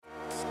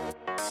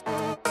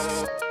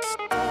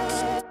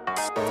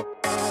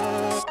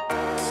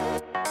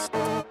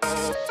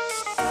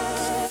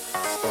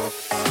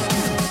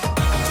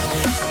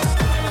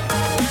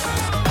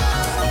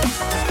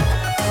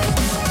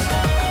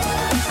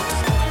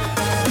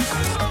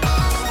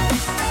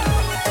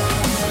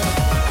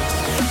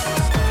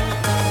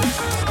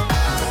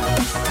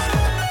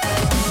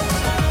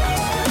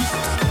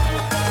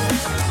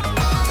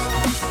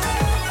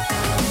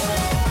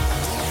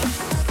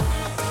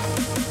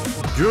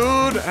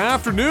Good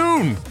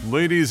afternoon,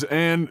 ladies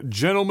and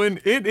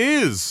gentlemen. It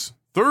is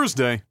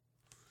Thursday,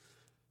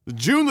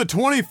 June the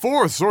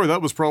 24th. Sorry,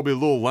 that was probably a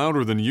little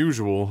louder than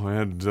usual. I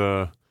had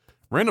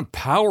random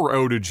power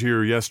outage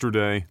here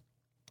yesterday.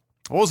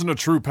 It wasn't a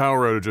true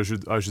power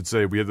outage, I should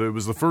say. It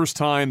was the first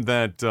time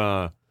that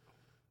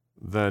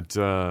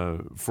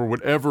for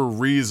whatever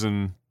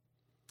reason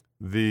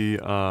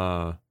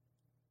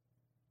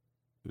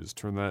just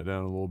turn that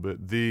down a little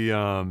bit.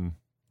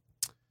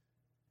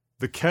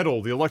 The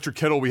kettle, the electric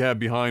kettle we have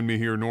behind me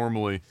here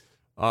normally,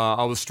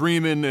 I was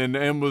streaming and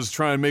Em was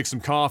trying to make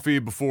some coffee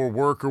before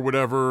work or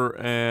whatever,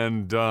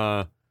 and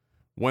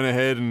went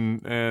ahead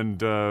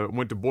and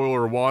went to boil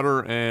her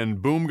water,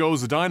 and boom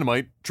goes the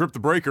dynamite, tripped the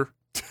breaker.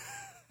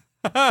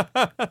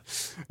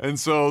 And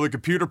so the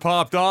computer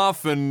popped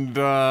off, and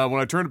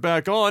when I turned it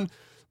back on,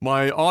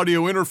 my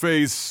audio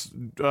interface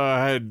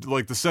had,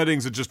 like, the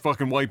settings had just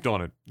fucking wiped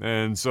on it.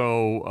 And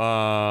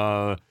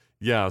so,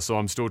 yeah, so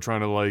I'm still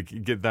trying to,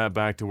 like, get that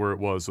back to where it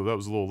was. So that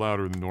was a little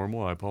louder than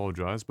normal. I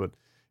apologize, but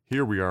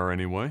here we are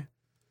anyway.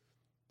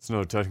 It's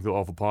another Technical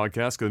Awful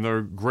podcast. Got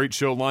another great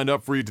show lined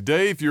up for you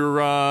today. If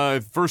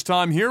you're first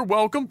time here,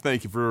 welcome.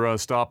 Thank you for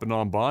stopping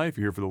on by. If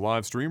you're here for the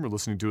live stream or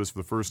listening to us for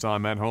the first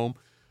time at home,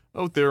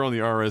 out there on the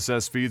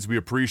RSS feeds, we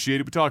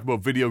appreciate it. We talk about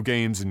video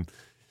games and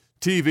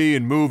TV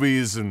and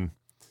movies and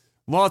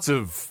lots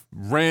of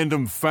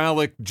random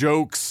phallic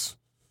jokes,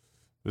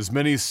 as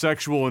many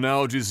sexual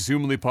analogies as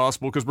humanly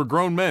possible, because we're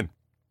grown men.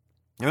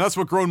 And that's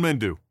what grown men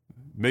do.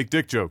 Make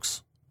dick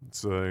jokes.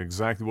 It's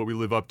exactly what we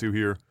live up to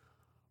here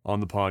on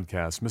the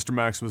podcast. Mr.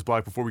 Maximus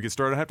Black, before we get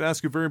started, I have to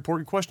ask you a very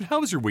important question. How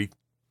was your week?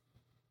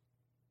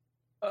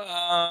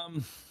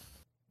 It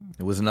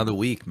was another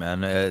week,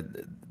 man.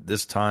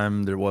 This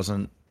time there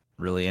wasn't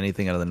really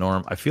anything out of the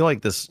norm. I feel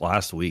like this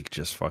last week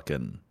just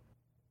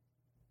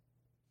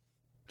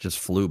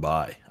flew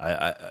by.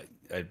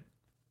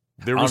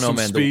 There was some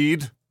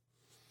speed.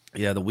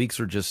 The weeks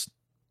are just,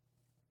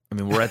 I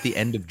mean, we're at the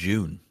end of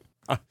June.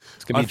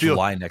 It's going to be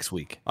July next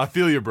week. I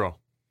feel you, bro.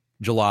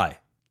 July.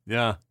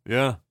 Yeah.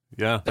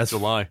 That's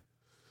July.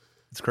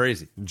 It's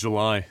crazy.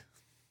 July.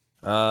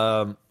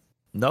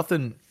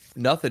 Nothing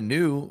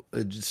new.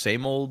 Just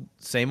same old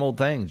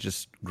thing.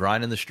 Just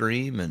grinding the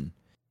stream, and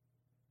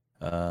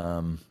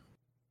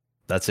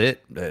that's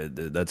it.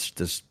 That's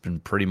just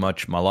been pretty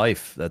much my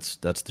life. That's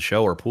the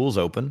show. Our pool's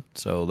open,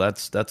 so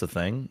that's a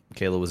thing.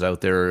 Kayla was out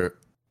there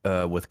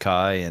with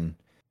Kai and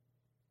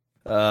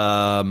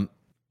a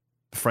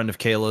friend of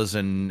Kayla's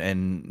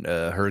and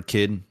her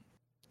kid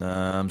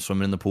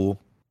swimming in the pool.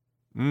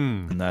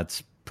 And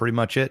that's pretty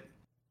much it.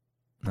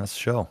 That's the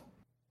show.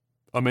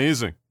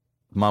 Amazing.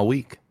 My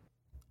week.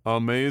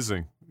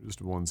 Amazing. Just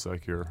one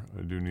sec here.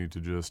 I do need to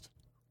just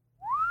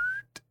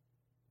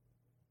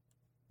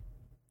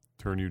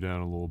turn you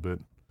down a little bit.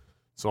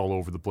 It's all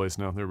over the place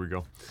now. There we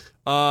go.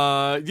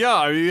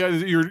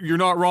 You're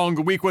not wrong.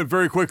 The week went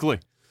very quickly.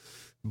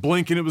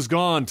 Blink and it was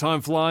gone.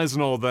 Time flies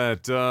and all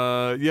that.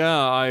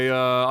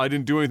 I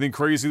didn't do anything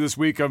crazy this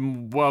week. I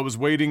was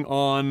waiting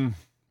on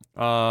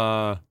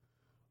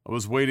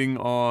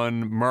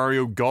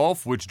Mario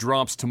Golf, which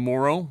drops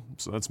tomorrow.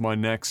 So that's my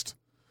next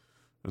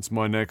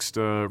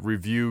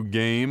review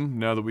game.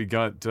 Now that we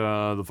got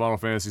the Final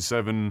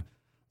Fantasy VII.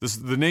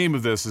 The name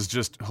of this is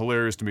just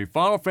hilarious to me.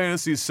 Final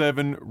Fantasy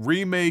VII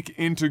Remake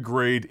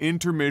Intergrade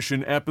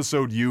Intermission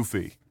Episode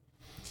Yuffie.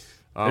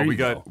 We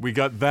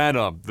got that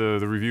up. The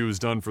review is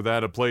done for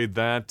that. I played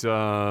that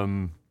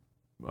and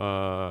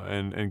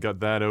got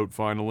that out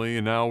finally.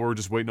 And now we're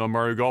just waiting on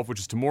Mario Golf, which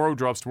is tomorrow.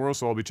 Drops tomorrow,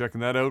 so I'll be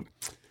checking that out.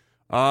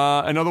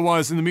 And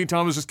otherwise, in the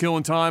meantime, I was just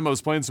killing time. I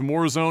was playing some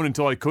Warzone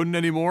until I couldn't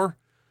anymore.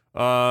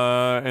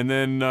 And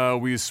then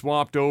we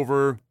swapped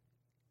over.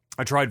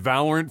 I tried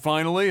Valorant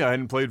finally. I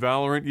hadn't played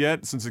Valorant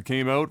yet since it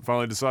came out.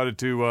 Finally decided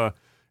to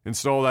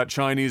install that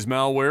Chinese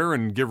malware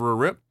and give her a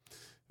rip.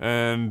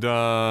 And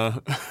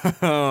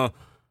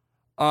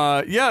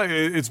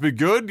it's been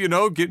good,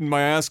 getting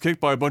my ass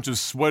kicked by a bunch of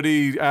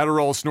sweaty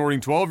Adderall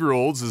snorting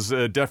 12-year-olds is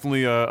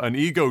definitely an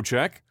ego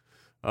check.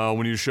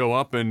 When you show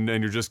up and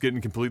you're just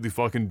getting completely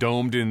fucking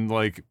domed in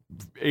like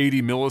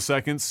 80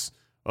 milliseconds.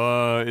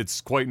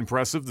 It's quite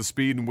impressive, the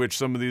speed in which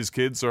some of these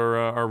kids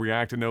are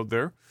reacting out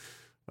there.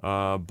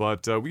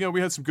 But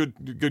we had some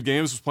good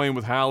games. I was playing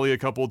with Hallie a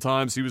couple of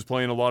times. He was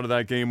playing a lot of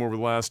that game over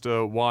the last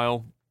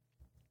while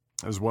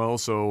as well.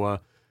 So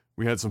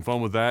we had some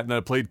fun with that. And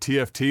I played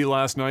TFT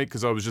last night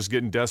because I was just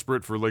getting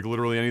desperate for like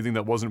literally anything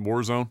that wasn't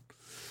Warzone.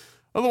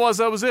 Otherwise,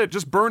 that was it.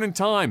 Just burning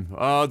time.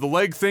 The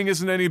leg thing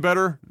isn't any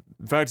better.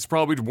 In fact, it's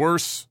probably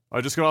worse.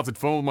 I just got off the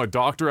phone with my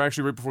doctor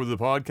actually right before the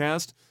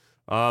podcast.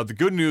 The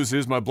good news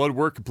is my blood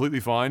work completely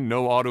fine.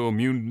 No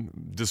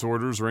autoimmune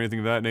disorders or anything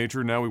of that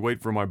nature. Now we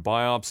wait for my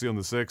biopsy on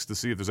the 6th to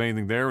see if there's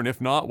anything there. And if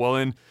not, well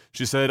then,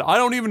 she said, I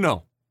don't even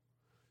know.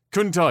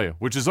 Couldn't tell you,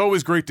 which is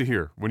always great to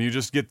hear. When you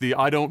just get the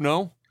I don't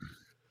know,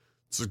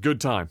 it's a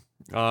good time.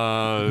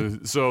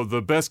 So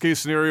the best case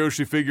scenario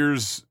she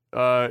figures,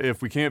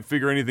 if we can't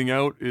figure anything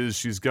out, is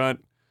she's got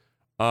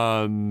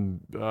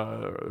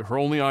Her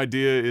only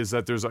idea is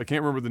that I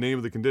can't remember the name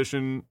of the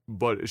condition,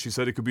 but she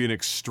said it could be an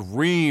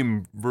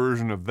extreme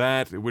version of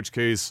that, in which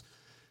case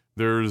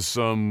there's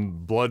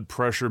some blood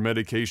pressure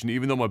medication.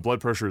 Even though my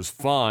blood pressure is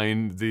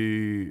fine,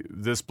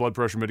 this blood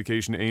pressure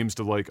medication aims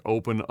to like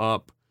open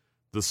up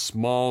the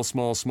small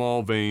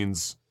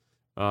veins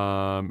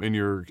in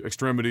your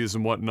extremities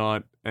and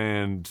whatnot,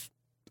 and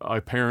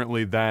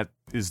apparently that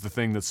is the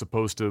thing that's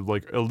supposed to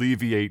like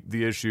alleviate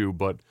the issue,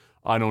 but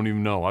I don't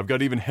even know. I've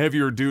got even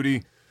heavier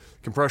duty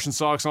compression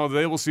socks on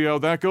today. We'll see how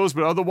that goes,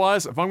 but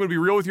otherwise, if I'm going to be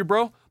real with you,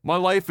 bro, my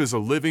life is a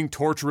living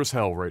torturous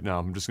hell right now.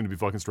 I'm just going to be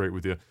fucking straight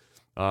with you.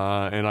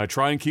 And I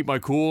try and keep my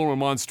cool when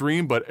I'm on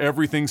stream, but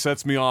everything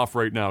sets me off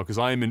right now because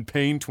I am in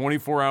pain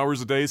 24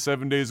 hours a day,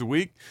 7 days a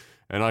week,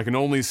 and I can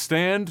only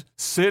stand,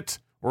 sit,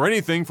 or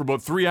anything for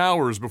about 3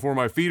 hours before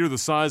my feet are the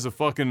size of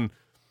fucking,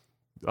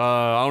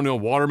 I don't know,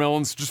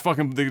 watermelons. Just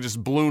fucking, they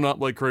just balloon up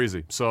like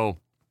crazy. So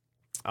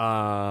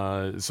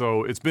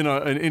it's been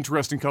an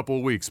interesting couple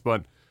of weeks,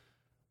 but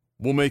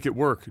we'll make it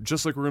work,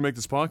 just like we're going to make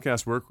this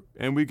podcast work.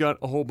 And we got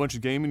a whole bunch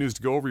of gaming news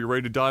to go over. You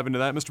ready to dive into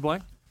that, Mr.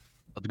 Blank?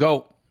 Let's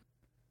go.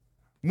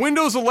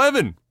 Windows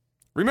 11.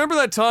 Remember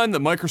that time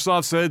that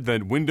Microsoft said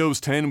that Windows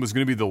 10 was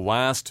going to be the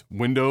last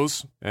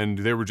Windows, and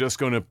they were just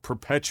going to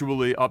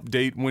perpetually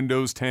update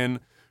Windows 10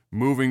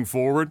 moving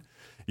forward?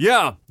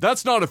 Yeah,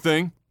 that's not a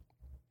thing.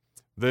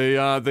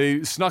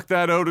 They snuck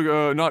that out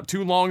not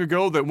too long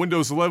ago that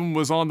Windows 11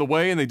 was on the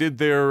way, and they did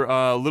their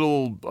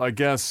little, I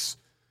guess,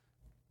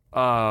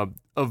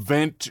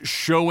 event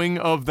showing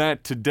of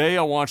that today.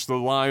 I watched the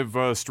live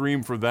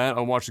stream for that.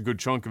 I watched a good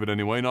chunk of it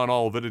anyway, not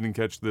all of it. I didn't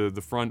catch the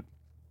front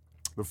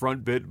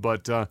bit,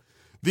 but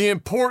the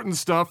important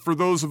stuff for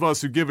those of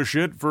us who give a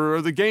shit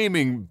for the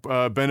gaming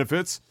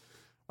benefits,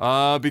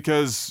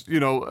 because,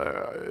 you know,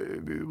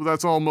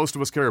 that's all most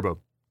of us care about.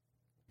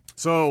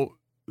 So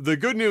the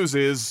good news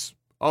is,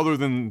 other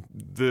than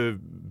the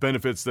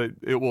benefits that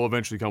it will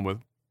eventually come with,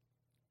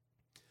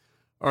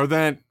 are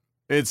that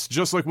it's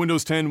just like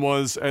Windows 10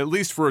 was, at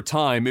least for a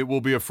time, it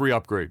will be a free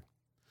upgrade.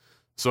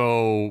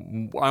 So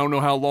I don't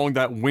know how long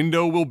that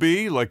window will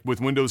be. Like with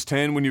Windows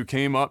 10, when you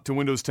came up to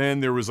Windows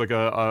 10, there was like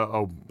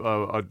a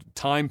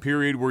time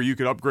period where you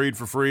could upgrade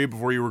for free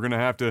before you were going to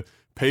have to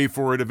pay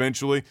for it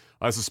eventually.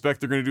 I suspect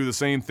they're going to do the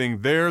same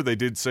thing there. They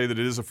did say that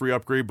it is a free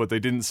upgrade, but they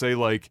didn't say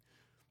like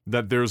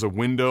that there's a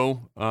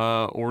window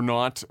or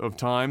not of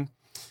time.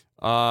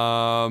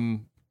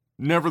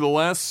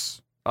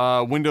 Nevertheless,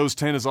 Windows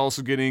 10 is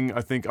also getting,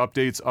 I think,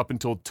 updates up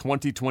until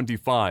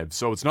 2025.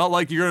 So it's not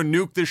like you're going to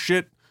nuke this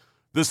shit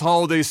this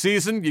holiday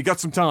season. You got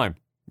some time.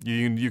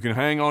 You can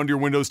hang on to your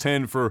Windows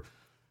 10 for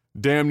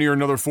damn near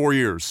another 4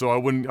 years. So I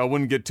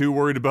wouldn't get too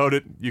worried about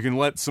it. You can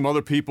let some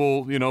other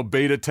people, you know,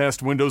 beta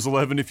test Windows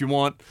 11 if you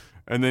want,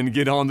 and then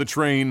get on the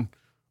train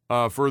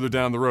further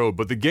down the road.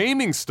 But the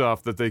gaming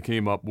stuff that they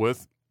came up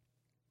with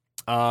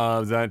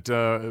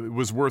that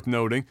was worth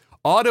noting,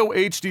 Auto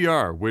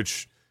HDR,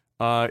 which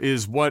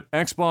is what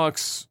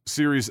Xbox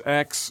Series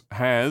X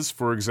has,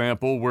 for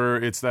example, where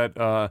it's that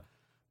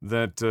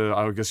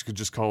I guess you could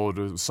just call it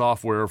a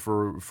software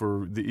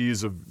for the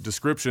ease of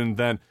description,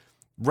 that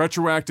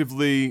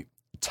retroactively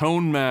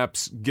tone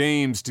maps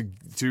games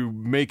to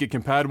make it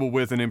compatible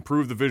with and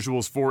improve the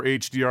visuals for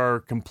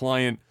HDR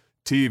compliant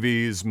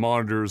TVs,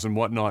 monitors, and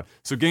whatnot.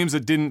 So games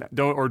that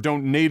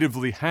don't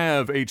natively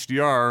have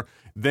HDR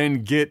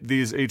then get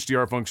these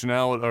HDR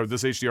functionality, or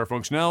this HDR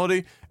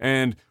functionality,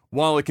 and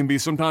while it can be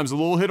sometimes a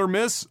little hit or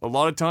miss, a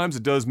lot of times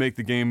it does make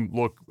the game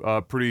look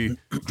pretty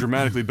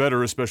dramatically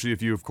better, especially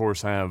if you, of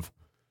course, have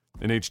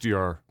an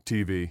HDR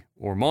TV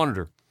or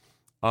monitor.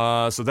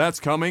 So that's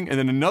coming. And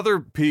then another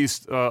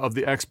piece of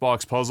the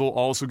Xbox puzzle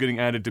also getting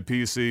added to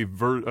PC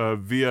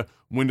via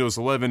Windows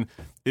 11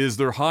 is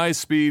their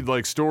high-speed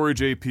like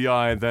storage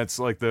API that's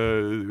like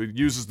it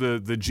uses the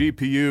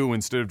GPU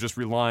instead of just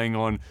relying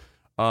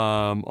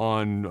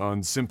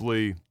on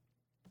simply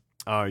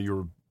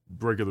your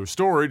regular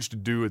storage to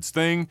do its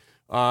thing,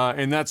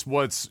 and that's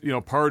what's, you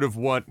know, part of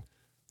what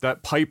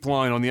that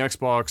pipeline on the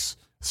Xbox,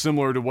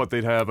 similar to what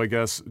they'd have, I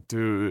guess,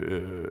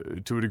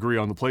 to a degree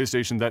on the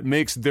PlayStation, that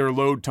makes their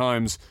load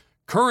times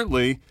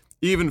currently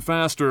even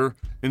faster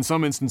in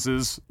some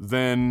instances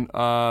than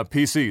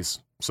PCs.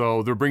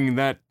 So they're bringing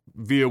that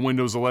via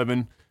Windows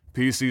 11.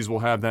 PCs will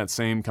have that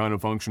same kind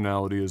of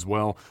functionality as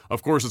well.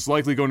 Of course, it's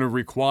likely going to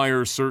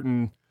require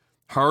certain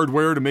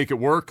hardware to make it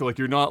work. Like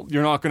you're not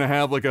going to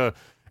have like a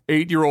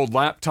 8-year-old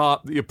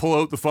laptop that you pull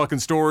out the fucking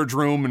storage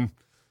room and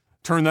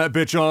turn that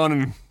bitch on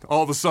and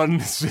all of a sudden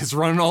it's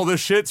running all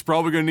this shit. It's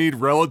probably going to need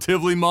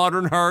relatively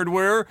modern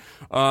hardware,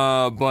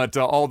 but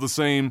all the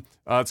same,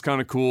 it's kind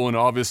of cool. And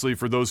obviously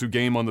for those who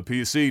game on the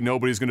PC,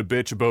 nobody's going to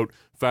bitch about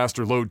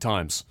faster load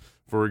times,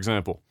 for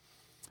example.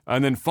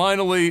 And then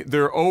finally,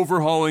 they're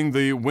overhauling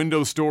the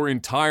Windows Store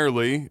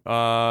entirely,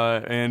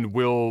 and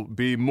will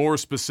be more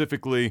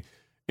specifically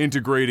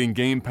integrating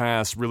Game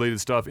Pass related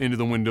stuff into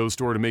the Windows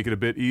Store to make it a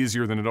bit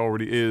easier than it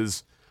already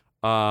is,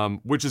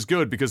 which is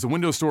good because the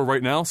Windows Store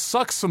right now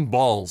sucks some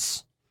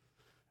balls.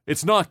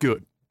 It's not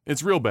good.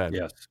 It's real bad.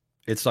 Yes.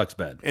 It sucks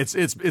bad.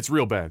 It's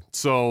real bad.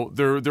 So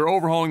they're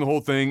overhauling the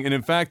whole thing, and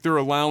in fact, they're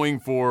allowing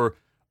for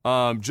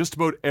just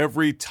about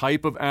every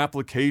type of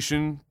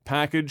application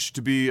package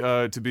to be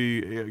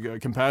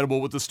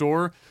compatible with the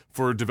store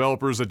for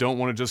developers that don't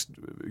want to just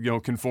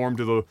conform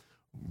to the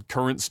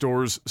current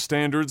store's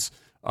standards.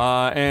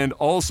 And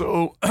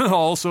also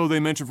they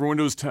mentioned for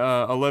Windows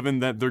 11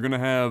 that they're going to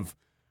have,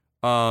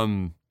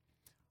 I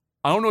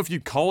don't know if you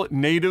call it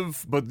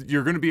native, but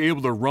you're going to be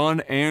able to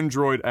run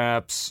Android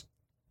apps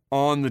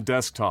on the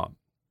desktop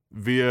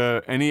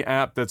via any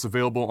app that's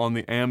available on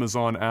the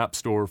Amazon App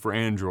Store for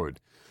Android.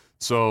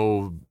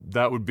 So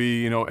that would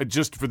be,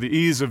 just for the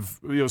ease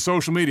of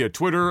social media,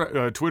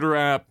 Twitter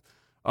app,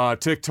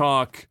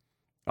 TikTok,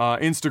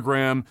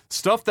 Instagram,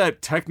 stuff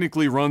that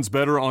technically runs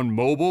better on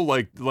mobile,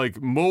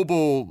 like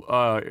mobile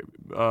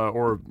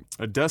or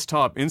a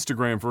desktop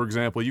Instagram, for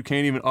example. You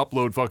can't even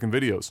upload fucking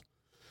videos.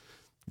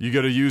 You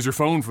got to use your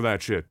phone for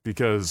that shit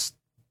because,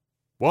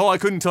 well, I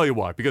couldn't tell you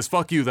why, because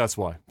fuck you, that's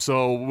why.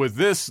 So with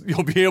this,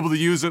 you'll be able to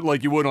use it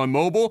like you would on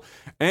mobile,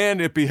 and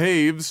it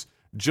behaves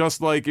just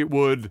like it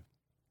would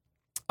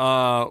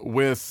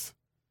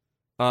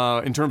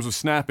in terms of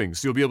snapping.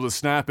 So you'll be able to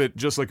snap it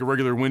just like a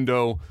regular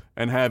window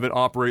and have it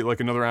operate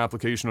like another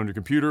application on your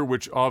computer,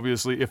 which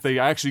obviously, if they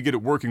actually get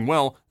it working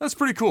well, that's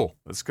pretty cool.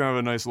 That's kind of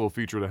a nice little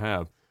feature to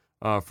have,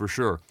 for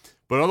sure.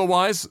 But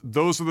otherwise,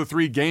 those are the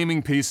three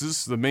gaming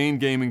pieces, the main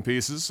gaming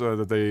pieces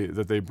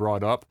that they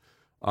brought up.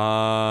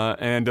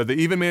 And they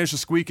even managed to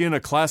squeak in a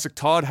classic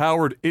Todd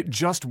Howard, "It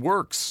Just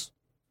Works."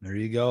 There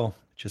you go.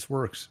 It just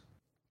works.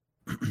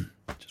 It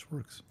just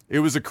works. It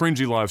was a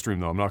cringy live stream,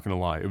 though. I'm not going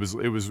to lie.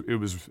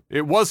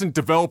 It wasn't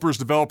developers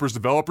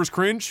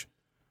cringe,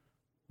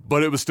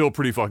 but it was still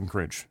pretty fucking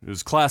cringe. It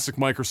was classic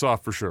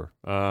Microsoft for sure.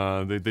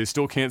 They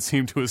still can't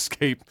seem to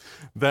escape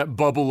that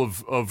bubble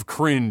of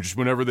cringe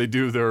whenever they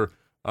do their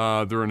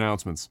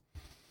announcements.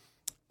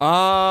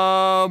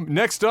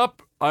 Next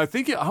up, I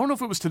don't know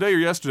if it was today or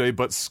yesterday,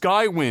 but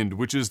Skywind,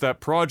 which is that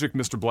project,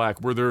 Mr.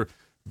 Black, where they're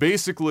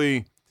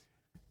basically,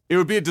 it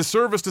would be a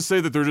disservice to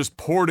say that they're just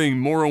porting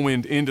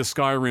Morrowind into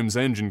Skyrim's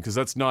engine, because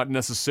that's not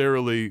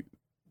necessarily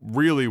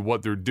really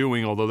what they're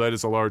doing, although that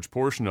is a large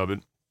portion of it.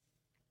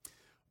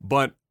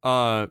 But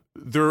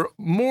they're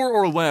more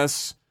or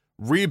less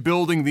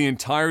rebuilding the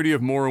entirety of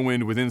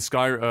Morrowind within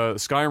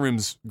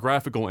Skyrim's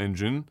graphical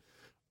engine,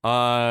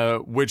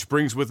 which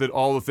brings with it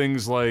all the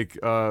things like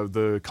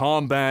the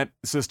combat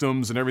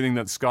systems and everything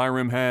that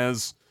Skyrim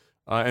has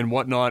and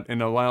whatnot,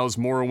 and allows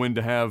Morrowind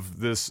to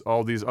have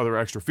all these other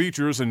extra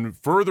features. And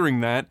furthering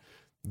that,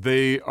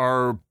 they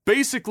are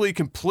basically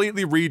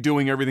completely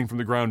redoing everything from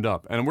the ground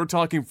up. And we're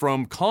talking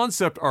from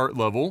concept art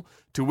level,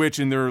 to which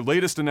in their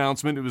latest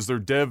announcement, it was their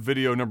dev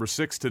video number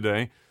 6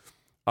 today,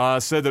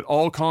 said that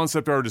all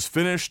concept art is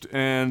finished,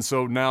 and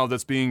so now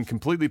that's being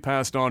completely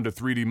passed on to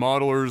 3D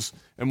modelers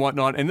and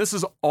whatnot. And this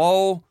is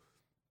all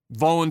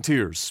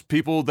volunteers,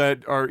 people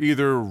that are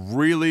either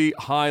really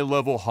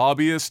high-level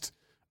hobbyists,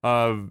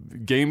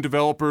 game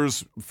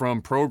developers,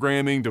 from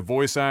programming to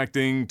voice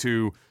acting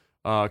to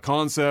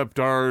concept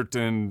art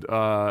and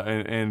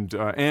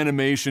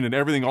animation and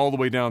everything all the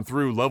way down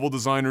through, level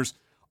designers,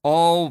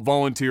 all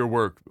volunteer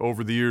work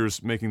over the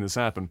years making this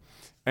happen.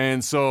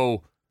 And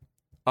so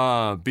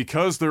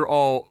because they're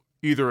all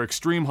either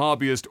extreme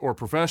hobbyist or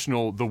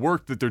professional, the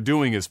work that they're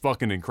doing is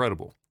fucking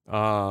incredible.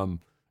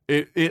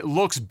 It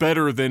looks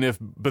better than if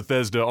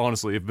Bethesda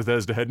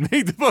had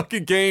made the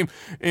fucking game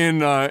in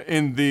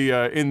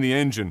the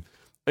engine.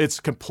 It's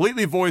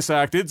completely voice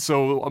acted,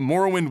 so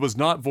Morrowind was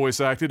not voice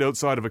acted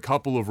outside of a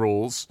couple of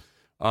roles.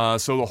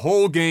 So the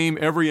whole game,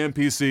 every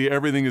NPC,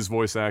 everything is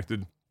voice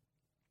acted.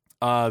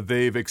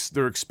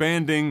 They're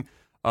expanding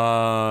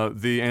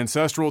the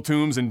ancestral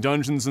tombs and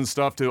dungeons and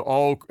stuff to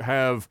all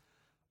have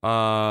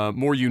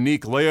more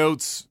unique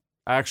layouts,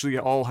 actually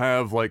all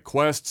have like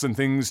quests and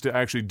things to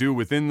actually do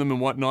within them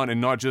and whatnot,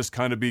 and not just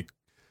kind of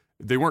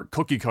they weren't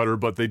cookie cutter,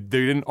 but they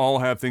didn't all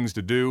have things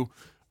to do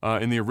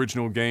in the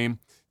original game.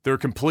 They're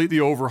completely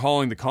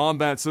overhauling the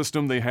combat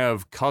system. They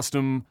have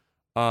custom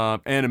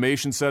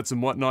animation sets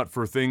and whatnot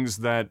for things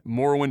that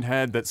Morrowind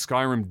had that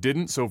Skyrim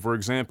didn't. So for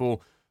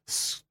example,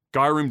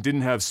 Skyrim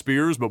didn't have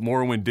spears, but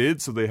Morrowind did,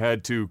 so they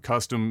had to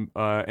custom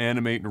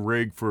animate and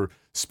rig for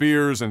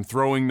spears and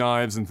throwing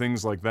knives and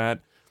things like that.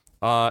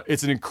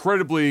 It's an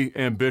incredibly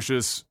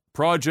ambitious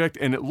project,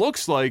 and it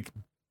looks like,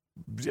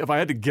 if I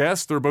had to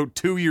guess, they're about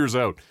 2 years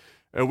out,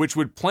 which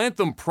would plant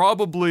them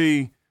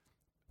probably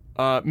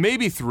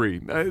maybe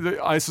 3.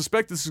 I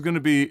suspect this is going to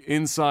be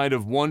inside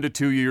of 1 to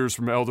 2 years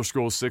from Elder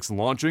Scrolls 6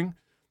 launching.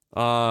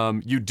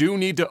 You do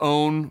need to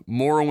own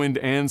Morrowind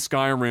and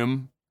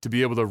Skyrim to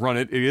be able to run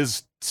it. It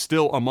is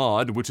still a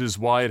mod, which is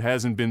why it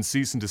hasn't been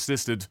cease and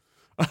desisted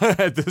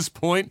at this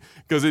point,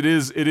 because it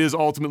is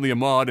ultimately a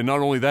mod, and not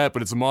only that,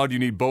 but it's a mod you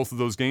need both of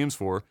those games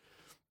for.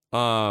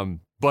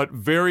 But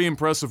very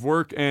impressive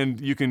work,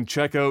 and you can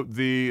check out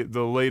the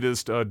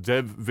latest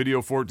dev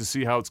video for it to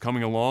see how it's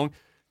coming along.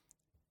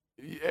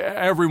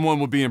 Everyone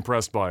will be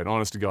impressed by it,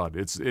 honest to God.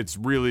 It's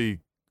really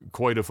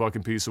quite a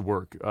fucking piece of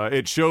work.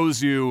 It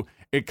shows you,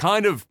 it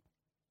kind of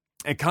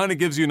it kind of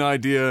gives you an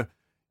idea.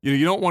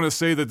 You don't want to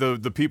say that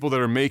the people that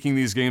are making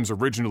these games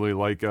originally,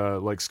 like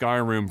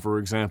Skyrim, for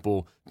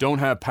example, don't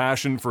have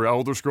passion for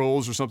Elder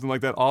Scrolls or something like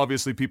that.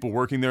 Obviously, people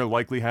working there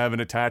likely have an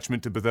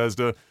attachment to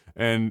Bethesda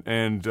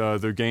and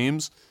their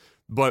games.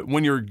 But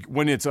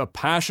when it's a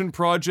passion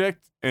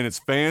project and it's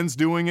fans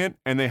doing it,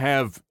 and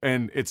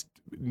it's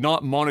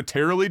not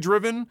monetarily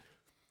driven,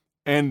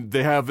 and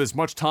they have as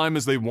much time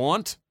as they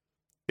want,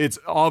 it's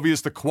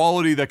obvious the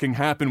quality that can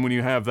happen when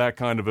you have that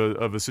kind of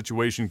a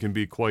situation can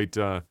be quite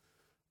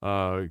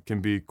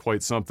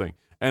something.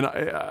 And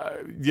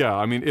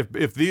I mean,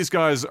 if these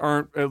guys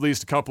aren't at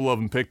least a couple of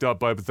them picked up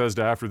by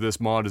Bethesda after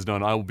this mod is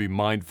done, I will be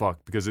mind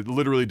fucked, because it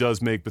literally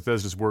does make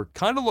Bethesda's work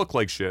kind of look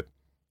like shit.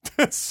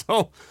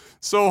 so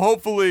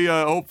hopefully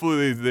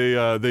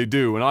they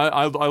do, and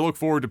I look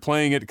forward to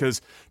playing it,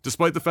 because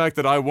despite the fact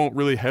that I won't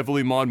really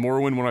heavily mod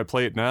Morrowind when I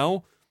play it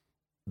now,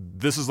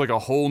 this is like a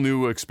whole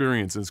new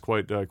experience, and it's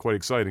quite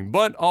exciting.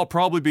 But I'll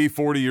probably be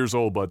 40 years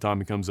old by the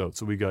time it comes out,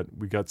 so we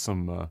got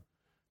some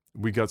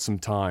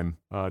time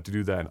to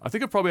do that. I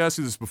think I've probably asked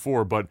you this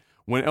before, but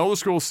when Elder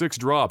Scrolls 6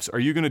 drops, are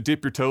you going to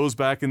dip your toes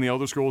back in the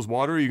Elder Scrolls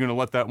water, or are you going to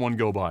let that one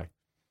go by?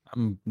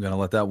 I'm going to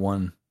let that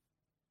one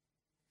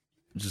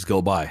just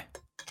go by.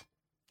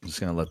 I'm just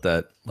going to let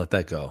that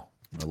go.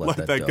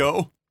 Let that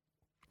go?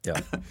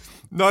 Yeah.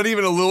 Not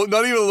even a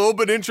little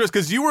bit of interest,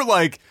 because you were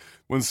like,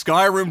 when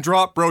Skyrim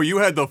dropped, bro, you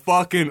had the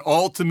fucking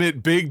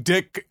ultimate big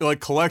dick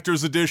like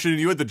collector's edition.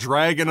 You had the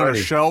dragon on a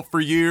shelf for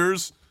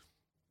years.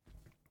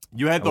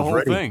 You had the whole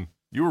thing.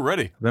 You were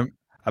ready.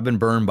 I've been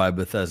burned by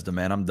Bethesda,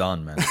 man. I'm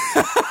done, man.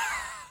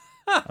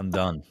 I'm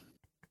done.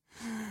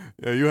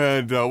 Yeah, you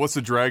had, what's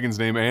the dragon's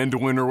name?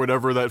 Anduin or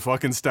whatever, that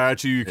fucking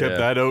statue. You kept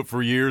that out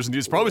for years, and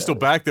he's probably still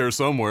back there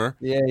somewhere.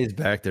 Yeah, he's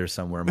back there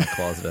somewhere in my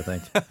closet, I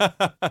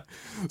think.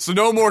 So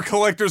no more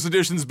collector's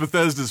editions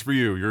Bethesda's for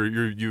you.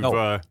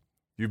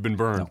 You've been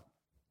burned. No,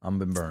 I'm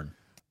been burned.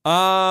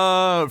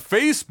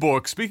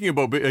 Facebook, speaking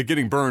about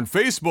getting burned,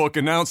 Facebook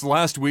announced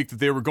last week that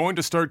they were going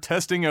to start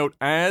testing out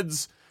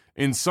ads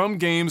in some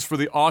games for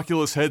the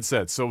Oculus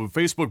headset. So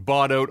Facebook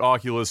bought out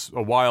Oculus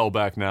a while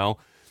back now,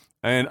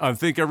 and I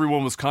think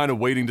everyone was kind of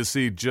waiting to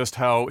see just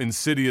how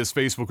insidious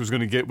Facebook was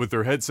going to get with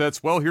their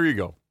headsets. Well, here you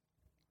go.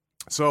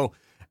 So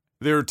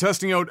they're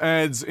testing out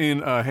ads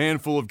in a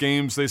handful of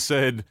games, they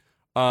said,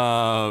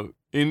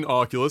 in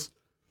Oculus.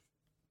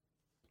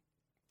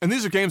 And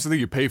these are games I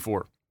think you pay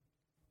for.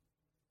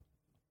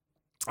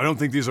 I don't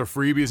think these are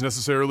freebies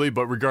necessarily,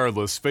 but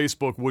regardless,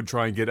 Facebook would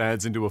try and get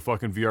ads into a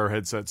fucking VR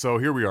headset. So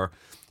here we are.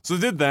 So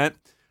they did that.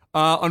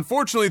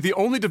 Unfortunately, the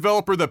only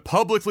developer that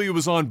publicly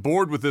was on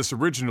board with this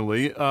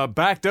originally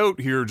backed out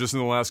here just in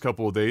the last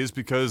couple of days,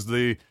 because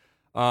the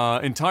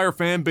entire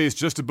fan base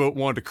just about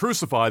wanted to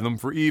crucify them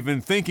for even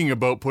thinking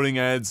about putting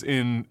ads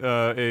in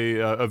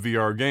a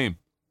VR game.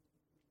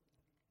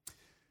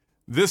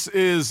 This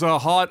is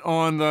hot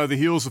on the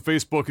heels of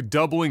Facebook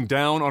doubling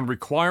down on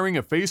requiring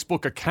a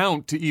Facebook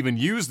account to even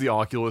use the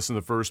Oculus in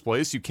the first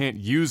place. You can't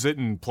use it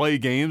and play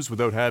games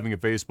without having a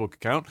Facebook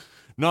account.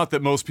 Not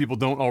that most people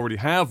don't already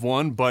have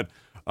one, but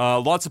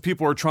lots of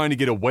people are trying to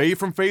get away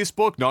from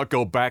Facebook, not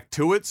go back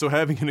to it. So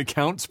having an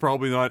account is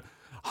probably not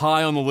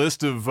high on the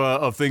list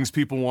of things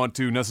people want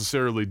to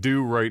necessarily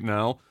do right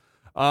now.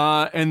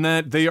 And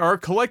that they are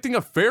collecting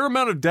a fair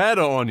amount of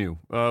data on you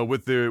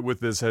with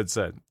this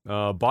headset,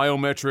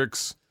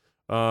 biometrics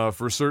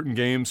for certain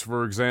games,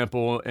 for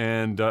example,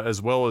 and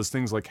as well as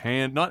things like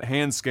not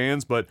hand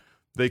scans, but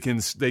they can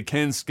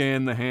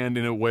scan the hand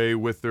in a way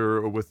with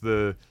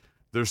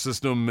their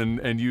system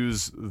and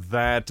use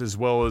that, as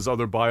well as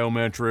other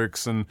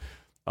biometrics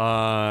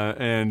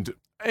and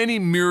any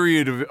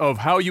myriad of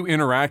how you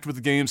interact with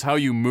the games, how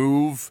you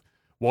move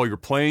while you're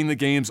playing the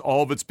games.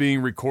 All of it's being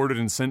recorded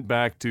and sent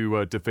back to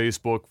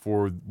Facebook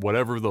for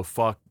whatever the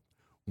fuck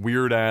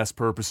weird ass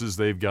purposes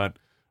they've got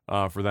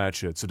for that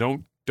shit.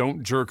 So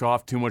don't jerk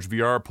off too much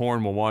VR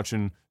porn while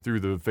watching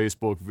through the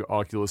Facebook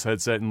Oculus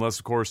headset, unless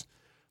of course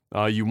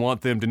you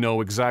want them to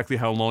know exactly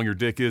how long your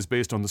dick is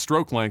based on the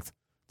stroke length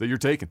that you're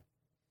taking.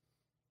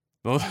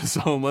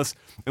 So unless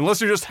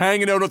you're just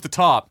hanging out at the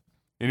top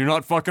and you're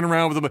not fucking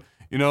around with them,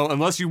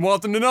 unless you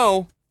want them to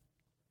know,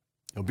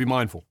 be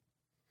mindful.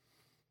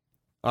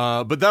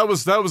 But that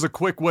was a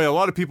quick way. A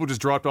lot of people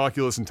just dropped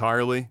Oculus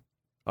entirely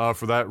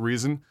for that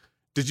reason.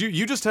 Did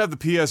you just have the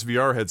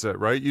PSVR headset,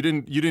 right? You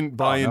didn't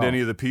buy into any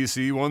of the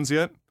PC ones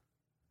yet?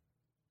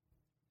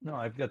 No,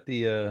 I got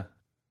the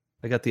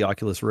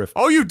Oculus Rift.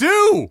 Oh, you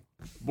do?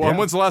 Well,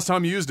 when's the last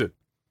time you used it?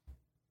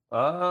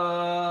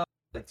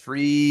 Like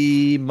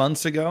 3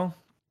 months ago.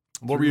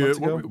 What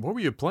were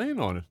you playing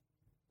on it?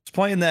 I was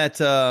playing that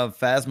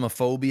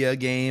Phasmophobia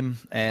game,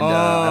 and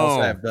I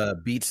also have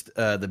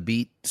the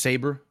Beat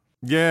Saber.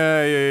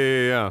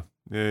 Yeah.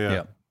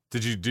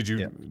 Did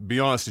you be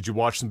honest? Did you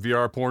watch some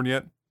VR porn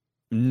yet?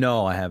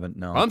 No, I haven't.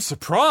 No, I'm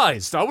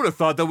surprised. I would have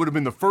thought that would have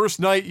been the first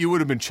night you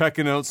would have been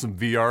checking out some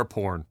VR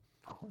porn.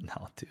 Oh,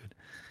 no, dude,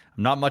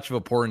 I'm not much of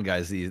a porn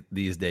guy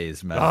these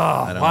days, man.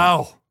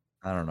 Wow.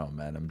 I don't know,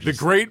 man. The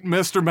great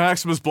Mr.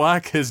 Maximus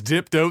Black has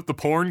dipped out the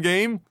porn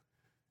game.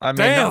 I mean,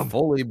 Damn. not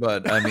fully,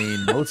 but I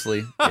mean,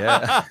 mostly.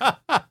 Yeah.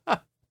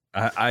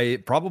 I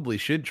probably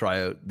should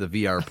try out the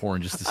VR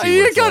porn just to see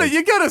what it's like.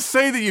 You gotta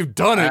say that you've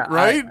done it,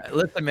 right?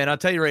 Listen, man, I'll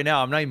tell you right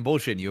now, I'm not even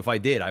bullshitting you. If I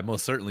did, I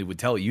most certainly would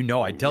tell you. You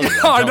know, I'd tell you.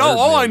 I know.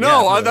 Oh, I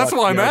know. Yeah, That's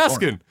why I'm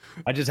asking.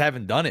 Porn. I just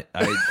haven't done it.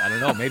 I don't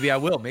know. Maybe I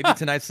will. Maybe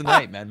tonight's the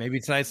night, man. Maybe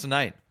tonight's the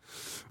night.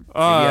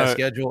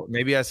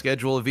 Maybe I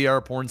schedule a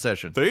VR porn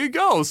session. There you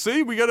go.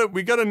 See, we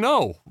gotta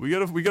know. We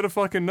gotta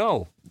fucking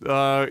know.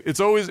 It's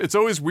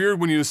always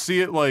weird when you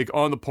see it like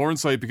on the porn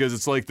site because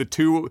it's like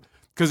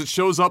because it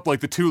shows up like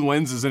the two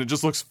lenses and it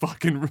just looks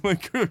fucking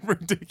like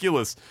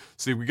ridiculous.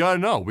 See, we gotta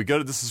know.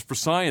 This is for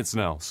science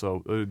now.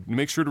 So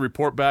make sure to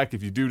report back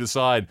if you do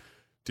decide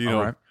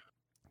to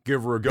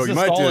give her a go.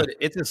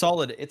 It's a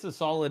solid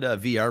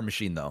VR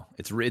machine though.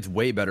 It's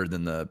way better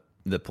than the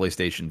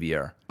PlayStation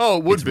VR. Oh,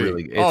 it would be.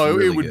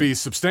 It would good. be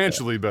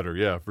substantially better.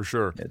 Yeah, for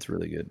sure. It's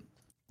really good.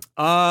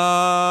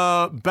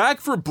 Back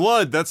for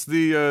Blood. That's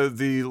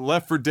the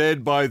Left 4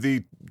 Dead by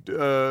the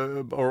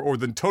or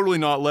the totally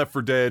not Left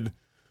 4 Dead,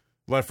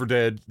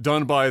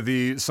 done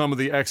by some of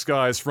the ex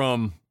guys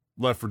from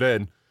Left 4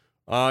 Dead.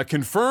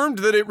 Confirmed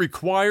that it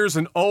requires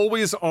an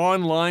always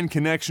online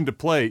connection to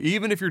play,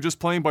 even if you're just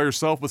playing by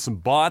yourself with some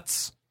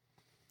bots.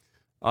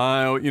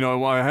 I have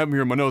them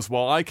here in my notes.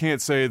 Well, I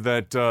can't say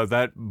that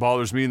that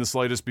bothers me in the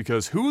slightest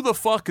because who the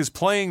fuck is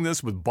playing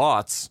this with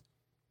bots?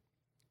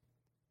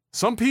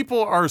 Some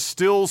people are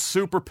still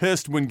super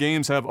pissed when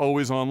games have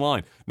always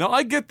online. Now,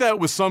 I get that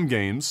with some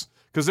games,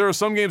 because there are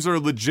some games that are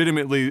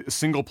legitimately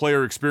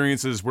single-player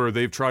experiences where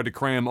they've tried to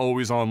cram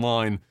always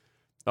online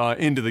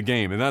into the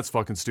game, and that's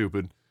fucking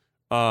stupid.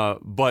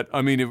 But,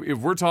 I mean, if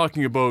we're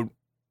talking about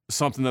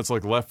something that's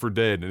like Left 4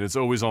 Dead and it's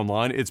always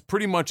online, it's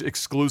pretty much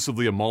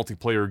exclusively a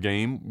multiplayer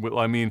game.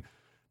 I mean,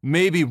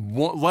 maybe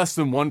less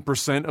than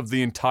 1% of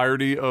the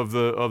entirety of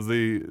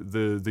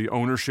the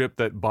ownership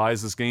that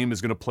buys this game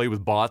is going to play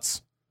with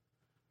bots.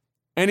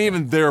 And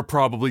even they're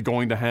probably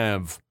going to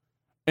have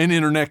an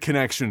internet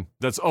connection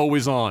that's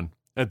always on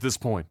at this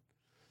point.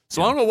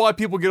 So I don't know why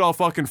people get all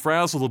fucking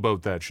frazzled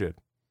about that shit.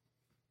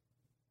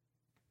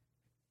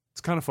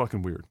 It's kind of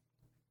fucking weird.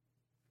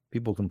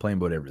 People complain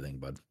about everything,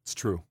 bud. It's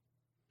true.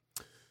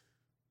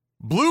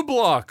 Blue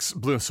Box's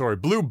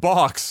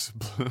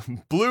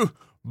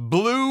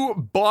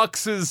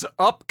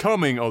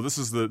upcoming. Oh, this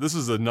is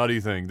a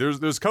nutty thing.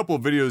 There's a couple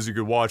of videos you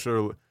could watch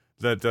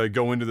that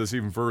go into this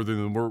even further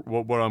than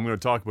what I'm going to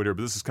talk about here,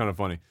 but this is kind of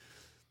funny.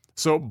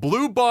 So,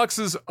 Blue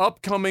Box's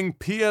upcoming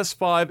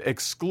PS5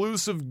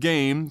 exclusive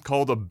game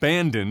called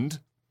Abandoned,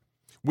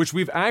 which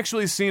we've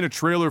actually seen a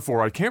trailer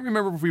for. I can't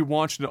remember if we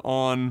watched it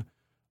on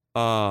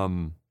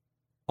the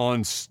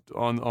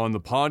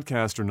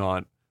podcast or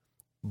not,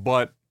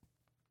 but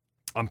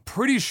I'm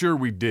pretty sure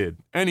we did.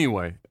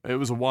 Anyway, it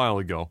was a while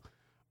ago.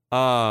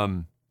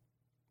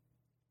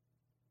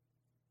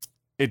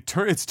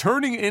 It's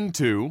turning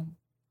into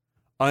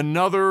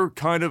another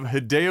kind of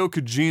Hideo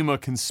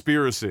Kojima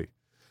conspiracy,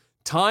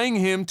 tying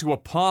him to a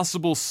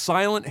possible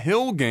Silent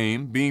Hill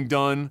game being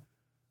done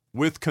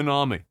with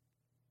Konami.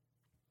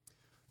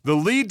 The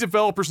lead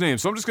developer's name.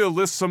 So I'm just going to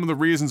list some of the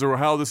reasons or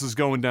how this is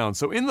going down.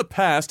 So in the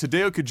past,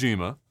 Hideo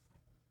Kojima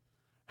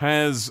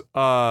has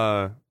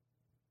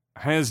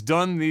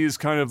done these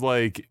kind of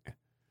like,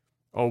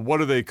 what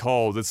are they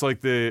called? It's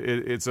like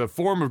it's a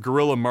form of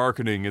guerrilla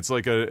marketing. It's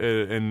like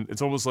and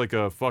it's almost like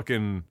a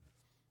fucking,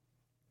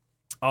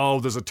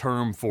 there's a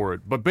term for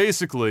it. But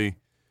basically,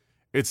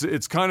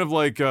 it's kind of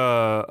like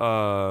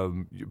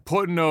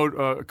putting out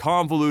a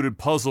convoluted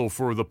puzzle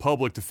for the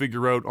public to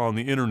figure out on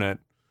the internet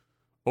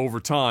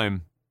over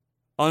time,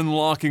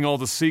 unlocking all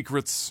the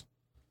secrets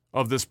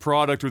of this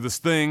product or this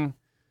thing,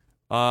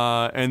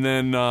 and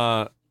then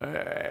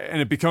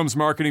and it becomes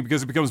marketing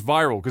because it becomes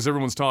viral because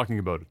everyone's talking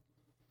about it.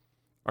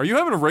 Are you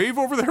having a rave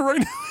over there right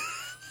now?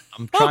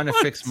 I'm trying to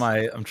fix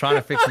my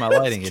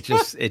lighting. It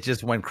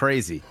just went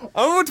crazy.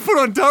 I'm about to put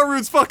on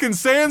Darude's fucking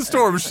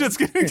Sandstorm. Shit's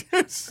getting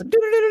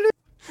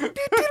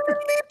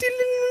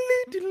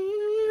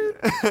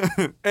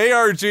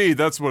ARG.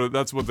 That's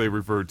what they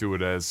refer to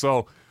it as.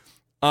 So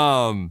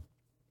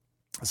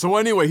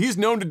anyway, he's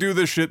known to do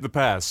this shit in the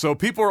past. So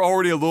people are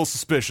already a little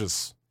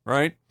suspicious,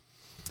 right?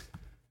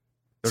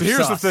 So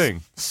here's the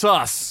thing.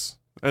 Sus,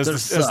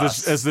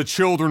 as the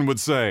children would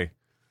say.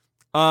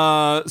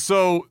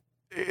 So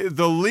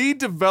the lead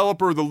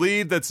developer, the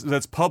lead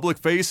that's public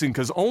facing,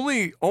 because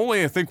only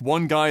I think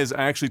one guy has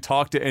actually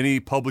talked to any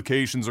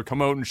publications or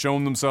come out and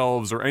shown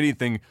themselves or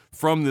anything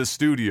from this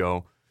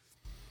studio.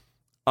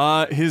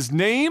 His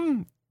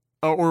name,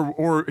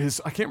 or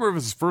his, I can't remember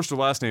if it's his first or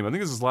last name. I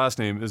think it's his last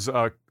name, is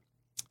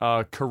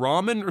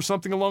Karaman or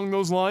something along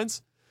those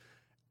lines.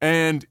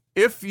 And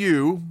if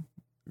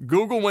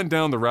Google went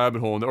down the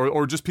rabbit hole,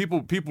 or just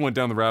people went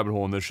down the rabbit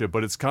hole in this shit,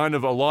 but it's kind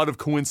of a lot of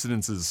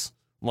coincidences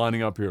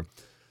lining up here.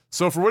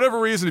 So for whatever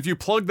reason, if you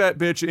plug that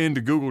bitch into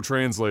Google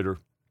Translator,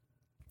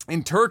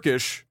 in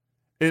Turkish,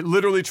 it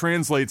literally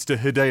translates to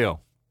Hideo.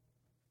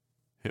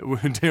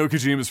 Hideo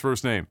Kojima's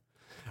first name.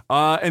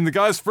 And the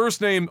guy's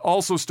first name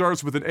also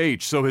starts with an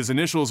H, so his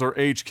initials are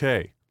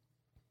HK.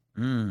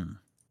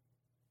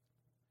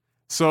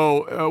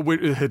 So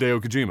with Hideo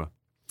Kojima.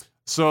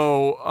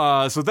 So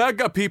that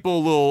got people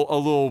a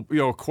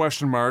little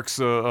question marks,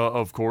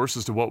 of course,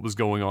 as to what was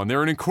going on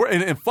there.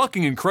 And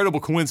fucking incredible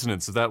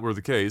coincidence if that were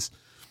the case.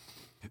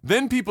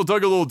 Then people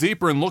dug a little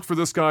deeper and looked for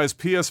this guy's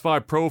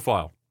PS5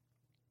 profile.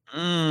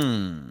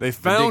 They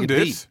found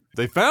it.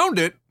 They found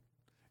it.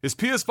 His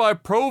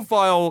PS5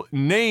 profile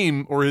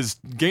name, or his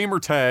gamer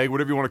tag,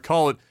 whatever you want to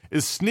call it,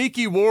 is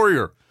Sneaky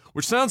Warrior,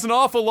 which sounds an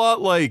awful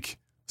lot like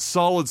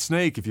Solid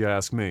Snake, if you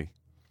ask me.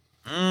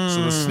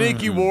 So the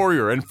Sneaky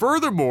Warrior. And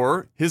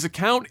furthermore, his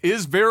account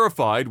is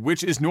verified,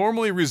 which is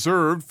normally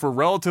reserved for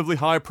relatively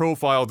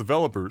high-profile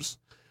developers,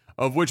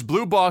 of which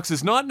Blue Box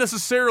is not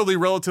necessarily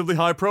relatively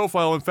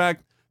high-profile. In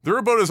fact, they're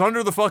about as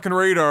under the fucking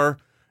radar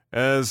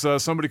as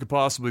somebody could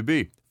possibly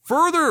be.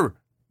 Further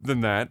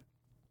than that,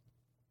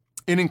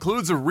 it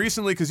includes a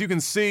recently, because you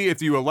can see,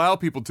 if you allow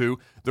people to,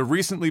 the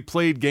recently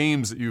played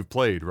games that you've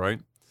played, right?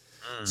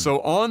 So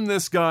on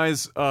this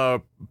guy's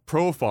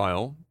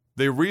profile,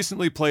 they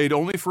recently played,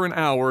 only for an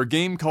hour, a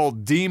game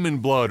called Demon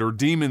Blood, or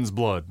Demon's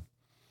Blood.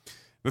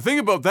 The thing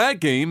about that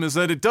game is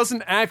that it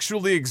doesn't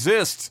actually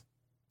exist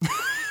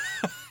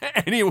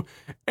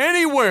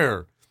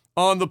anywhere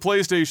on the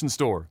PlayStation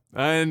Store.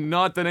 And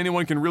not that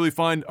anyone can really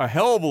find a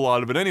hell of a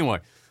lot of it anyway.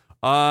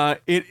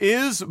 It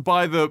is,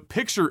 by the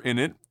picture in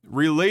it,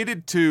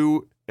 related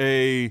to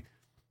a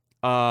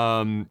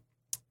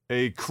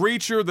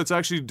creature that's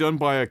actually done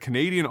by a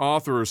Canadian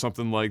author or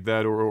something like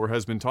that, or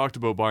has been talked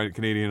about by a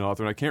Canadian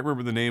author, and I can't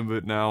remember the name of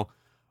it now.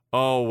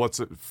 Oh, what's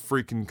it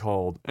freaking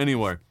called?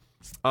 Anyway,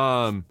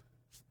 they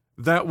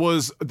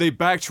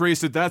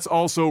backtraced it. That's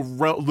also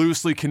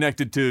loosely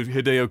connected to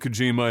Hideo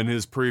Kojima and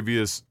his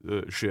previous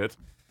shit.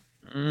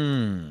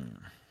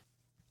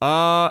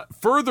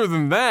 Further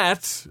than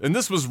that, and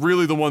this was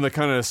really the one that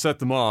kind of set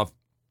them off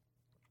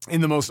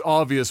in the most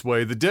obvious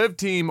way, the dev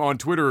team on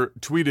Twitter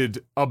tweeted,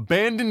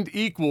 "Abandoned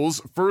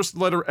equals first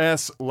letter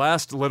S,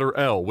 last letter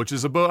L," which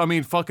is about, I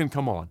mean, fucking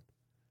come on.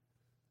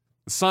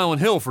 Silent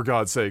Hill, for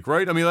God's sake,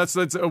 right? I mean, that's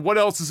what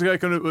else is the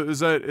guy is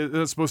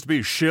that supposed to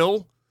be?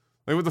 Shill?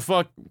 Like, what the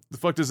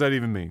fuck does that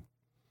even mean?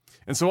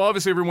 And so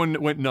obviously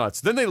everyone went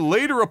nuts. Then they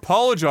later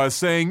apologized,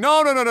 saying,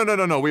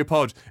 no, we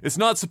apologize. It's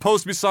not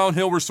supposed to be Silent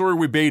Hill. We're sorry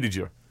we baited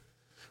you.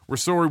 We're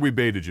sorry we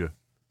baited you.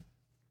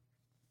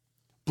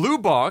 Blue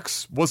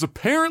Box was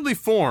apparently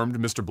formed,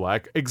 Mr.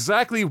 Black,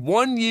 exactly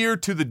 1 year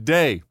to the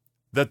day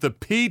that the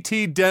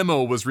PT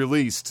demo was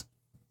released.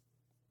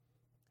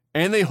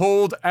 And they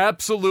hold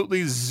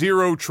absolutely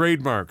zero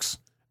trademarks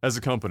as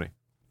a company.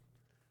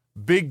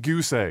 Big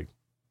goose egg.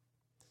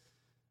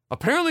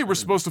 Apparently we're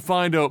supposed to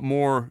find out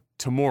more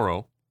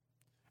tomorrow.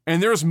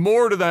 And there's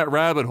more to that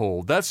rabbit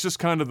hole. That's just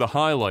kind of the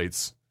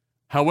highlights.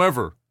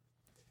 However,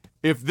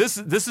 if this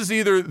is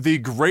either the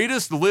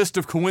greatest list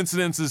of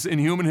coincidences in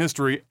human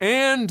history,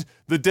 and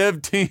the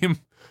dev team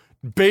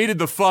baited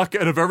the fuck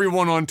out of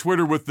everyone on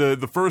Twitter with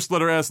the first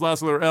letter S,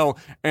 last letter L,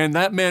 and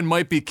that man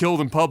might be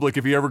killed in public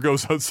if he ever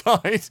goes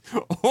outside,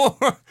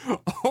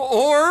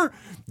 or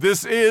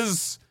this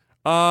is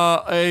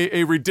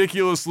a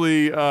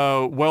ridiculously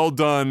well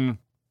done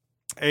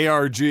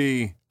ARG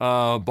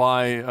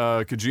by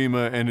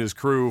Kojima and his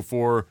crew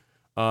for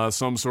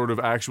some sort of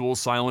actual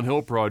Silent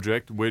Hill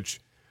project, which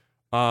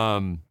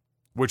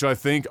I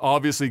think,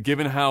 obviously,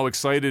 given how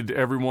excited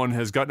everyone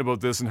has gotten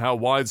about this and how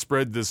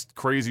widespread this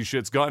crazy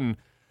shit's gotten,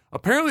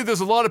 apparently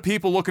there's a lot of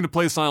people looking to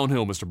play Silent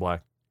Hill, Mr.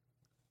 Black.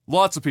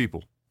 Lots of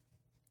people.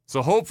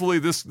 So hopefully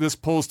this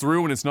pulls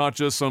through and it's not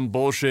just some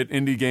bullshit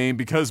indie game,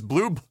 because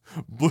Blue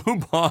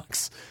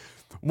Box,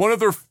 one of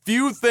their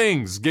few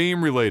things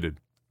game-related,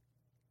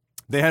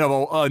 they had a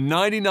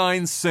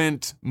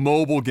 99-cent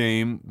mobile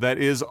game that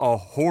is a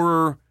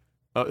horror,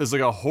 is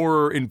like a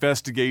horror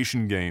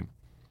investigation game.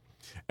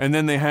 And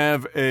then they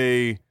have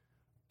a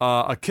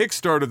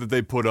Kickstarter that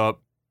they put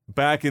up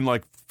back in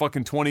like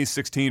fucking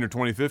 2016 or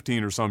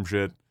 2015 or some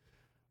shit.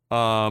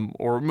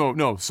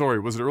 Sorry,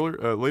 was it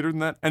earlier, later than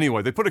that?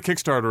 Anyway, they put a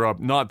Kickstarter up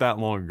not that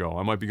long ago.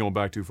 I might be going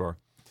back too far.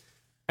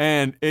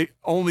 And it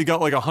only got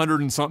like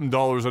 $100 and something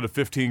out of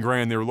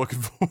 $15,000 they were looking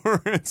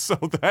for, and so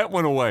that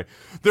went away.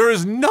 There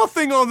is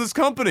nothing on this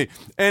company,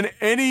 and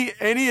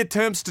any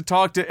attempts to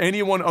talk to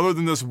anyone other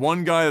than this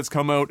one guy that's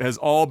come out has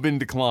all been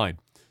declined.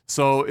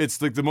 So it's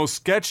like the most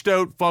sketched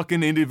out fucking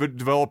indie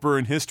developer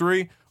in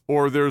history,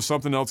 or there's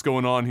something else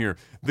going on here.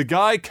 The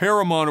guy,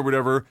 Karamon or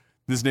whatever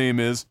his name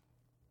is,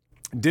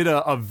 did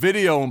a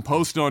video and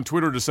posted on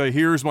Twitter to say,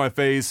 here's my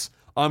face,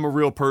 I'm a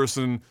real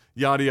person,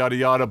 yada yada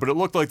yada, but it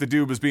looked like the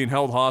dude was being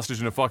held hostage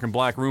in a fucking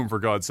black room, for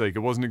God's sake. It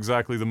wasn't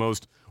exactly the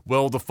most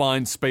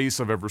well-defined space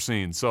I've ever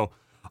seen. So,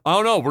 I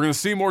don't know, we're gonna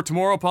see more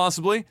tomorrow,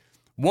 possibly.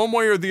 One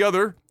way or the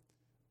other,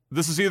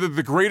 this is either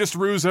the greatest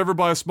ruse ever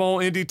by a small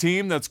indie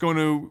team that's going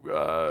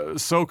to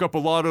soak up a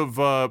lot of,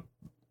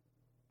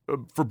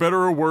 for better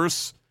or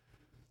worse,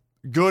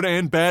 good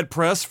and bad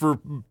press for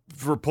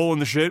pulling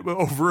the shit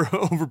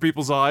over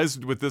people's eyes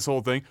with this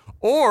whole thing,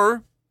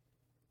 or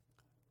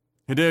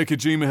Hideo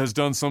Kojima has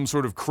done some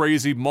sort of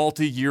crazy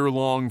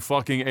multi-year-long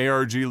fucking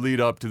ARG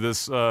lead-up to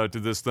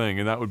this thing,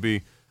 and that would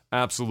be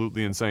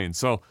absolutely insane.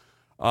 So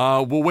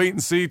we'll wait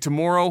and see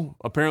tomorrow.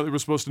 Apparently we're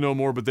supposed to know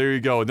more, but there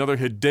you go. Another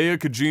Hideo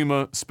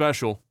Kojima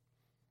special.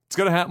 It's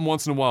got to happen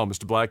once in a while,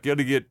 Mr. Black. You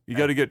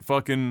got to get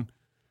fucking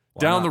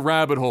down the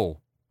rabbit hole.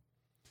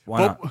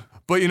 Why not?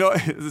 But you know,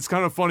 it's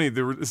kind of funny.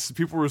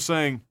 People were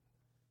saying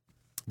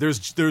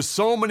there's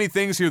so many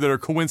things here that are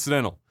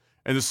coincidental,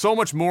 and there's so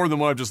much more than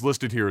what I've just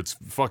listed here. It's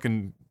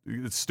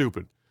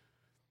stupid.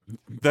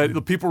 That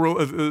the people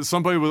were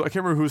somebody was, I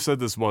can't remember who said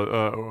this, but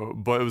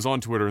it was on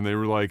Twitter, and they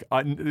were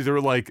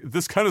like,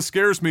 this kind of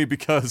scares me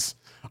because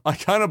I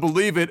kind of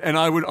believe it, and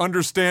I would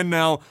understand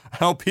now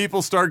how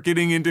people start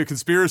getting into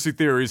conspiracy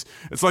theories.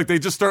 It's like they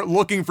just start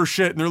looking for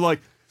shit, and they're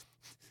like,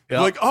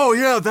 oh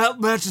yeah,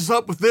 that matches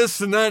up with this,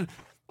 and that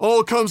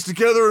all comes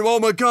together, and oh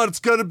my god, it's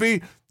got to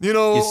be, you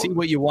know. You see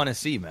what you want to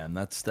see, man.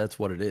 That's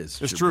what it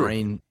is. It's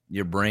true.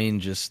 Your brain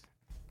just.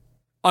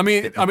 I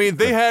mean,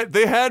 they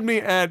had me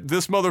at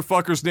this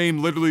motherfucker's name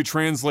literally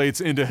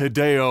translates into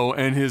Hideo,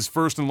 and his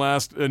first and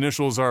last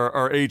initials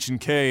are H and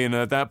K, and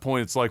at that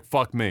point, it's like,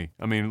 fuck me.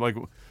 I mean, like,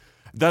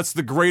 that's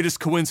the greatest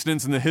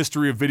coincidence in the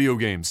history of video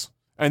games.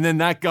 And then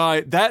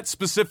that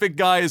specific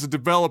guy is a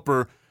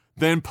developer,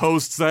 then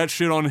posts that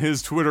shit on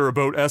his Twitter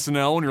about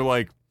SNL, and you're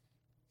like,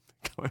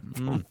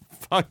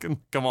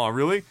 fucking, come on,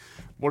 really?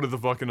 What are the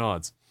fucking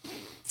odds?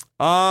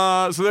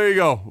 So there you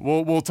go.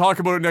 We'll talk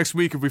about it next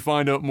week if we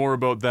find out more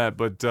about that.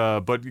 But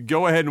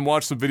go ahead and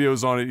watch some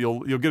videos on it.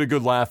 You'll get a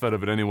good laugh out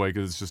of it anyway,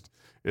 because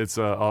it's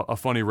a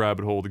funny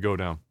rabbit hole to go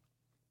down.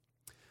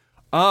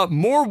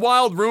 More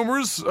wild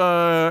rumors,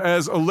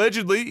 as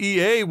allegedly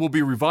EA will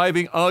be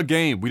reviving a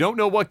game. We don't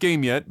know what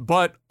game yet,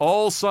 but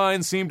all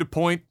signs seem to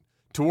point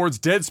towards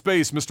Dead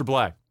Space, Mr.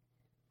 Black.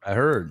 I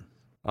heard.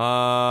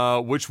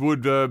 Which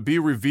would be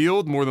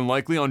revealed more than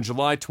likely on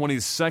July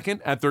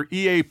 22nd at their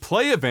EA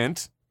Play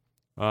event,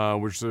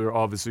 which they're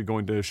obviously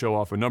going to show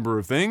off a number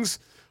of things.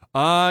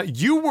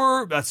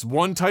 That's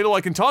one title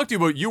I can talk to you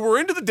about. You were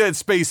into the Dead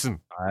Spacing.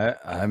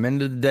 I'm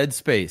into the Dead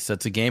Space.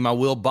 That's a game I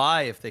will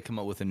buy if they come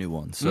up with a new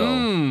one. So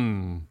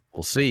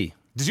we'll see.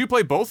 Did you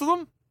play both of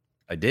them?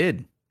 I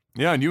did.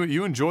 Yeah, and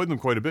you enjoyed them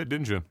quite a bit,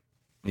 didn't you?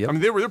 Yeah. I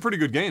mean, they're pretty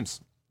good games.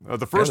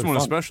 The first one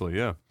especially,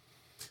 yeah.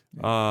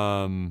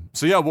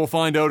 So yeah, we'll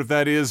find out if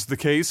that is the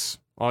case,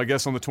 I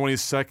guess on the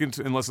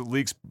 22nd, unless it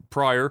leaks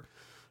prior.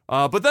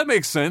 But that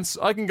makes sense.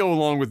 I can go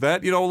along with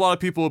that. You know, a lot of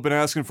people have been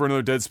asking for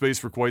another Dead Space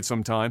for quite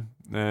some time,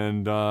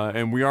 and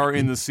we are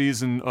in the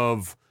season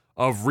of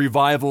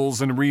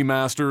revivals and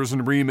remasters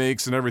and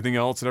remakes and everything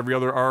else and every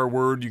other R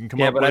word you can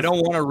come up with. Yeah, but I don't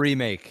want a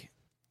remake.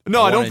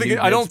 No, I don't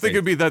think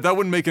it'd be that. That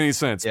wouldn't make any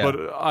sense. Yeah.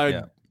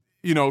 But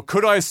you know,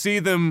 could I see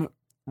them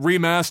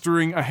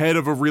remastering ahead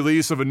of a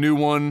release of a new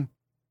one?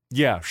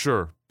 Yeah,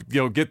 sure.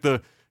 You know, get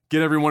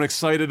everyone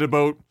excited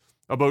about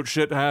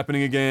shit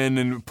happening again,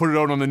 and put it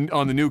out on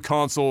the new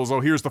consoles.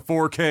 Oh, here's the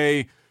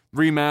 4K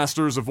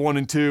remasters of 1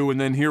 and 2, and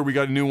then here we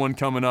got a new one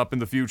coming up in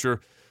the future.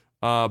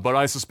 But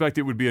I suspect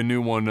it would be a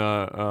new one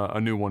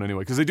anyway,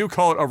 because they do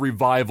call it a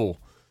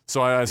revival.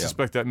 So I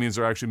suspect that means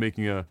they're actually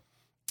making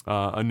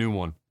a new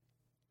one.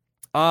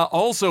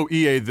 Also,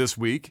 EA this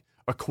week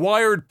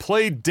acquired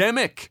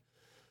Playdemic,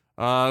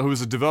 who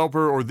is a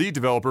developer or the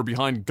developer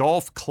behind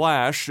Golf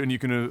Clash, and you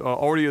can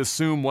already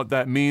assume what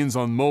that means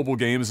on mobile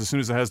games as soon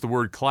as it has the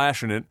word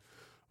Clash in it,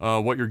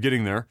 what you're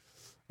getting there.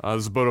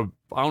 There's about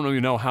I don't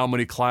even know how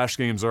many Clash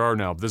games there are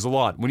now, but there's a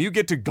lot. When you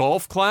get to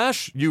Golf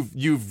Clash, you're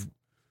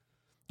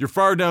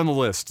far down the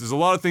list. There's a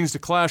lot of things to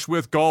clash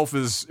with. Golf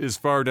is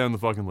far down the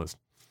fucking list.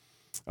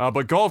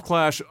 But Golf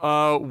Clash,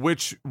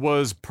 which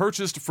was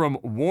purchased from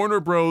Warner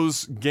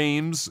Bros.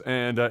 Games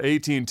and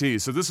AT&T.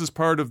 So this is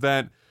part of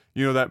that,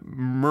 you know, that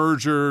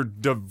merger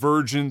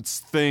divergence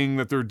thing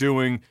that they're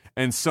doing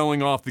and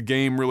selling off the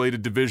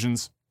game-related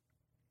divisions.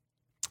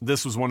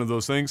 This was one of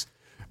those things.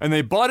 And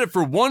they bought it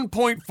for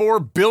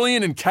 $1.4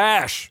 billion in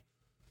cash.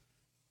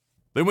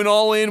 They went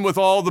all in with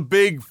all the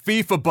big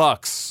FIFA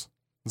bucks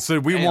and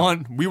said, we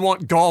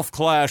want Golf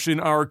Clash in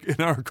our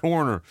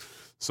corner.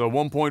 So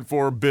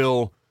 $1.4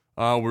 billion.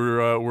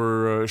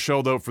 We're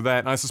shelled out for that.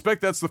 And I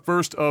suspect that's the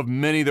first of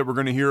many that we're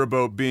going to hear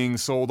about being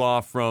sold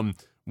off from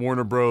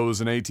Warner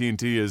Bros. And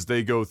AT&T as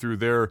they go through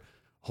their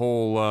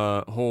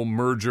whole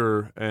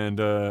merger and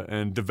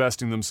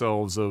divesting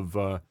themselves of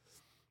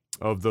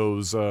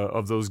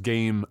those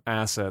game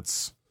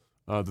assets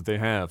that they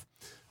have.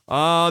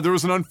 There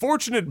was an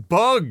unfortunate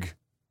bug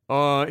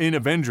in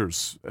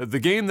Avengers, the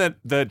game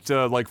that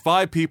like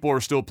 5 people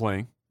are still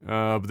playing,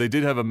 but they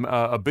did have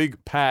a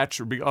big patch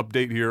or big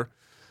update here.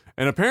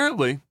 And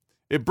apparently,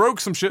 it broke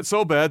some shit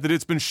so bad that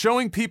it's been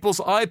showing people's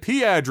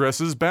IP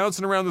addresses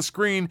bouncing around the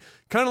screen,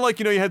 kind of like,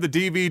 you know, you had the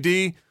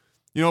DVD,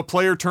 you know,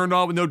 player turned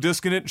on with no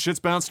disc in it, and shit's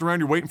bouncing around,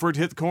 you're waiting for it to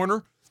hit the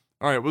corner.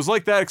 All right, it was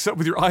like that except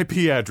with your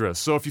IP address.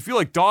 So if you feel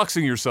like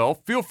doxing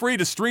yourself, feel free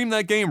to stream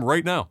that game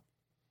right now.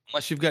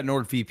 Unless you've got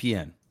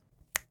NordVPN.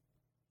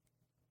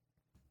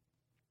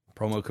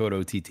 Promo code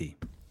OTT.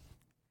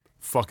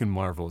 Fucking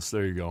marvelous.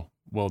 There you go.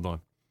 Well done.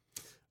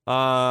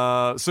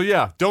 So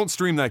yeah, don't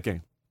stream that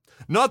game.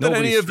 Not that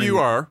any of you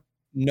are.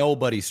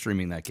 Nobody's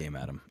streaming that game,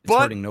 Adam. It's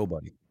But hurting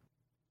nobody.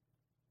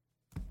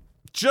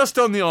 Just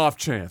on the off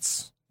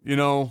chance,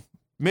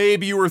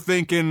 maybe you were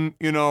thinking,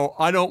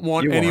 I don't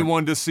want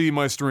anyone to see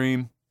my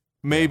stream.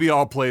 Maybe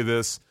I'll play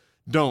this.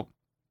 Don't.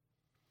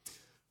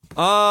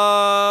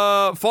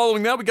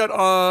 Following that, we got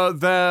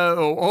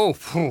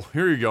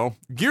here you go.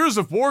 Gears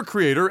of War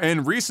creator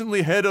and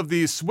recently head of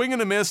the swing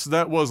and a miss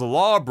that was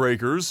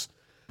Lawbreakers.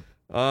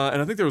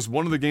 And I think there was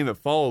one other game that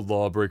followed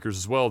Lawbreakers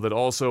as well that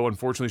also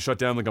unfortunately shut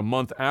down like a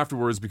month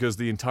afterwards because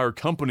the entire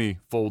company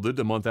folded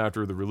a month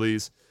after the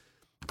release.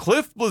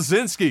 Cliff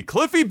Bleszinski,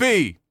 Cliffy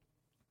B,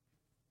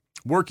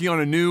 working on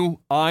a new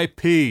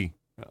IP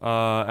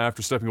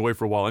after stepping away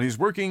for a while. And he's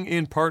working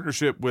in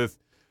partnership with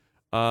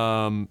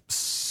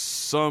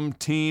some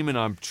team, and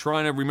I'm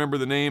trying to remember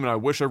the name, and I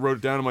wish I wrote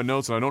it down in my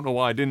notes, and I don't know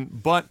why I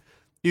didn't. But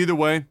either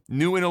way,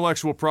 new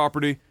intellectual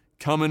property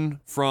coming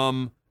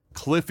from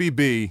Cliffy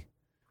B.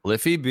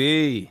 Cliffy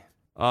B.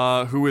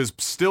 Who is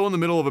still in the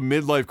middle of a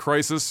midlife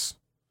crisis,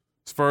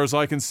 as far as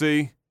I can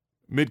see.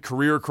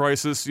 Mid-career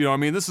crisis.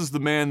 This is the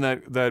man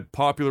that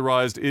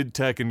popularized id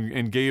Tech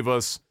and gave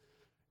us,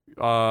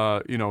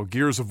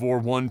 Gears of War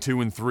 1,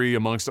 2, and 3,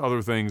 amongst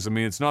other things.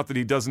 It's not that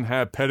he doesn't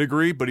have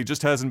pedigree, but he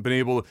just hasn't been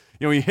able to,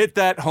 he hit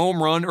that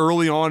home run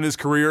early on in his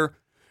career.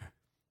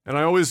 And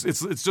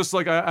it's just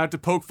like I had to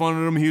poke fun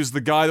at him. He was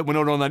the guy that went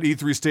out on that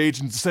E3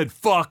 stage and said,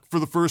 fuck, for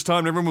the first time.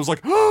 And everyone was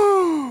like,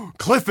 oh,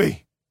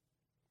 Cliffy.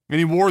 And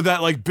he wore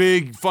that, like,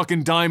 big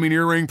fucking diamond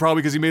earring,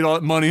 probably because he made all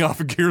that money off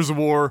of Gears of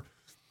War.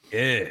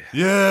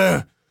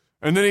 Yeah.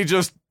 And then he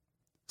just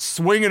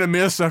swing and a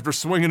miss after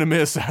swing and a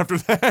miss after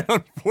that,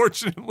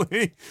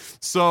 unfortunately.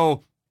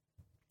 So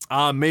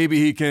maybe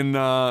he can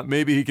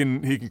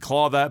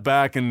claw that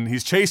back, and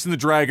he's chasing the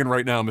dragon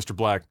right now, Mr.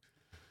 Black.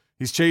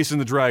 He's chasing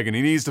the dragon.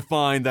 He needs to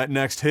find that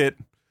next hit,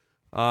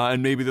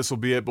 and maybe this will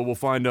be it, but we'll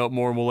find out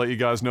more, and we'll let you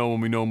guys know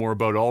when we know more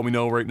about it. All we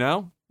know right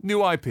now,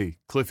 new IP,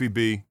 Cliffy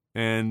B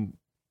and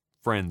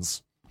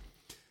friends.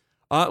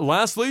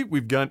 Lastly,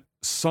 we've got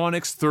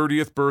Sonic's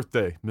 30th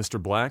birthday,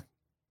 Mr. Black.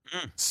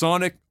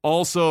 Sonic,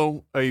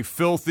 also a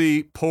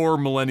filthy, poor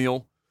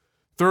millennial,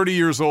 30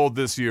 years old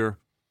this year.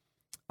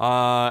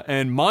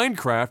 And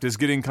Minecraft is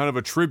getting kind of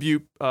a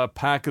tribute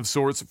pack of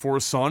sorts for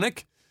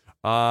Sonic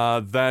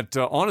that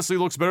honestly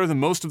looks better than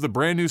most of the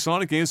brand new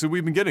Sonic games that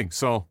we've been getting.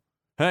 So,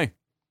 hey,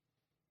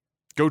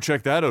 go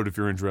check that out if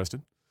you're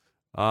interested.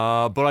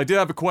 But I did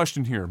have a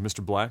question here,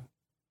 Mr. Black.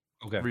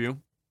 Okay. For you.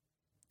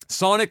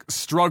 Sonic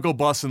struggle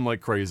bussing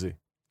like crazy.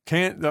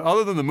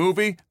 Other than the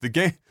movie,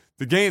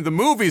 the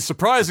movie,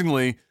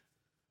 surprisingly,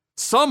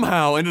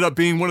 somehow ended up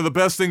being one of the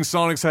best things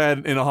Sonic's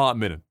had in a hot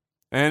minute.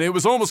 And it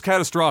was almost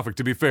catastrophic,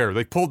 to be fair.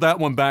 They pulled that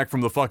one back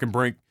from the fucking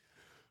brink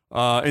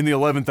in the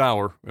 11th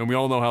hour, and we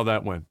all know how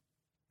that went.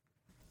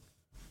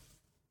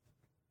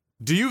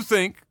 Do you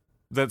think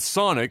that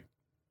Sonic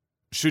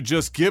should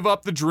just give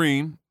up the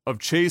dream of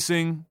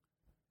chasing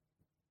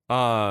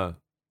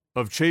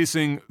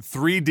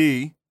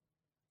 3D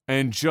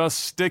and just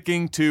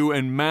sticking to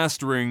and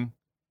mastering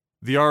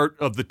the art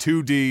of the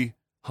 2D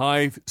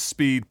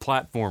high-speed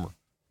platformer?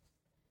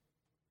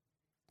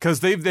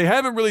 Because they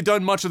haven't really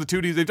done much of the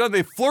 2D.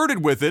 They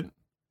flirted with it,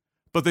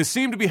 but they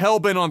seem to be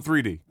hell-bent on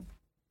 3D.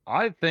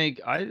 I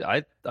think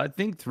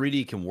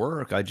 3D can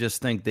work. I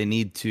just think they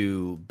need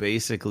to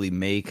basically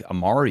make a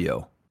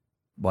Mario,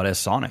 but as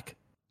Sonic.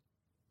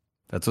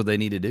 That's what they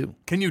need to do.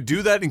 Can you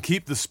do that and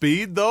keep the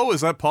speed, though? Is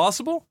that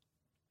possible?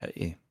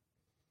 Hey,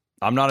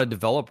 I'm not a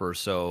developer,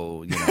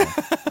 so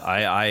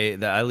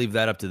I leave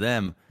that up to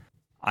them.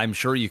 I'm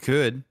sure you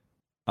could,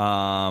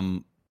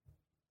 but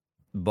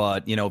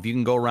if you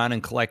can go around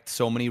and collect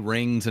so many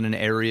rings in an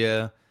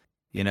area,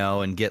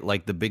 and get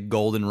like the big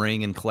golden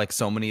ring and collect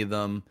so many of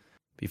them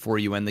before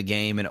you end the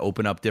game and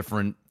open up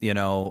different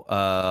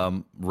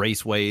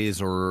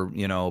raceways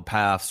or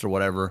paths or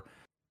whatever.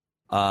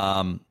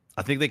 I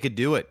think they could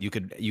do it. You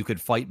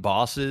could fight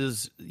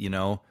bosses.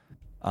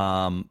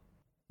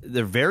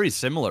 They're very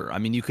similar. I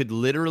mean, you could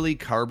literally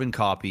carbon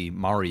copy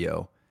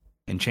Mario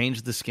and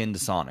change the skin to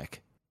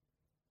Sonic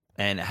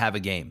and have a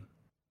game.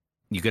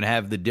 You can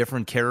have the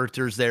different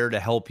characters there to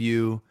help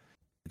you.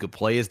 You could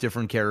play as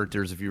different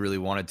characters if you really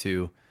wanted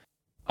to.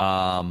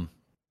 I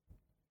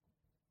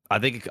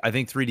think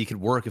 3D could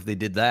work if they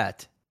did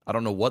that. I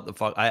don't know what the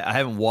fuck. I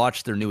haven't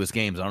watched their newest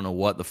games. I don't know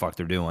what the fuck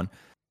they're doing.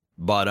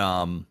 But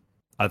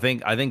I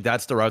think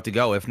that's the route to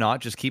go. If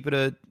not, just keep it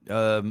a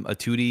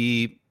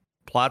 2D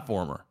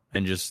platformer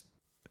and just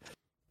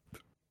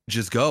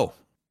go.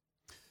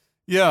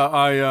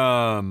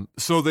 Yeah,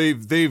 so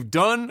they've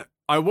done,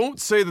 I won't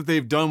say that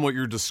they've done what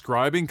you're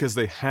describing, because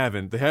they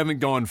haven't. They haven't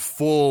gone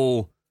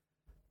full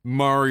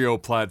Mario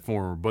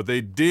platformer, but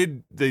they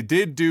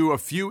did do a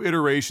few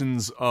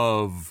iterations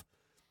of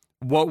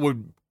what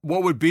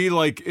would be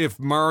like if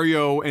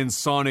Mario and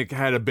Sonic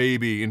had a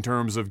baby in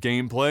terms of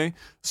gameplay.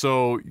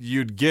 So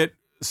you'd get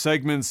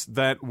segments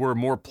that were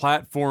more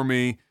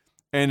platformy,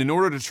 and in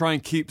order to try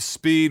and keep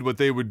speed, what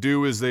they would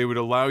do is they would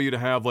allow you to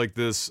have like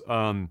this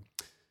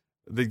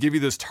they'd give you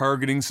this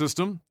targeting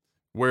system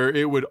where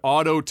it would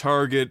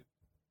auto-target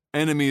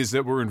enemies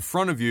that were in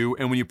front of you,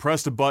 and when you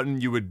pressed a button,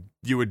 you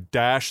would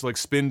dash, like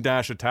spin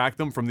dash attack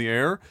them from the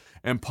air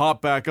and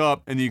pop back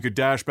up, and you could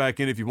dash back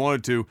in if you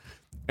wanted to.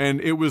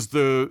 And it was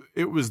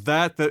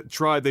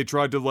that they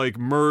tried to like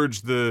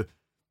merge the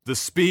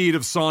speed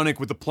of Sonic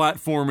with the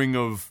platforming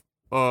of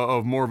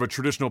more of a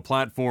traditional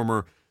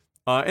platformer,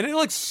 and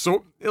it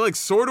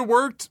sort of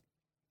worked.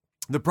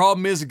 The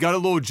problem is it got a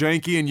little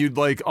janky, and you'd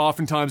like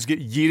oftentimes get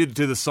yeeted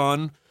to the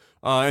sun,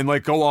 and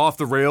like go off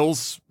the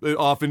rails,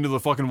 off into the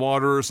fucking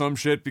water or some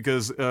shit,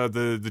 because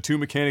the two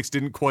mechanics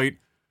didn't quite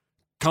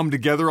come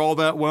together all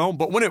that well.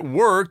 But when it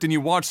worked, and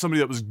you watched somebody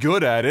that was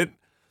good at it,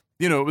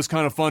 you know, it was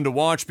kind of fun to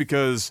watch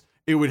because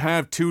it would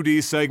have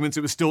 2D segments.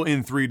 It was still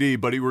in 3D,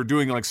 but you were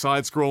doing like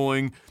side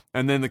scrolling,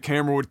 and then the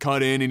camera would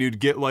cut in, and you'd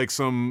get like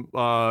some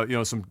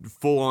some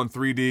full on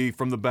 3D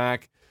from the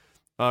back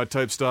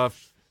type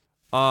stuff.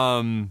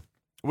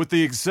 With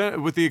the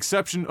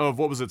exception of,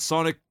 what was it,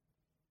 Sonic?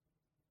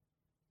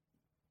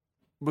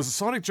 Was it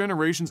Sonic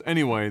Generations?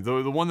 Anyway,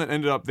 the one that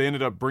they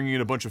ended up bringing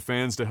in a bunch of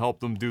fans to help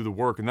them do the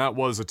work, and that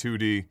was a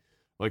 2D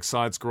like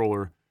side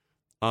scroller.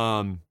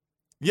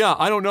 Yeah,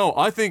 I don't know.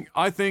 I think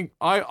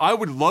I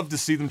would love to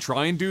see them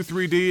try and do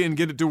 3D and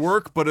get it to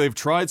work, but they've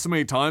tried so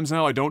many times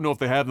now. I don't know if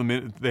they have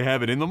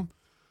it in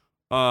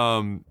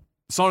them.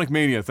 Sonic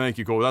Mania, thank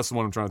you, Cole. That's the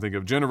one I'm trying to think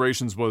of.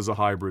 Generations was a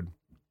hybrid.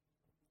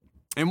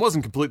 It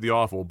wasn't completely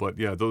awful, but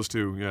yeah, those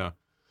two, yeah.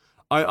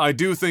 I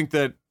do think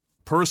that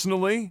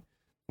personally,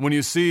 when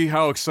you see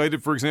how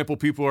excited, for example,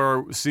 people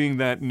are seeing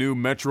that new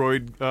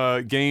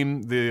Metroid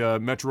game, the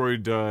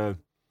Metroid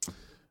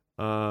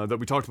that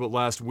we talked about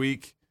last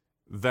week,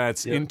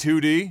 that's in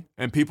 2D,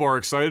 and people are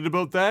excited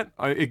about that,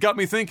 it got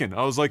me thinking.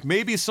 I was like,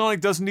 maybe Sonic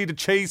doesn't need to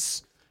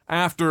chase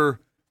after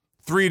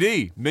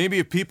 3D. Maybe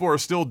if people are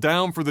still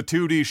down for the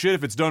 2D shit,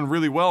 if it's done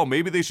really well,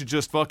 maybe they should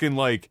just fucking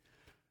like,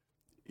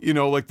 you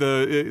know, like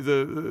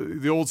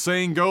the old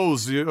saying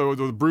goes, you know,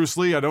 with Bruce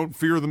Lee, I don't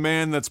fear the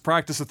man that's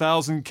practiced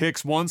 1,000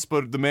 kicks once,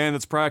 but the man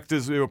that's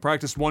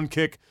practiced one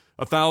kick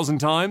 1,000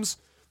 times.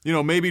 You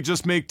know, maybe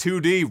just make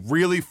 2D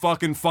really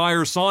fucking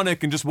fire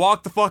Sonic and just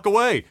walk the fuck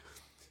away.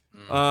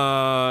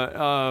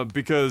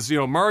 Because, you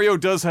know, Mario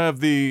does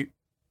have the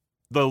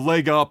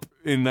leg up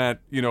in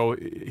that, you know,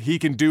 he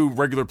can do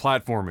regular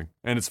platforming,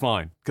 and it's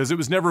fine. Because it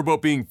was never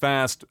about being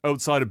fast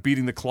outside of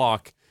beating the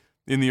clock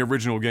in the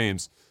original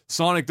games.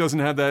 Sonic doesn't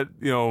have that,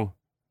 you know,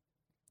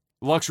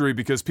 luxury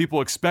because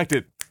people expect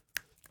it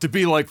to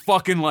be like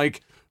fucking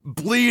like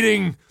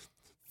bleeding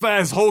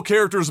fast. Whole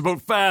character is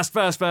about fast.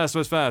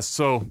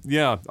 So,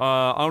 yeah,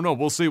 I don't know.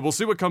 We'll see. We'll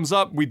see what comes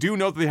up. We do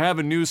know that they have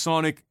a new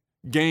Sonic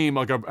game,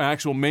 like an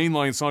actual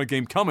mainline Sonic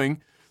game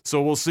coming.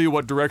 So we'll see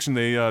what direction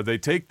they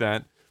take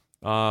that.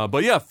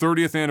 But yeah,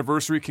 30th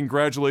anniversary.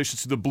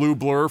 Congratulations to the Blue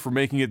Blur for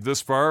making it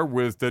this far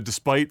with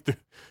despite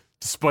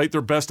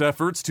their best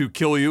efforts to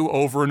kill you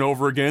over and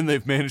over again,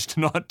 they've managed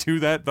to not do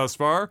that thus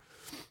far.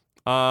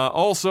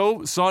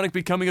 Also, Sonic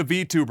becoming a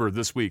VTuber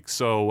this week.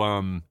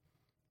 So,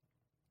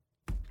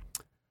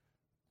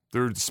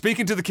 they're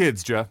speaking to the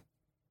kids, Jeff.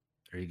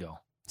 There you go.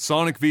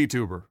 Sonic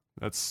VTuber.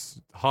 That's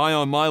high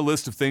on my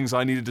list of things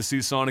I needed to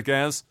see Sonic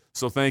as.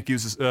 So thank you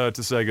to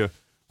Sega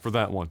for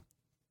that one.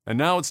 And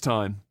now it's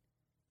time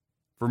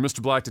for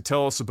Mr. Black to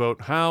tell us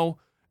about how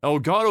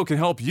Elgato can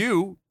help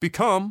you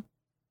become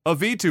a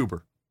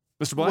VTuber.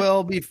 Mr. Black?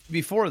 Well,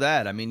 before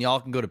that, I mean, y'all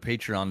can go to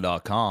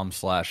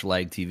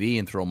patreon.com/lagtv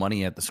and throw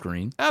money at the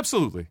screen.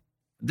 Absolutely.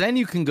 Then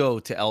you can go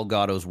to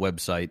Elgato's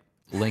website.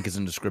 Link is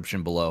in the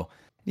description below.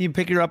 You can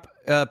pick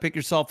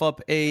yourself up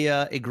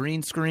a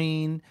green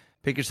screen,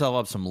 pick yourself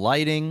up some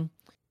lighting.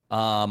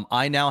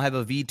 I now have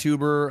a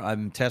VTuber.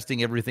 I'm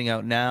testing everything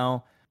out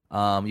now.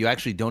 You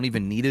actually don't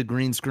even need a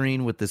green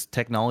screen with this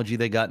technology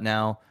they got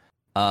now.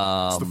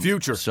 It's the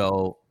future.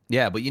 So,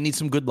 yeah, but you need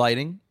some good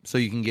lighting so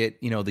you can get,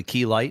 the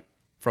key light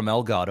from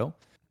Elgato.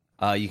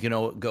 You can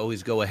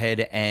always go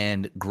ahead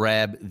and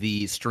grab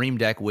the Stream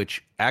Deck,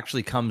 which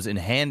actually comes in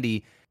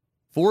handy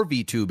for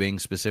VTubing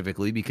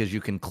specifically because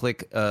you can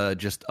click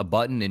just a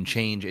button and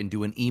change and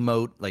do an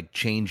emote, like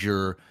change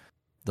the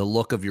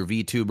look of your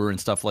VTuber and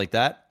stuff like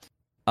that.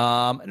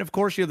 And of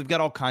course, they've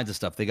got all kinds of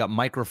stuff. They got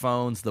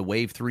microphones, the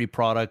Wave 3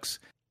 products.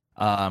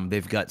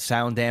 They've got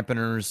sound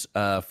dampeners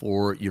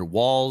for your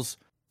walls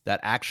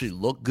that actually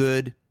look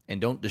good and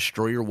don't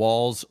destroy your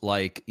walls,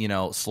 like,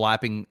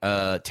 slapping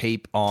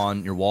tape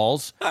on your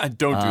walls.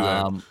 Don't do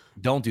that.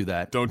 Don't do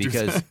that.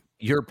 Because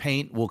your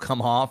paint will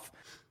come off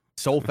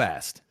so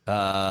fast.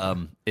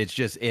 It's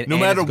just... no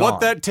matter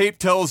what that tape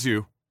tells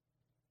you.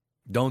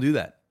 Don't do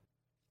that.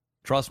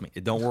 Trust me,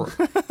 it don't work.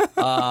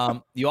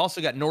 You also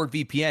got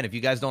NordVPN. If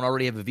you guys don't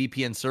already have a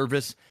VPN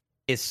service,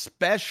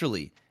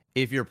 especially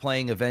if you're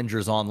playing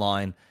Avengers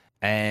Online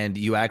and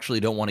you actually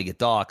don't want to get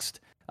doxxed,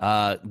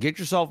 get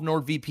yourself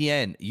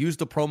NordVPN. Use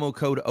the promo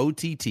code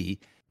OTT.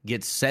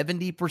 Get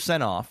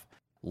 70% off.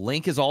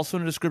 Link is also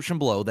in the description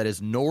below. That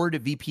is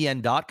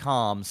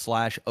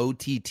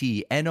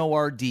nordvpn.com/OTT.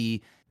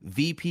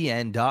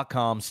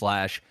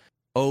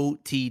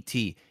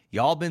 NORDVPN.com/OTT.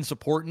 Y'all been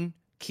supporting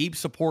Keep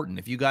supporting.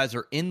 If you guys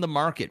are in the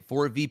market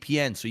for a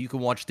VPN so you can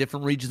watch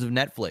different regions of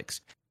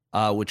Netflix,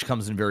 which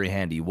comes in very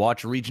handy.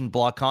 Watch region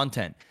block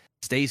content.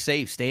 Stay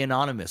safe. Stay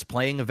anonymous.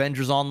 Playing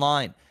Avengers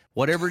Online.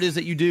 Whatever it is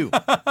that you do,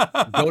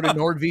 go to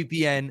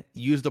NordVPN,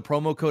 use the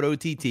promo code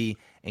OTT,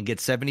 and get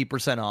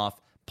 70% off.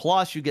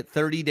 Plus, you get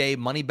 30-day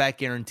money-back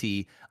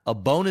guarantee, a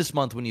bonus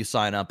month when you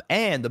sign up,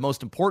 and the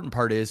most important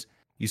part is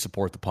you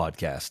support the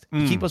podcast.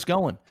 You keep us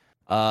going.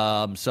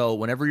 So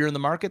whenever you're in the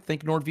market,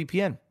 think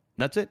NordVPN.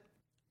 That's it.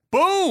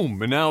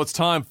 Boom! And now it's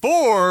time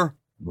for...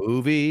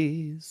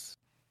 movies,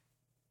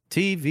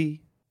 TV.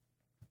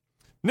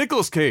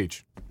 Nicolas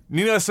Cage.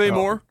 Need I say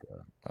more?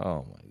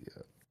 Oh, my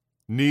God.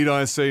 Need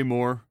I say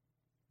more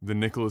than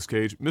Nicolas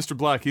Cage? Mr.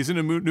 Black, he's in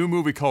a new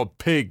movie called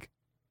Pig.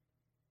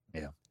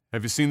 Yeah.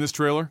 Have you seen this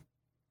trailer?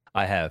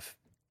 I have.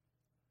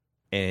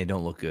 And it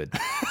don't look good.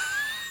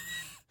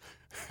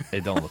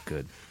 It don't look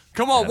good.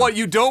 Come on, what?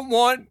 You don't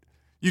want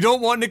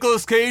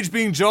Nicolas Cage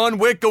being John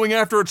Wick going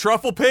after a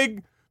truffle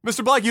pig?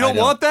 Mr. Black, you don't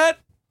want that?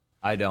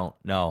 I don't.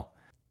 No.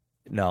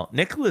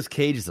 Nicolas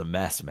Cage is a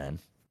mess, man.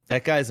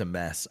 That guy's a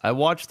mess. I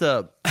watched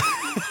the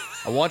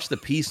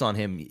piece on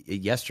him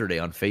yesterday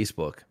on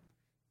Facebook.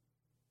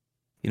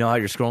 You know how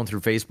you're scrolling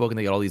through Facebook and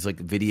they got all these like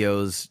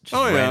videos just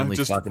randomly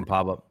fucking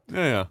pop up?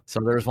 Yeah. So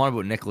there was one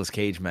about Nicolas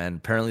Cage, man.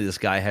 Apparently this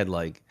guy had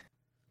like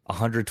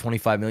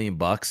 $125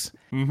 million,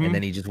 and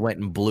then he just went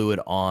and blew it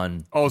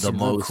on the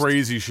most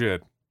crazy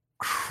shit.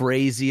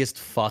 Craziest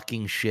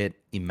fucking shit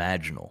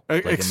imaginable.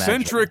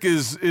 Eccentric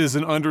is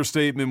an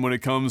understatement when it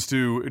comes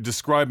to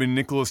describing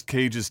Nicolas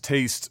Cage's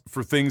taste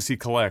for things he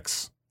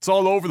collects. It's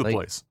all over the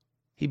place.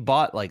 He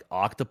bought like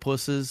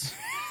octopuses.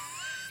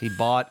 He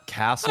bought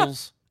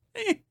castles.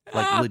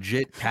 Like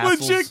legit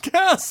castles. Legit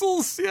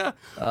castles, yeah.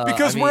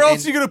 Because where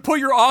else are you going to put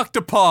your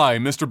octopi,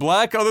 Mr.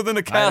 Black, other than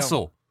a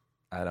castle?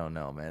 I don't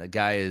know, man. That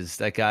guy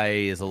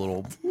is a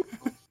little...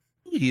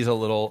 He's a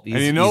little... And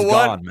you know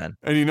what? Gone, man.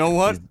 And you know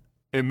what?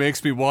 It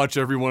makes me watch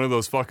every one of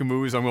those fucking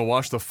movies. I'm going to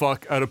watch the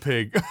fuck out of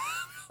Pig.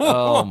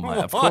 Oh, my.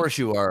 Of course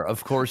you are.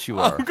 Of course you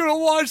are. I'm going to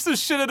watch the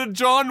shit out of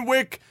John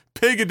Wick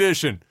Pig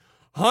Edition.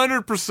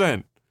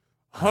 100%.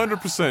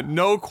 100%.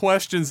 No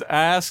questions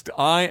asked.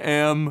 I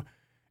am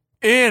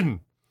in.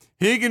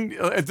 He can,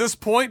 at this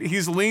point,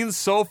 he's leaned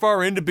so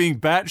far into being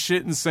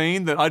batshit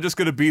insane that I just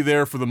got to be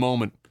there for the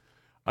moment.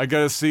 I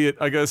got to see it.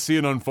 I got to see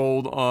it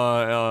unfold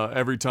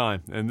every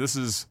time. And this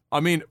is, I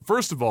mean,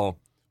 first of all,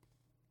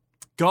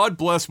 God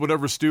bless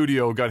whatever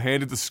studio got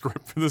handed the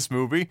script for this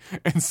movie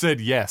and said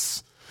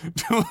yes.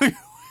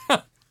 I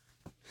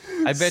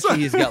bet you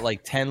he's got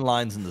like 10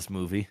 lines in this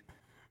movie.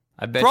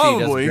 I bet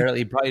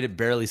he probably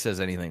barely says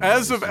anything.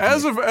 As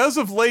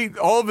of late,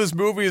 all of his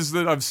movies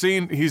that I've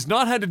seen, he's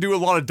not had to do a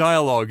lot of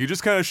dialogue. He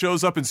just kind of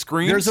shows up and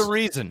screams. There's a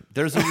reason.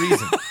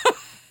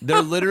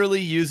 They're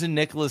literally using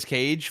Nicolas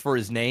Cage for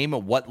his name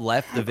and what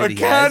left of it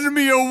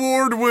Academy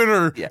Award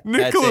winner,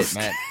 Nicolas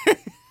Cage.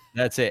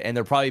 That's it. And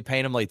they're probably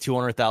paying him like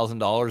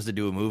 $200,000 to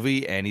do a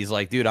movie. And he's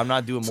like, dude, I'm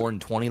not doing more than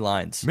 20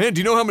 lines. Man,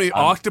 do you know how many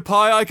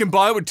octopi I can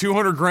buy with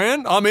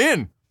 $200,000? I'm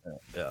in.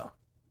 Yeah.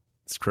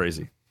 It's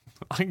crazy.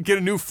 I can get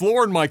a new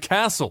floor in my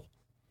castle.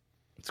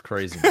 It's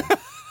crazy.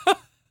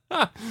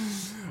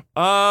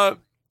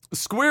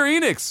 Square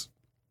Enix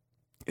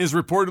is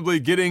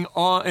reportedly getting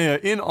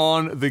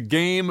on the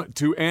game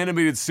to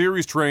animated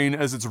series train,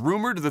 as it's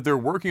rumored that they're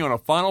working on a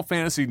Final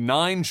Fantasy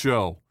IX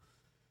show.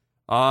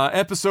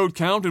 Episode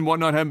count and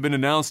whatnot haven't been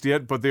announced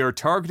yet, but they are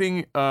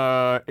targeting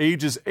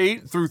ages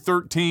 8 through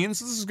 13.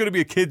 So this is going to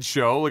be a kids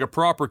show, like a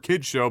proper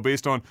kids show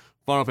based on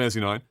Final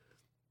Fantasy IX.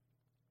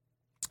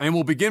 And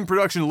will begin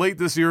production late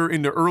this year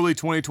into early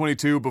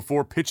 2022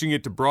 before pitching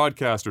it to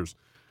broadcasters.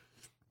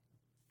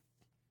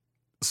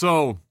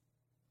 So,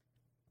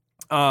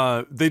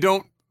 they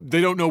don't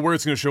know where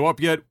it's going to show up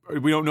yet.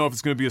 We don't know if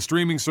it's going to be a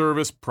streaming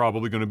service.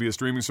 Probably going to be a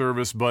streaming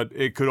service, but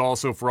it could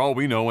also, for all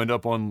we know, end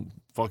up on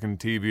fucking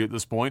TV at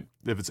this point.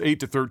 If it's 8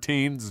 to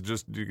 13,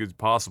 it's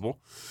possible.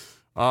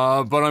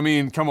 But I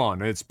mean, come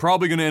on. It's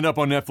probably going to end up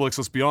on Netflix,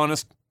 let's be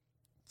honest.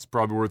 It's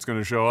probably where it's going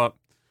to show up.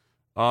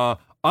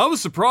 I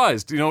was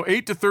surprised,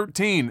 8 to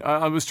 13.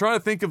 I was trying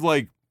to think of,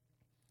 like,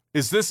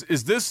 is this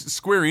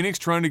Square Enix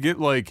trying to get,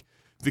 like,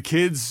 the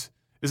kids?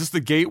 Is this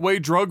the gateway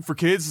drug for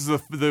kids? Is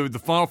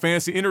the Final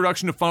Fantasy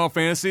introduction to Final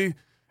Fantasy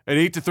at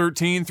 8 to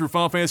 13 through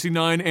Final Fantasy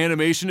 9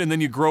 animation, and then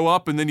you grow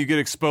up and then you get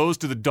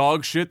exposed to the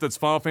dog shit that's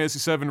Final Fantasy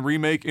 7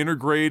 remake,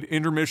 intergrade,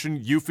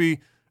 intermission, Yuffie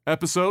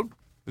episode?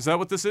 Is that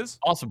what this is?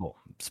 Possible.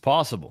 It's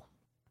possible.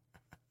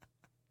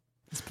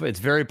 It's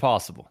very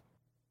possible.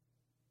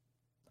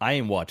 I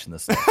ain't watching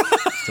this stuff.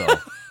 So,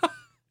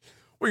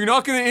 well, you're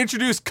not going to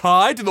introduce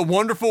Kai to the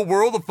wonderful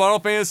world of Final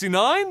Fantasy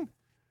IX?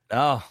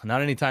 Oh,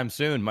 not anytime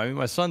soon.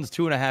 My son's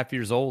 2.5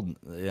 years old,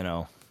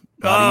 Well,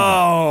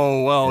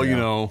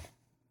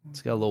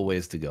 It's got a little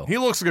ways to go. He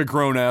looks like a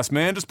grown-ass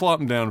man. Just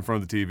plop him down in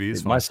front of the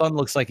TV. My son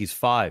looks like he's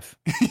 5.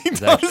 He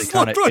does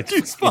look like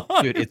he's 5.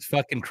 Dude, it's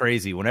fucking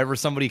crazy. Whenever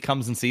somebody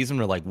comes and sees him,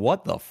 they're like,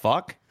 what the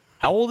fuck?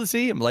 How old is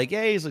he? I'm like,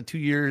 yeah, he's like 2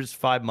 years,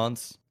 5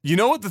 months. You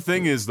know what the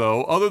thing is,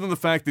 though, other than the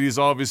fact that he's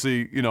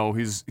obviously,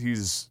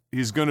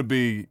 he's going to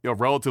be a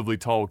relatively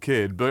tall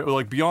kid, but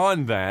like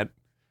beyond that,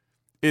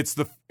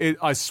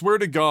 I swear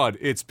to God,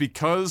 it's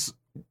because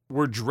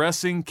we're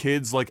dressing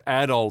kids like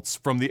adults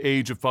from the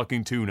age of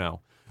fucking 2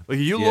 now. Like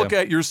you look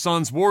at your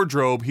son's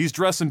wardrobe, he's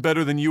dressing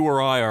better than you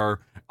or I are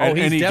at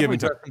any given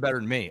time. Dressing better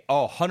than me.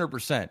 Oh,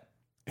 100%.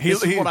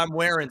 This is what I'm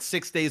wearing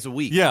 6 days a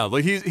week. Yeah,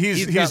 like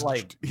he's got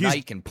like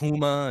Nike and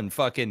Puma and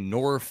fucking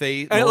North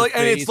Face. And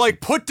it's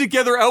like put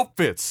together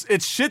outfits.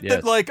 It's shit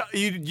that like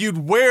you'd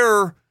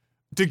wear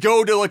to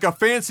go to like a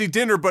fancy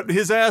dinner, but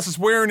his ass is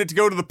wearing it to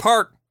go to the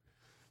park.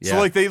 So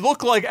like they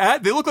look like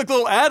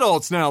little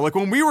adults now. Like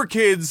when we were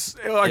kids,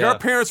 like our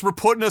parents were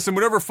putting us in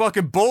whatever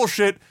fucking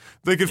bullshit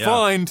they could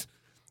find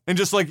and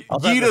just like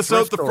yeet us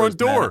out the front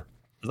door. Man.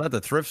 I was at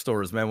the thrift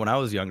stores, man, when I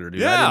was younger,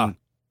 dude. Yeah.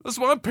 That's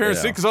what my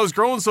parents did, because I was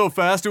growing so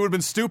fast, it would have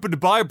been stupid to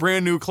buy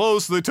brand new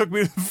clothes, so they took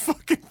me to the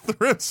fucking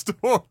thrift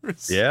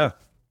stores. Yeah.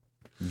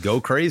 Go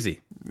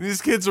crazy.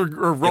 These kids are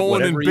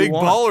rolling in big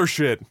baller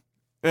shit.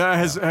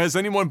 Has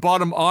anyone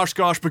bought him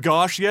Oshkosh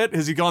Bagosh yet?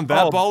 Has he gone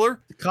that baller?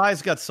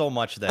 Kai's got so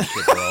much of that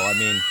shit, bro. I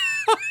mean,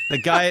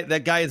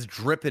 that guy is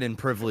dripping in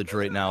privilege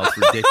right now. It's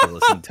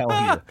ridiculous. I'm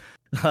telling you.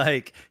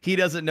 Like, he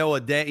doesn't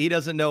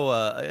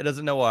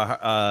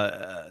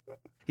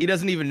he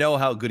doesn't even know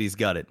how good he's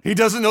got it. He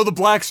doesn't know the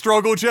black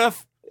struggle,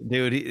 Jeff?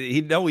 Dude,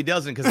 he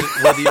doesn't, because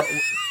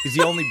he's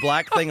the only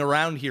black thing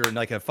around here in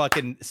like a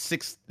fucking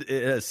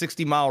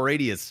 60-mile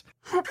radius.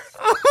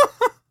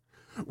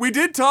 We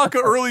did talk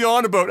early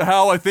on about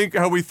how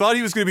we thought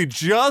he was going to be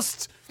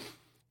just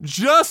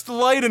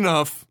light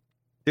enough,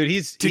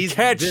 dude, to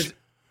catch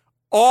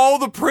all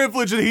the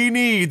privilege that he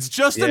needs,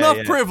 just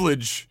enough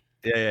privilege.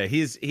 Yeah,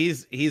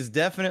 he's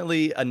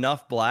definitely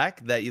enough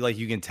black that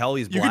you can tell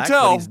he's black. You can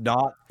tell. But he's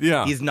not.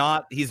 Yeah,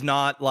 he's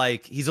not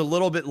like, he's a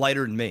little bit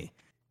lighter than me,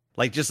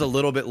 like just a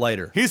little bit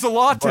lighter. He's a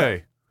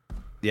latte.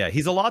 Yeah,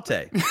 he's a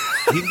latte.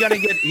 He's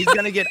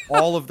gonna get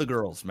all of the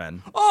girls,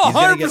 man. Oh,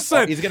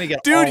 100%. He's gonna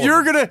get. Dude,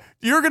 you're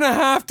gonna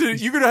have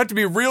to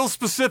be real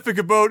specific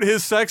about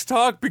his sex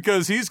talk,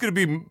 because he's gonna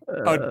be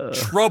a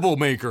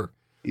troublemaker.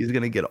 He's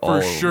gonna get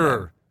all for of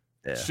sure.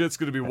 Yeah. Shit's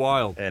gonna be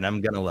wild, and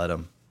I'm gonna let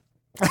him.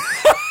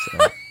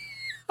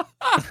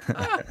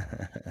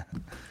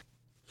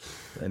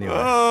 Anyway.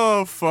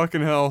 Oh,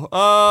 fucking hell.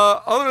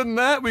 Other than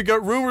that, we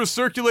got rumors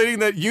circulating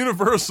that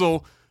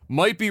Universal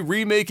might be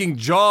remaking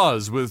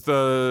Jaws with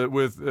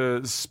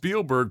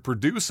Spielberg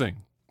producing.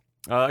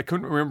 I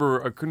couldn't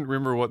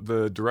remember what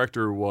the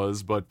director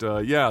was, but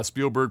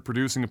Spielberg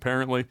producing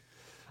apparently.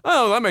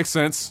 Oh, that makes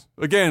sense.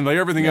 Again, like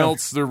everything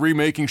else, they're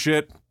remaking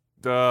shit.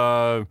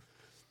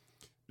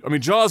 I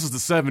mean, Jaws is the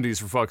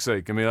 70s, for fuck's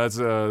sake. I mean,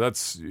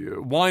 that's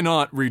why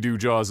not redo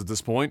Jaws at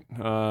this point?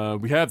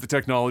 We have the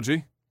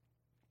technology.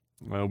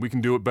 We can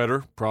do it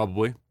better,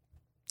 probably.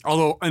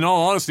 Although, in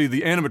all honesty,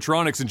 the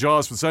animatronics in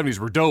Jaws from the 70s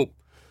were dope.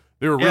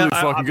 They were really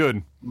fucking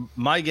good.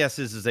 My guess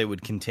is they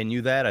would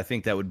continue that. I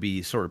think that would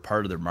be sort of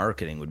part of their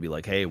marketing, would be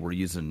like, hey, we're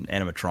using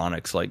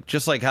animatronics, like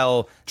just like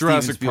how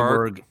Jurassic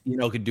Spielberg,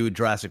 could do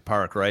Jurassic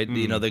Park, right?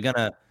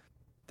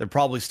 They're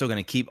probably still going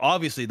to keep.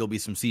 Obviously, there'll be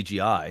some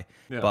CGI,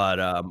 but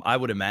I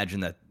would imagine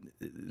that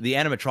the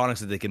animatronics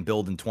that they can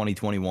build in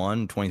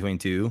 2021,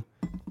 2022,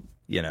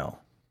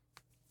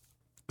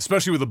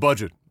 especially with a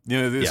budget.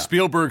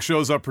 Spielberg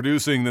shows up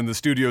producing, then the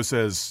studio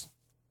says,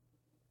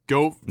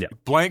 "Go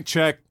blank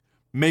check,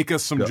 make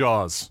us some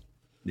Jaws."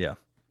 Yeah.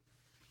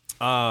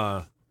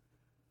 I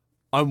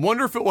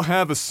wonder if it will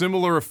have a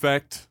similar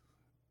effect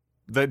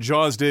that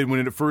Jaws did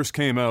when it first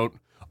came out.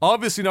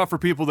 Obviously not for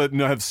people that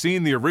have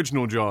seen the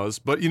original Jaws,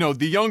 but,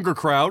 the younger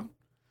crowd,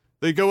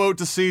 they go out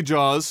to see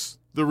Jaws,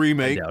 the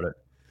remake. I doubt it.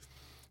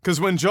 Because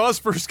when Jaws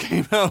first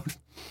came out,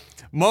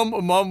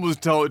 Mom was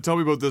tell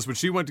me about this, when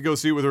she went to go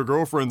see it with her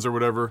girlfriends or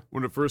whatever,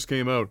 when it first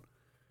came out.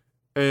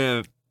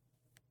 And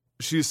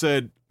she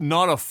said,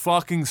 not a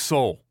fucking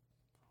soul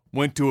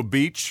went to a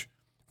beach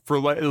for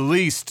at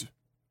least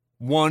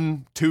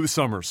 1-2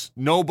 summers.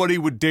 Nobody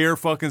would dare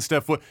fucking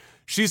step foot.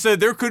 She said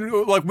there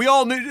couldn't, like, we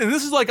all knew, and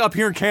this is like up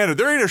here in Canada,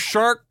 there ain't a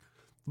shark,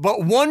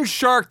 but one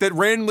shark that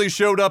randomly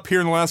showed up here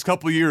in the last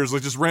couple of years,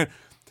 like just ran.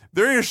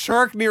 There ain't a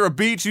shark near a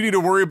beach you need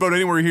to worry about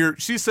anywhere here.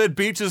 She said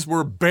beaches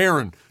were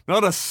barren,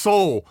 not a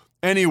soul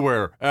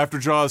anywhere after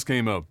Jaws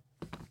came out.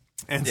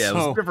 And it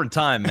was a different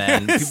time,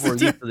 man. People are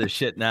used to this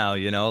shit now,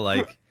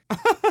 like,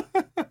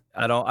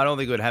 I don't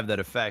think it would have that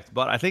effect,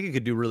 but I think it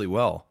could do really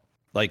well.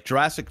 Like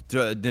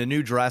the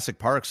new Jurassic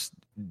Park's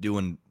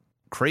doing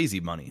crazy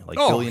money, like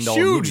 $1 billion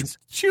movies.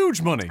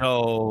 Huge money.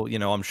 So,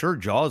 I'm sure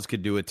Jaws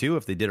could do it too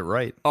if they did it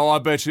right. Oh, I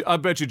bet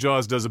you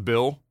Jaws does a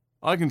bill.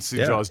 I can see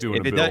Jaws doing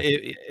a bill.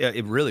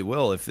 It really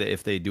will if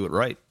they do it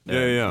right.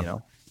 Yeah.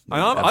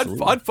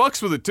 I'd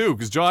fucks with it too,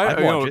 because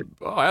Jaws.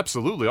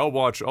 Absolutely, I'll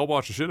watch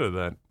the shit out of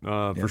that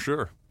for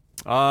sure.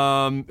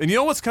 And you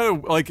know what's kind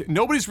of like,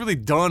 nobody's really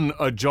done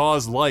a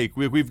Jaws like.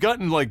 We've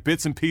gotten like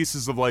bits and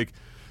pieces of like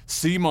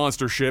sea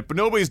monster shit, but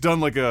nobody's done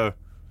like a.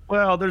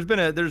 Well, there's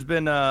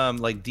been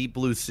like Deep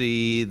Blue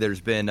Sea.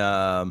 There's been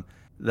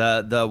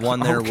The one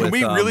there with. Can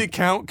we really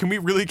count? Can we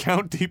really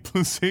count Deep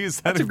Blue Sea?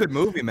 That's a good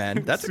movie,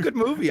 man. That's a good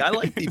movie. I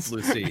like Deep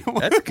Blue Sea.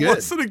 That's good.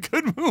 Was it a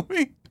good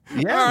movie?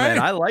 Yeah, man,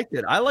 I liked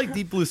it. I like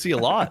Deep Blue Sea a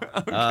lot.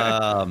 Okay.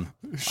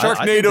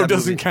 Sharknado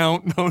doesn't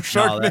count. No,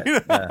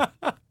 Sharknado.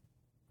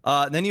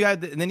 Then you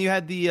had the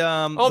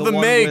the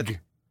Meg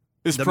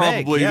is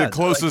probably the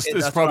closest.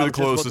 It's probably the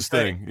closest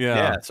thing.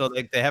 Yeah. So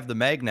they have the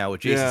Meg now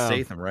with Jason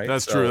Statham, right?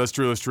 That's true. That's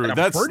true. And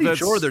I'm pretty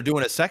sure they're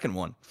doing a second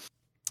one.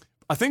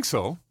 I think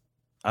so.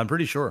 I'm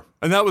pretty sure.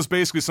 And that was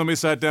basically somebody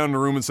sat down in a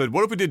room and said,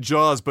 "What if we did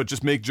Jaws, but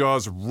just make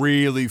Jaws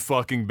really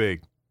fucking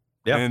big?"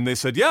 Yeah. And they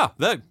said,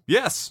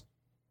 yes.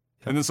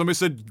 And then somebody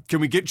said, "Can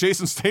we get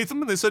Jason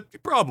Statham?" And they said,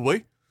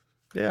 "Probably."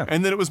 Yeah.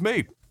 And then it was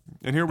made.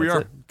 And here we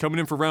are, coming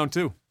in for round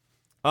 2.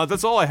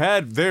 That's all I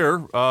had there.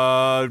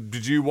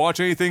 Did you watch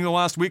anything the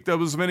last week that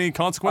was of any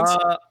consequence?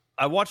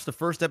 I watched the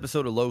first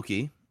episode of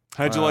Loki.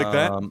 How'd you like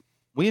that?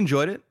 We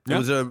enjoyed it. Yeah.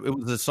 It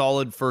was a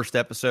solid first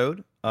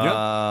episode.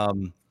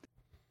 How'd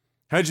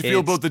you feel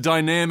about the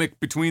dynamic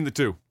between the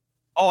two?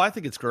 Oh, I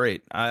think it's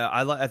great.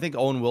 I think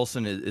Owen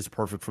Wilson is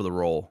perfect for the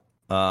role.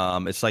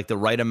 It's like the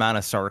right amount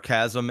of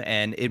sarcasm,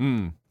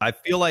 and I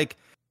feel like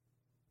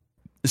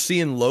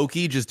seeing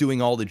Loki just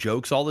doing all the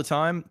jokes all the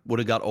time would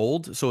have got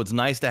old. So it's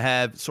nice to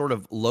have sort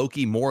of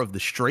Loki more of the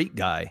straight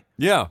guy.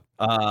 Yeah.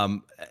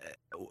 Than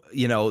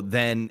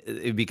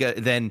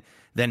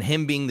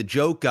him being the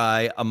joke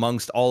guy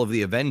amongst all of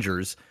the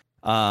Avengers.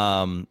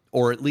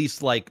 Or at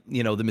least like,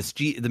 the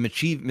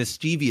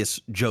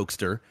mischievous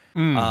jokester,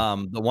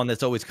 the one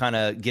that's always kind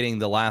of getting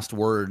the last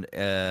word.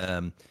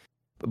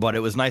 But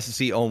it was nice to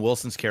see Owen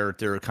Wilson's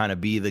character kind of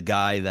be the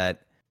guy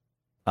that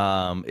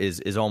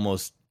is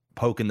almost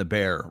poking the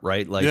bear,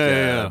 right? Like,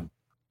 so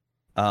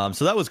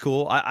that was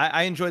cool.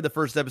 I enjoyed the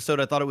first episode.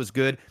 I thought it was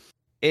good.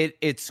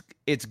 It's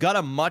got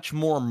a much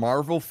more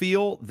Marvel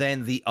feel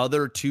than the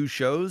other two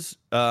shows.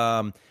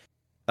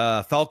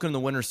 Falcon and the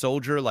Winter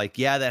Soldier,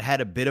 that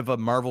had a bit of a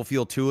Marvel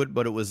feel to it,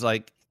 but it was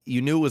like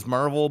you knew it was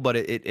Marvel, but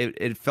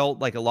it felt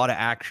like a lot of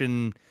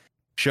action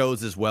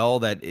shows as well,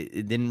 that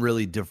it didn't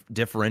really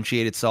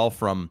differentiate itself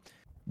from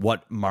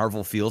what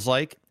Marvel feels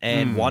like.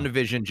 And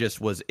WandaVision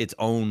just was its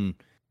own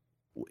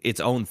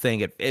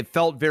thing. It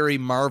felt very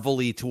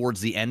Marvel-y towards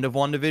the end of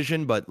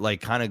WandaVision, but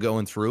like kind of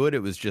going through it,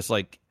 it was just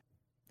like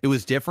it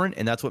was different,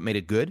 and that's what made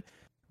it good.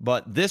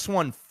 But this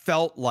one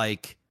felt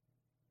like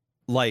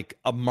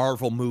a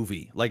Marvel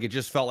movie. Like it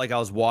just felt like I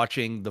was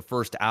watching the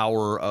first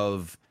hour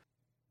of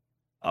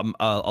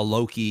a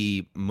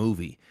Loki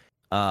movie.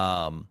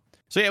 So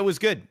yeah, it was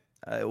good.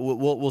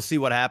 We'll see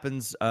what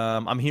happens.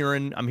 I'm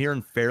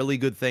hearing fairly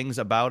good things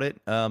about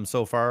it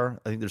so far.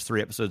 I think there's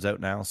 3 episodes out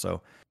now.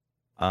 So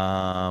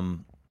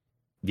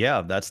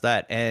yeah, that's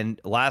that. And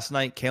last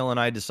night, Kayla and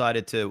I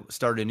decided to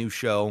start a new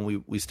show,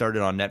 and we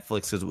started on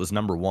Netflix because it was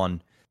number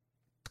 1.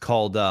 It's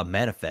called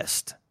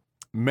Manifest.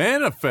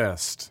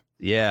 Manifest.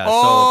 Yeah.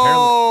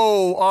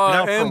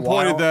 So Em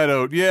pointed that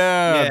out.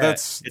 Yeah,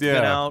 it's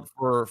been out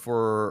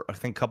for I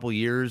think a couple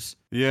years.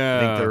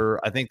 Yeah,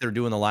 I think they're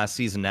doing the last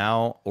season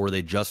now, or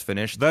they just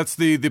finished. That's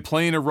the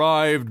plane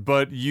arrived,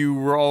 but you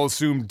were all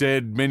assumed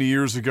dead many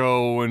years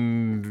ago,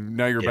 and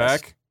now you're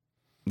back.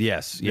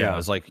 Yes. Yeah. It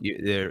was like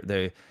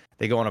they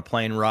go on a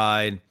plane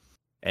ride,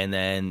 and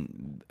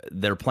then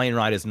their plane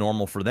ride is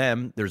normal for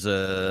them. There's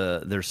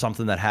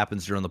something that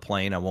happens during the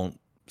plane. I won't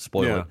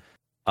spoil it.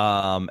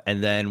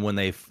 And then when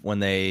they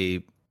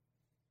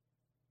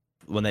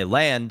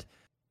land,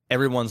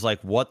 everyone's like,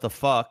 "What the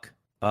fuck?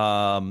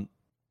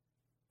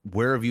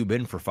 Where have you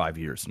been for 5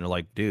 years?" And they're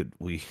like, "Dude,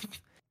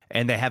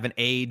 and they haven't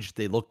aged.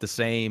 They look the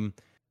same,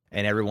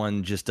 and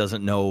everyone just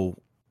doesn't know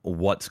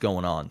what's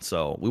going on."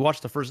 So we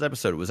watched the first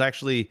episode. It was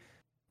actually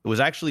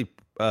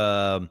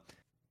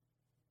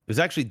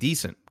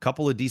decent. A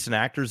couple of decent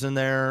actors in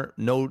there.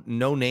 No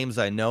names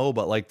I know,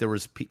 but like there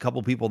was a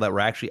couple people that were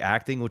actually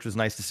acting, which was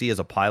nice to see as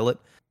a pilot.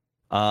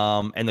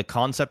 And the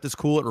concept is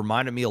cool. It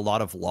reminded me a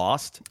lot of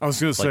Lost. I was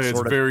going to say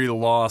it's very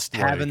Lost,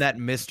 having that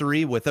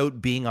mystery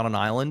without being on an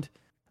island.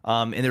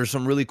 And there's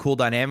some really cool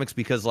dynamics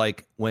because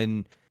like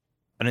when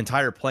an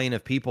entire plane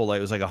of people, like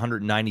it was like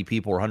 190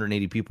 people or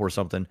 180 people or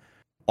something,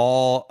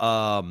 all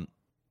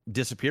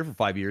disappear for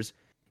 5 years.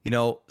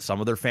 Some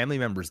of their family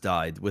members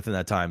died within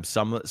that time.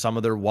 Some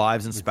of their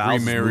wives and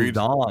spouses moved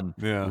on,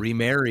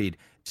 remarried.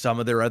 Some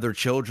of their other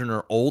children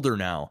are older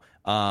now.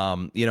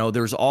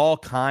 There's all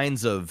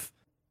kinds of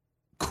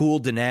cool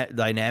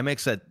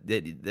dynamics that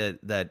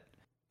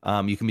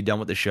you can be done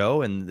with the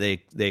show, and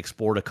they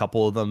explored a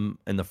couple of them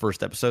in the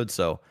first episode.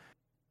 So,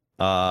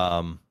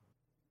 yeah,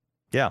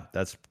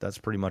 that's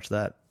pretty much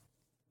that.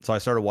 So I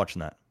started watching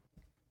that.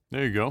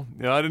 There you go.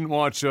 Yeah, I didn't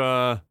watch.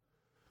 I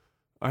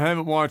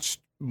haven't watched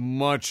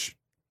much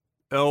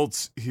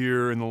else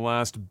here in the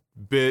last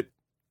bit,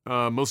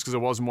 mostly because I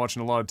wasn't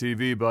watching a lot of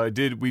TV, but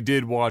we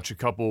did watch a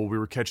couple. We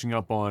were catching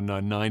up on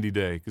 90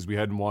 Day because we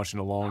hadn't watched in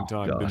a long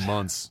time. It's been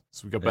months,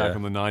 so we got back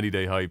on the 90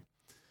 Day hype,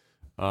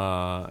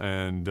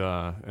 and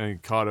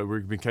caught it.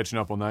 We've been catching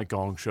up on that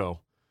Gong Show,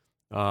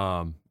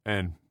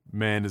 and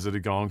man, is it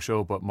a Gong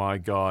Show? But my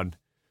God,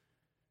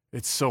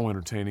 It's so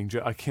entertaining.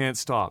 I can't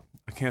stop.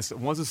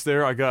 Once it's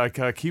there, I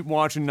gotta keep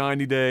watching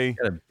 90 Day.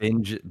 Gotta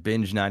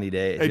binge 90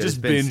 Day. It's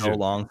been binge so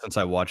long since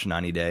I watched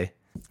 90 Day.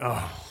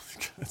 Oh,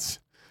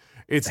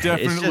 it's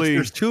definitely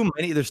there's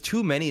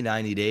too many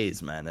 90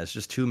 days, man. That's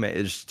just too many.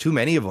 There's too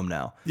many of them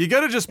now. You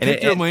gotta just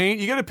pick your lane.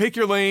 You gotta pick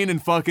your lane and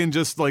fucking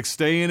just like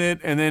stay in it.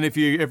 And then if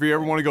you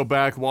ever want to go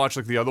back, watch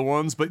like the other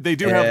ones. But they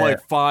do have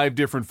like 5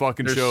 different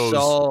fucking shows.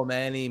 So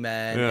many,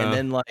 man. Yeah. And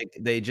then like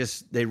they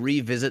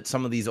revisit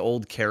some of these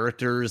old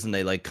characters and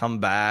they like come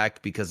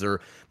back because they're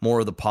more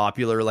of the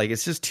popular. Like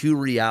it's just too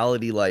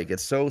reality. Like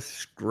it's so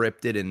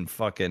scripted and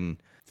fucking.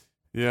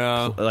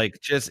 Yeah. Like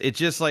it's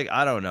just like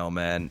I don't know,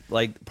 man.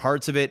 Like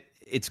parts of it.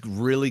 It's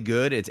really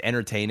good. It's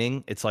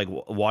entertaining. It's like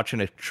watching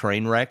a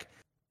train wreck,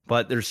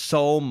 but there's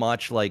so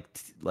much like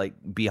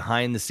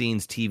behind the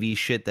scenes TV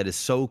shit that is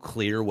so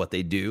clear what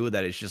they do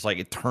that it's just like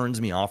it turns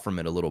me off from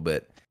it a little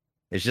bit.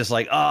 It's just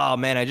like, oh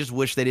man, I just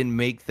wish they didn't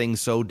make things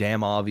so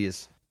damn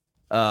obvious.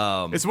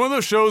 It's one of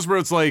those shows where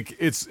it's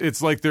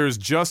like there's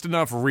just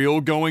enough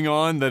real going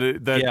on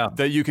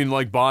that you can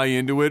like buy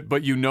into it,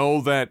 but you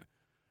know that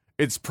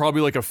it's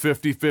probably like a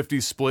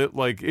 50-50 split.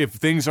 Like if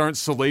things aren't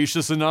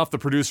salacious enough, the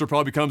producer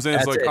probably comes in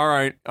and is like, all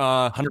right,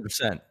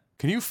 100%.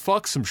 Can you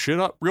fuck some shit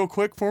up real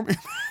quick for me?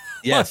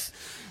 Yes.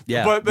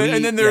 Yeah. But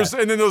and then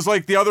there's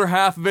like the other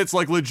half of it's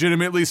like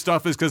legitimately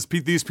stuff is because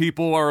these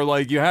people are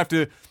like, you have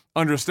to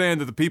understand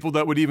that the people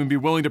that would even be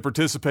willing to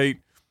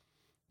participate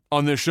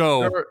on this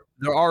show,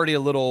 they're already a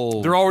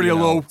little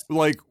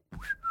like,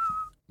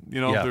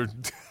 they're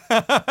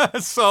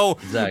so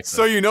exactly.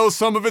 So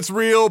some of it's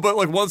real, but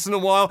like once in a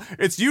while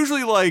it's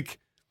usually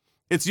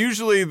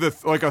the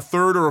like a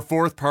third or a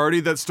fourth party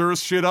that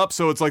stirs shit up.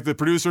 So it's like the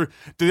producer,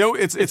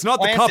 it's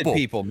not the couple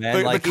people,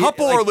 man. The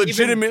couple are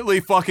legitimately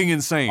fucking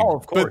insane. Oh,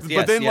 of course.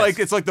 But then like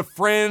it's like the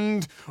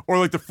friend or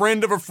like the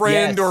friend of a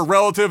friend or a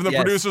relative, and the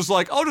producer's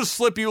like, I'll just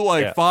slip you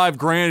like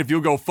 $5,000 if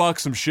you'll go fuck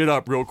some shit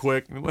up real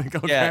quick. And like,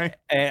 okay. Yeah.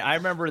 And I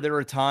remember there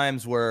were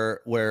times where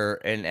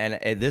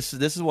and this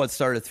is what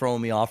started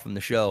throwing me off from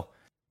the show.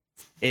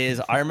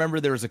 I remember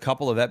there was a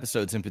couple of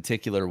episodes in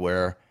particular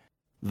where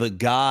the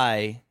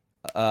guy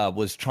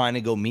was trying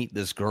to go meet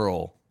this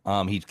girl.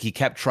 He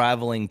kept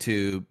traveling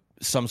to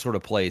some sort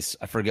of place.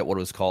 I forget what it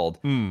was called.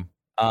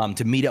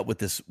 To meet up with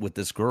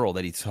this girl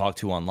that he talked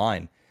to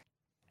online.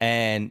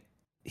 And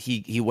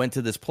he went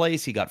to this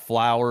place. He got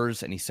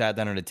flowers and he sat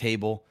down at a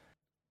table.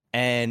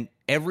 And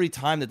every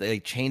time that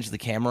they changed the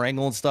camera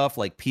angle and stuff,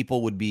 like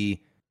people would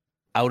be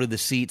out of the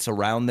seats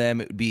around them.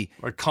 It would be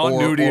like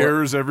continuity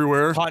errors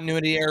everywhere.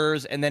 Continuity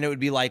errors, and then it would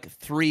be like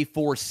 3,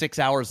 4, 6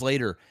 hours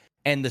later,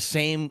 and the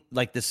same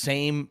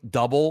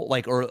double,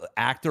 like, or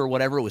actor or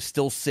whatever was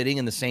still sitting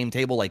in the same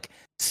table like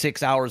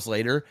 6 hours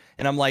later.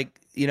 And I'm like,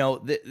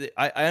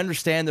 I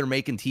understand they're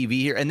making TV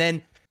here, and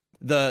then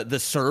the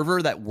server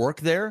that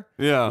worked there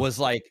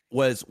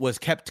was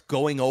kept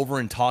going over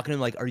and talking to him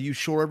like, are you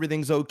sure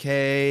everything's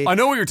okay? I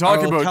know what you're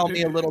talking about. Tell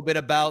me a little bit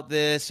about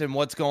this and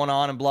what's going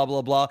on and blah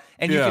blah blah.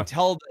 And you could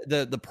tell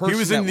the person he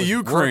was in the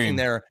Ukraine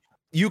there.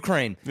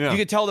 Ukraine. You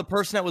could tell the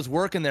person that was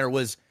working there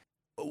was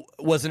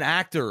an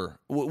actor.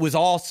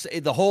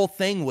 The whole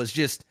thing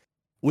was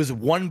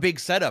one big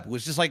setup. It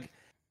was just like,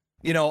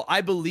 I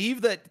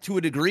believe that to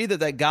a degree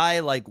that guy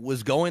like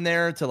was going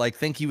there to like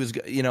think he was,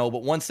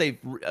 but once they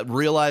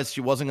realized she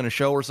wasn't going to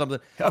show or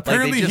something.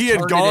 Apparently he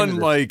had gone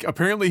like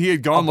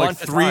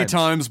 3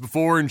 times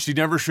before, and she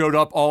never showed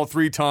up all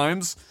 3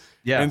 times.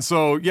 Yeah. And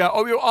so,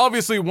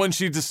 obviously when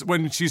she's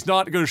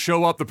not going to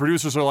show up, the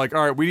producers are like,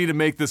 all right, we need to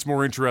make this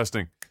more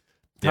interesting.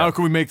 How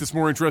can we make this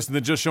more interesting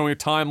than just showing a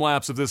time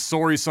lapse of this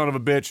sorry son of a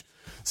bitch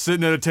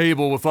sitting at a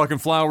table with fucking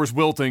flowers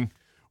wilting,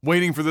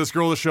 waiting for this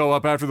girl to show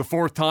up after the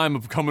 4th time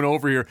of coming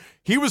over here.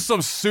 He was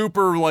some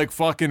super like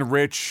fucking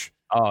rich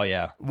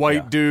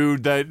white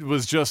dude that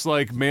was just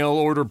like mail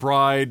order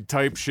bride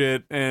type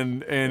shit,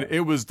 and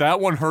it was,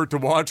 that one hurt to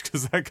watch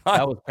because that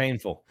was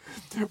painful.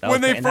 When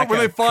they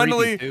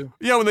finally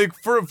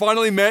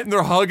met and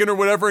they're hugging or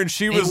whatever, and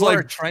she was like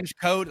a trench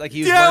coat, like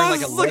he was wearing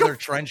like a leather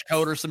trench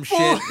coat or some shit.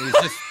 And he was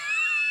just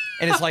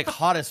and it's like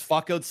hot as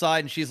fuck outside,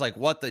 and she's like,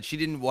 "What the?" She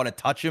didn't want to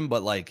touch him,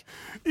 but like,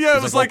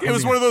 it was like it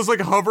was one of those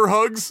like hover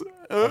hugs.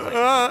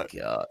 God,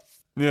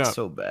 yeah,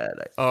 so bad.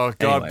 Oh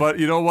God, anyway. But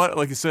you know what?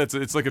 Like you said,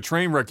 it's like a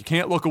train wreck. You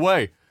can't look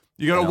away.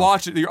 You gotta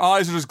watch it. Your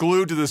eyes are just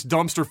glued to this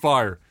dumpster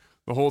fire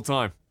the whole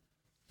time.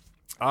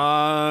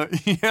 So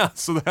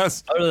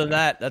that's. Other than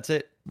that, that's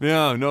it.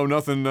 Yeah, no,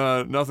 nothing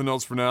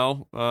else for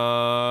now.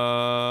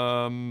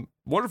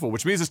 Wonderful,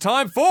 which means it's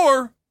time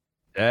for.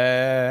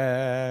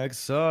 Tech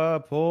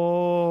support.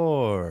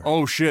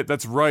 Oh shit,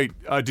 that's right.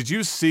 Did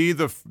you see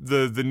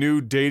the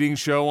new dating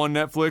show on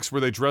Netflix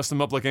where they dress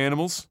them up like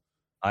animals?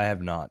 I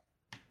have not.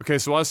 Okay,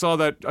 so I saw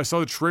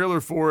the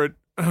trailer for it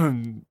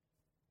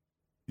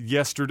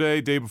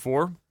day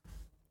before.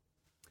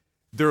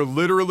 They're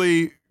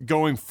literally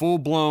going full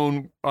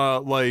blown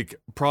like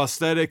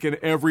prosthetic and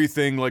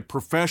everything, like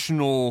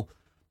professional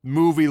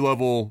movie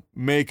level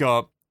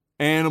makeup,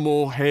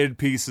 animal head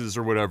pieces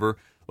or whatever.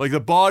 Like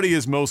the body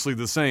is mostly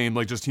the same,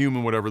 like just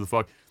human, whatever the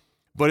fuck.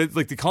 But it's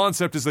like the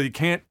concept is that you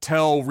can't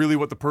tell really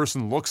what the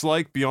person looks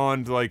like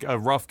beyond like a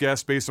rough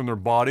guess based on their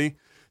body.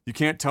 You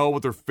can't tell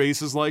what their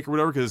face is like or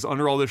whatever because it's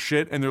under all this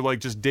shit, and they're like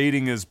just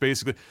dating is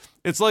basically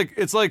it's like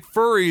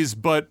furries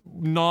but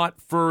not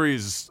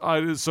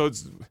furries. So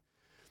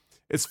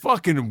it's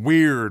fucking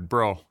weird,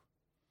 bro.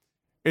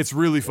 It's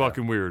really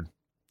fucking weird.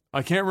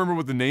 I can't remember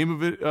what the name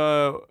of it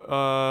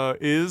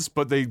is,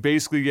 but they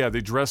basically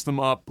they dress them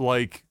up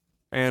like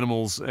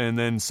animals and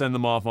then send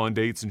them off on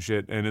dates and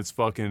shit, and it's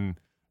fucking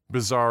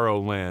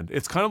bizarro land.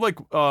 It's kind of like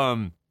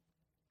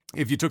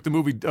if you took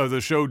the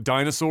show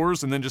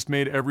Dinosaurs and then just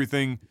made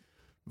everything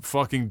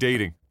fucking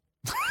dating.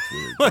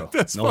 Weird, like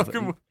that's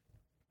fucking.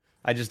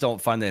 I just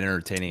don't find that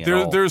entertaining at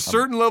all. There's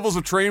certain levels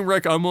of train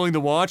wreck I'm willing to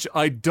watch.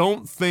 I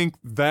don't think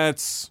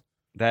that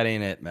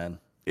ain't it, man.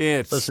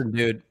 It's listen,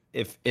 dude.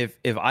 If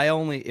I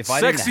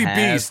sexy didn't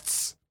have,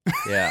 beasts.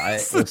 Yeah,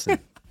 listen.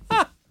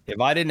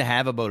 If I didn't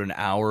have about an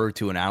hour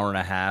to an hour and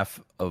a half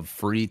of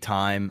free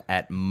time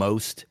at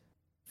most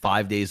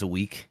 5 days a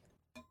week.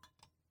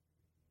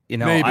 You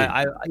know,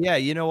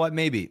 maybe. You know what?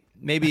 Maybe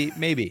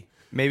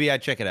I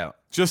check it out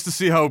just to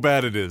see how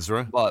bad it is,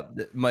 right?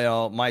 But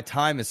my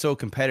time is so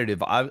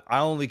competitive. I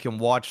only can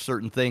watch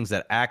certain things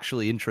that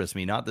actually interest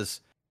me, not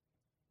this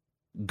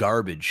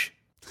garbage.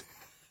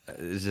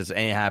 It just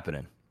ain't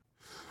happening.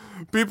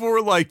 People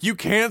were like, "You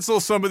cancel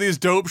some of these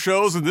dope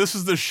shows, and this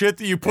is the shit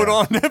that you put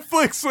on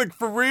Netflix." Like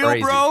for real,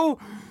 Crazy. bro?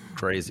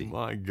 Crazy.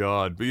 My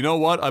God. But you know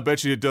what? I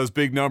bet you it does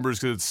big numbers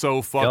because it's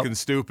so fucking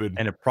stupid.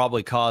 And it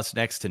probably costs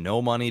next to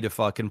no money to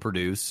fucking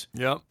produce.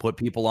 Yep. Put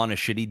people on a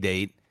shitty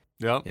date.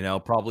 Yep. You know,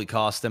 probably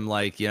cost them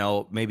like,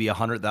 maybe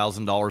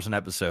 $100,000 an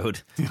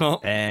episode. Yep.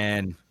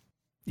 And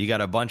you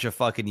got a bunch of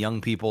fucking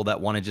young people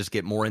that want to just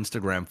get more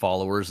Instagram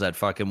followers that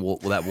fucking will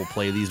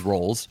play these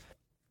roles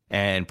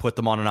and put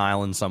them on an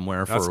island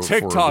somewhere. That's for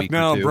TikTok a week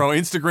now, or two. bro.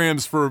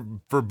 Instagram's for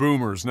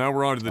boomers. Now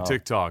we're on to the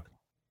TikTok.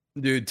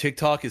 Dude,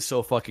 TikTok is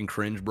so fucking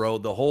cringe, bro.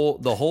 The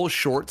whole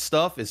short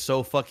stuff is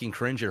so fucking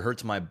cringe. It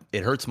hurts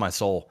my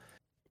soul.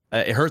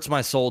 It hurts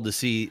my soul to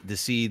see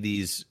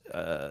these.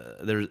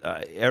 There's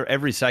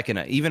every second,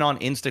 even on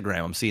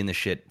Instagram, I'm seeing this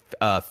shit.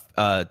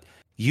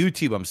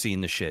 YouTube, I'm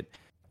seeing this shit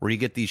where you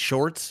get these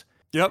shorts.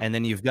 Yep. And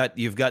then you've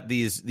got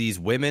these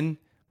women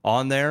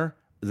on there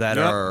that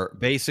are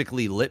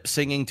basically lip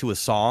singing to a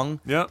song.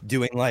 Yep.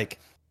 Doing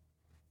like.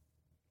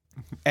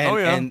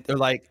 And they're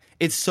like.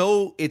 It's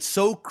so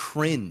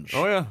cringe.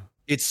 Oh yeah.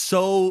 It's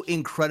so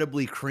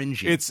incredibly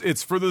cringy.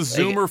 It's for the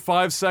Zoomer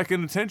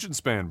 5-second attention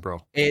span,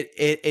 bro.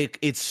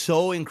 It's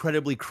so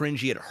incredibly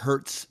cringy. It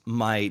hurts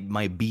my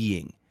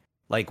being.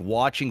 Like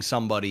watching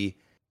somebody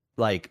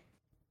like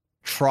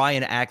try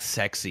and act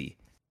sexy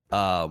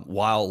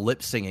while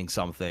lip singing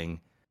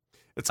something.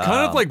 It's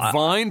kind of like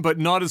Vine, but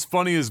not as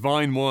funny as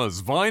Vine was.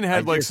 Vine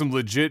had some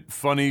legit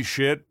funny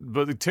shit,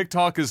 but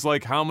TikTok is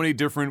like, how many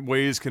different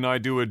ways can I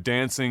do a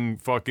dancing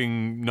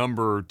fucking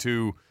number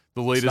to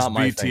the latest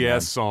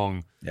BTS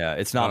song? Yeah,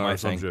 it's not my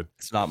thing. Shit.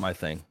 It's not my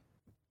thing.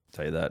 I'll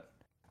tell you that.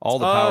 All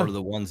the power to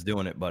the ones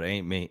doing it, but it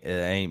ain't me. It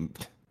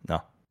ain't.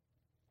 No.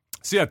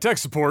 So yeah, tech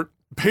support.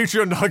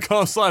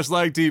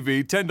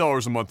 Patreon.com/lagtv.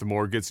 $10 a month or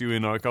more gets you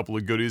in a couple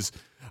of goodies.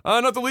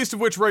 Not the least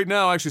of which right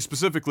now, actually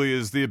specifically,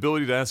 is the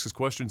ability to ask us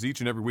questions each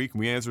and every week, and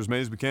we answer as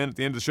many as we can at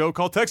the end of the show.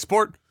 Call tech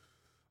support.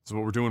 That's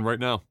what we're doing right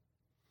now.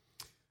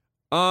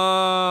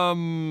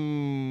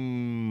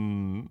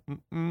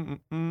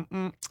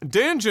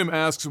 Dan Jim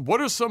asks,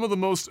 what are some of the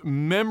most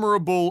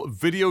memorable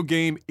video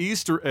game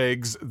Easter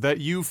eggs that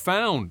you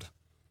found?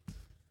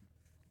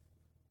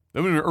 I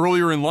mean,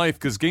 earlier in life,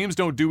 because games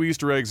don't do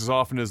Easter eggs as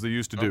often as they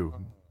used to do.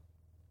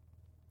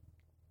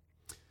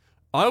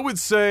 I would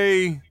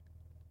say...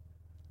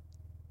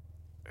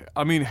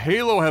 I mean,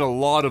 Halo had a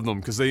lot of them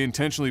because they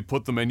intentionally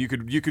put them in. You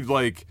could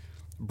like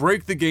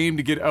break the game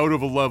to get out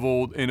of a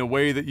level in a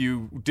way that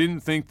you didn't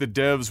think the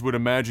devs would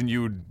imagine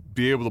you would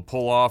be able to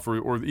pull off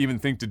or even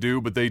think to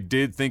do, but they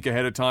did think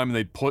ahead of time and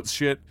they put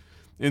shit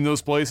in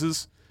those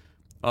places.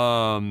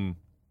 Like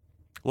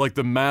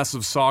the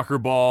massive soccer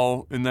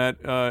ball in that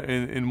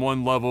in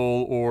one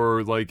level,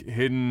 or like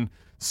hidden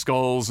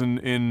skulls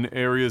in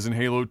areas in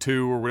Halo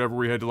 2 or whatever,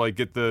 where you had to like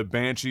get the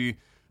Banshee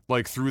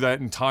like through that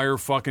entire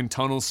fucking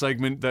tunnel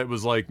segment that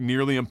was like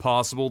nearly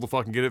impossible to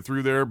fucking get it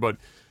through there, but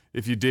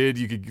if you did,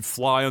 you could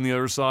fly on the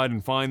other side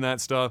and find that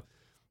stuff.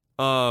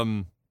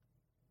 Beyond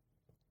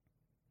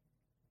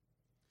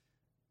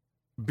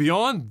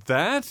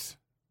that,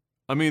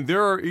 I mean,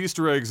 there are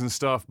Easter eggs and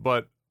stuff,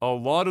 but a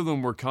lot of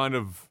them were kind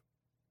of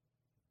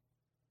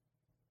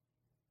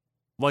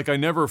like I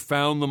never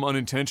found them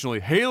unintentionally.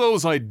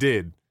 Halos I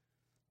did,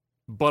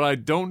 but I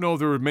don't know if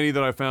there were many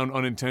that I found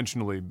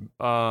unintentionally.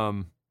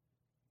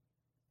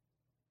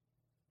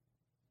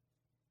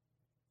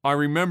 I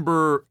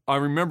remember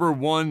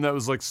one that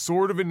was like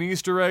sort of an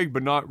Easter egg,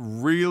 but not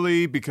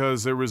really,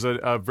 because there was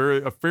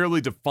a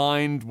fairly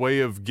defined way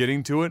of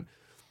getting to it.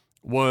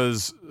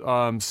 Was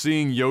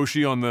seeing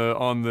Yoshi on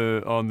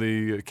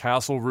the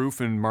castle roof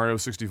in Mario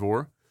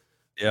 64.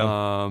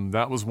 Yeah.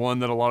 That was one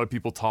that a lot of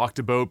people talked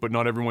about, but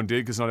not everyone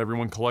did because not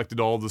everyone collected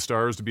all of the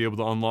stars to be able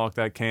to unlock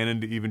that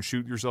cannon to even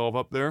shoot yourself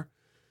up there.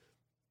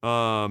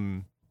 Yeah,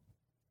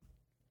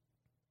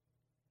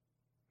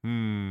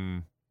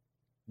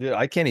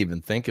 I can't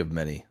even think of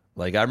many.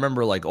 Like I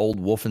remember like old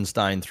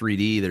Wolfenstein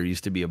 3D, there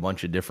used to be a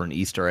bunch of different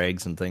Easter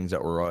eggs and things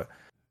that were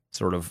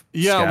sort of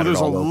Yeah, well, there's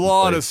a all over the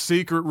lot of place.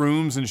 secret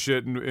rooms and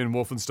shit in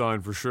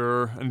Wolfenstein for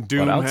sure, and But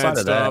Doom outside had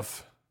of that,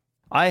 stuff.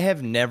 I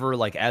have never,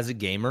 like, as a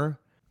gamer,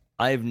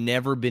 I have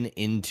never been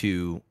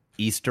into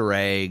Easter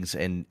eggs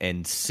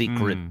and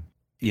secret.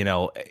 You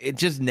know, it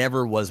just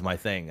never was my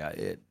thing.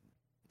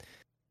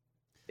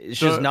 It's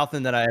just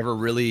nothing that I ever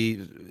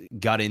really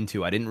got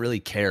into. I didn't really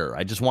care.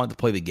 I just wanted to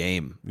play the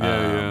game.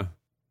 Yeah.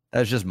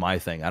 That's just my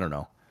thing. I don't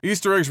know.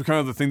 Easter eggs were kind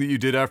of the thing that you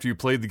did after you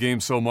played the game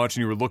so much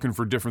and you were looking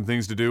for different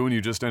things to do, and you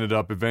just ended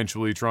up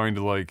eventually trying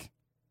to, like,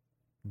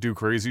 do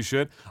crazy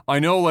shit. I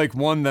know, like,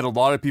 one that a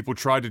lot of people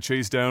tried to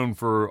chase down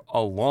for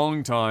a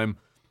long time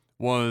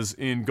was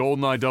in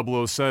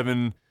GoldenEye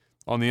 007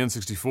 on the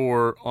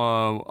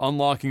N64,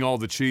 unlocking all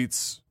the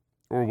cheats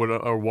or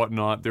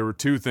whatnot. There were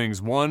two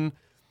things. One,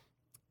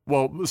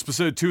 well,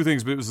 specific two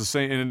things, but it was the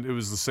same, and it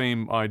was the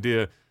same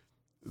idea.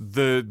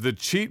 The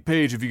cheat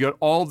page, if you got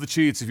all the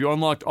cheats, if you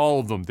unlocked all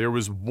of them, there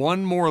was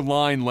one more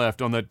line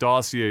left on that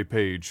dossier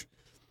page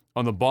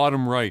on the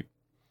bottom right.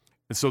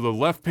 And so the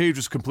left page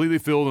was completely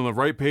filled and the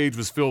right page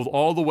was filled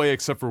all the way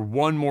except for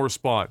one more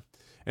spot.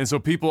 And so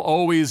people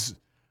always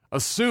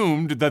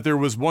assumed that there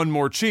was one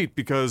more cheat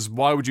because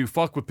why would you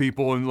fuck with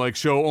people and like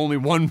show only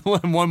one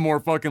more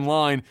fucking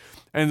line?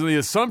 And the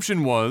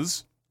assumption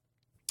was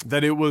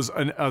that it was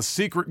a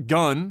secret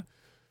gun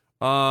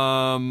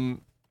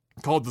called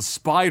the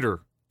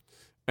Spider.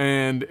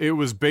 And it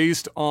was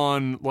based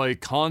on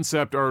like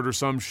concept art or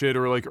some shit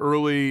or like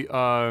early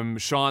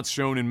shots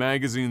shown in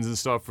magazines and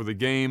stuff for the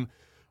game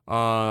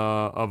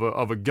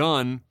of a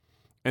gun.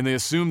 And they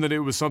assumed that it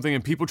was something,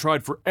 and people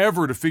tried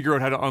forever to figure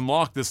out how to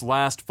unlock this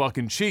last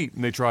fucking cheat.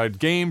 And they tried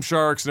Game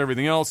Sharks and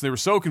everything else, and they were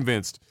so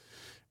convinced.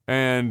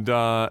 And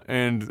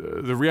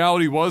the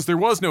reality was there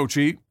was no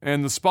cheat,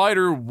 and the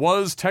Spider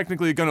was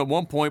technically a gun at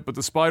one point, but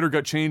the Spider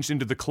got changed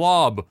into the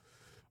Klob,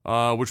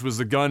 which was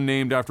the gun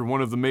named after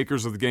one of the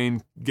makers of the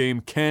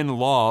game Ken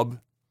Lobb,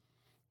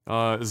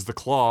 is the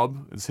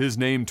Klob. It's his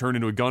name turned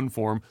into a gun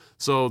form.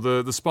 So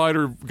the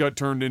Spider got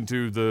turned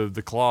into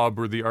the Klob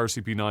or the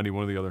RCP-90,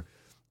 one or the other.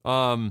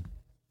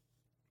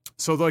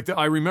 So like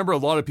I remember a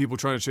lot of people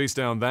trying to chase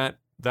down that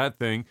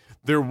thing.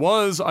 There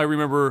was, I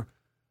remember,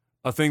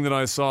 a thing that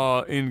I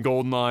saw in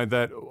GoldenEye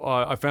that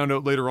I found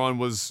out later on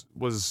was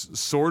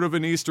sort of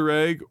an Easter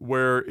egg,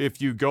 where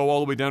if you go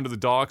all the way down to the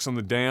docks on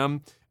the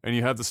dam and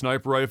you have the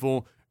sniper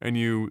rifle and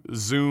you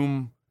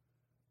zoom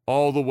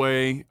all the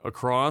way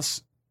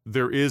across,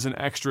 there is an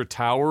extra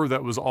tower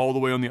that was all the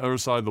way on the other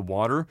side of the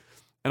water.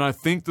 And I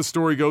think the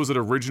story goes that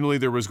originally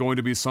there was going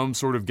to be some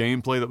sort of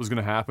gameplay that was going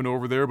to happen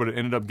over there, but it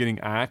ended up getting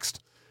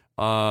axed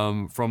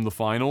from the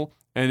final.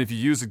 And if you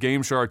use a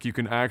Game Shark, you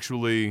can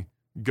actually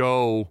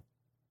go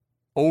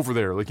over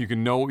there. Like you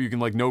can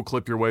like no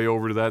clip your way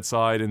over to that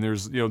side, and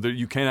there's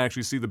you can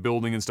actually see the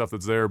building and stuff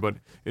that's there, but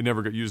it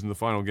never got used in the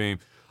final game.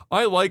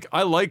 I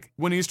like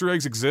when Easter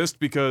eggs exist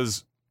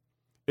because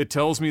it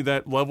tells me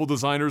that level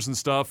designers and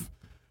stuff,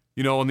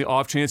 on the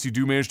off chance you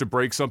do manage to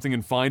break something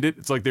and find it,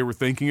 it's like they were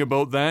thinking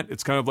about that.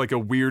 It's kind of like a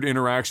weird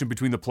interaction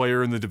between the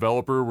player and the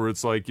developer where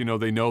it's like,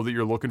 they know that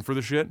you're looking for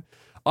the shit.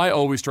 I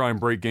always try and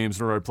break games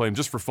whenever I play them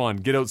just for fun.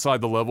 Get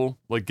outside the level,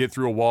 like get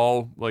through a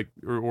wall, like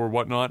or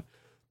whatnot,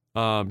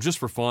 just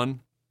for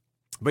fun.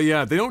 But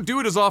yeah, they don't do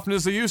it as often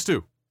as they used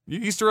to.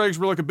 Easter eggs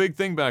were like a big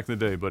thing back in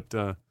the day,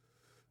 but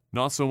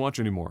not so much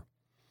anymore.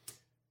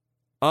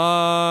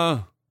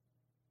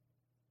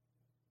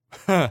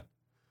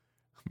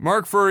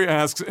 Mark Furry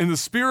asks, in the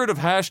spirit of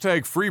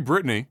hashtag Free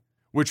Britney,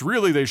 which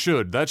really they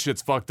should, that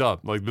shit's fucked up.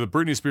 Like, the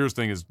Britney Spears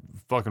thing is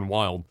fucking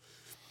wild.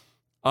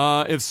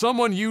 If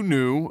someone you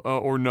knew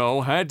or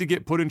know had to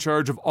get put in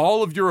charge of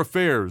all of your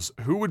affairs,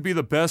 who would be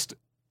the best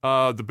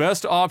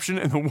option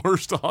and the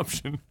worst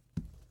option?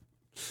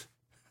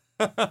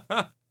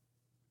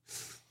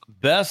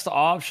 Best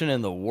option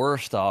and the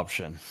worst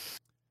option.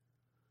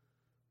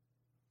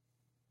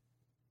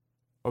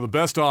 Well, the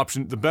best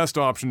option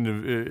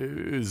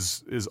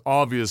is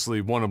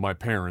obviously one of my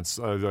parents.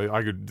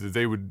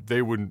 They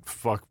wouldn't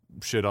fuck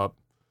shit up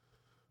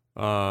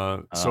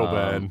so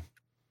bad.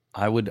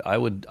 I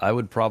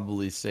would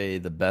probably say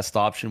the best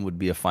option would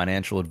be a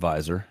financial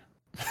advisor.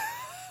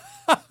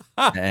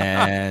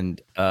 And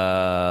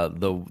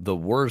the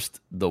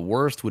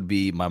worst would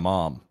be my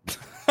mom.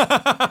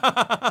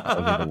 That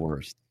would be the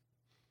worst.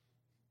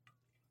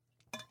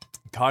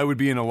 Kai would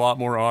be in a lot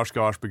more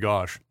Oshkosh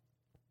Bagosh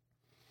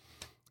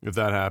if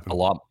that happened. A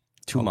lot.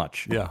 Too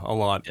much. Yeah, a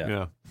lot.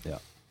 Yeah.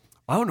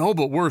 I don't know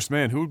about worst,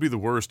 man. Who would be the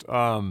worst?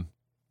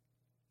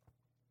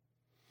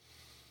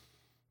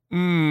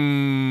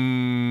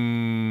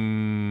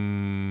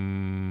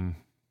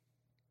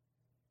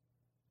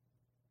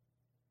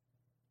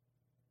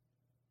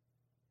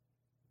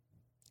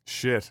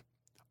 Shit.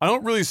 I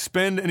don't really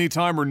spend any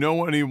time or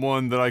know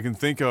anyone that I can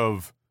think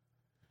of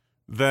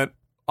that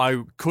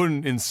I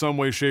couldn't in some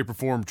way, shape, or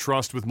form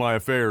trust with my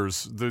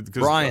affairs.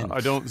 Brian. I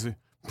don't see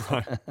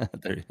Brian.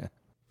 There you go.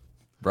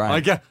 Brian, I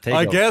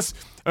guess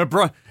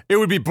Brian, it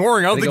would be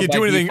boring. I don't think he'd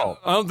do anything. Default.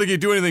 I don't think he'd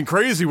do anything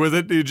crazy with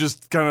it. He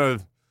just kind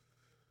of.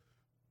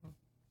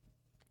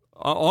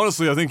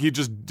 Honestly, I think he'd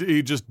just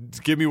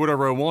give me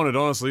whatever I wanted.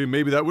 Honestly,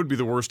 maybe that would be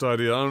the worst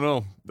idea. I don't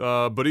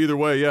know. But either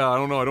way, yeah, I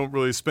don't know. I don't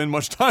really spend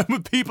much time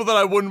with people that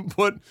I wouldn't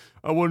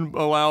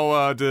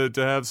allow to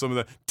have some of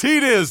that.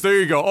 T-Diz, there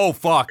you go. Oh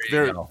fuck,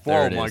 there. Oh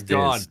my Diz.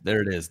 god,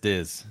 there it is.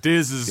 Diz.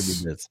 Diz is.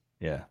 Give me Diz.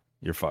 Yeah,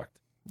 you're fucked.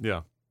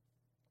 Yeah,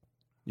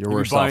 you're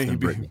worse off than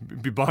Britney.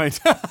 Be buying.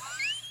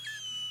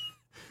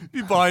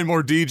 Be buying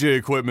more DJ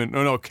equipment.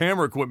 No,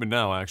 camera equipment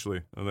now.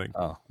 Actually, I think.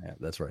 Oh, yeah,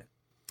 that's right.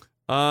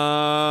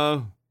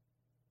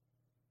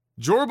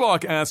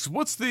 Jorbach asks,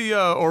 what's the,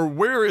 or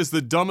where is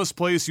the dumbest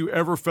place you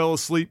ever fell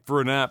asleep for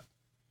a nap?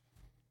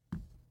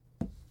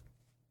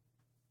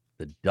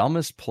 The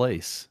dumbest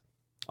place?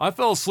 I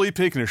fell asleep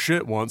taking a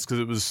shit once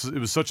because it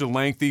was such a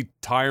lengthy,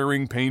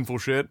 tiring, painful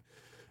shit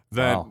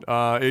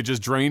that it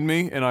just drained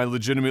me, and I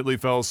legitimately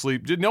fell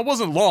asleep. Now, it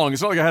wasn't long.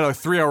 It's not like I had a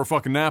 3-hour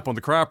fucking nap on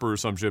the crapper or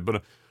some shit,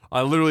 but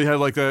I literally had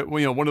like that,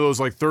 one of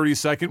those like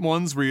 30-second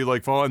ones where you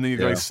like fall and then you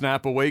like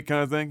snap awake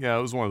kind of thing. Yeah,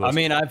 it was one of those. I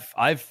mean,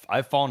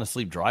 I've fallen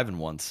asleep driving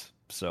once,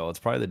 so it's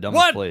probably the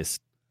dumbest place.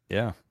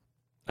 Yeah,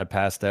 I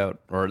passed out,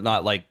 or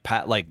not like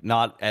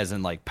not as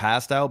in like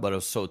passed out, but I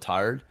was so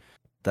tired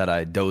that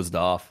I dozed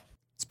off.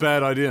 It's a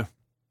bad idea.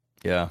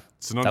 Yeah,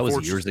 that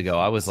was years ago.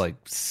 I was like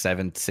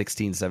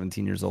 16,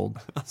 17 years old.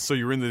 So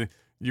you were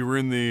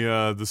in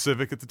the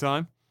Civic at the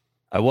time?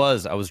 I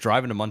was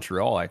driving to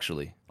Montreal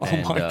actually.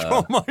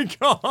 Oh my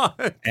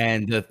god!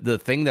 And the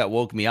thing that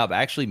woke me up,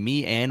 actually,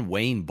 me and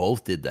Wayne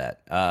both did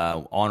that.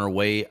 On our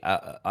way,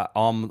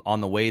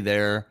 on the way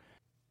there,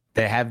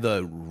 they have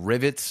the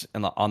rivets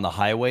on the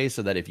highway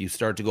so that if you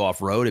start to go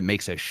off road, it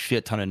makes a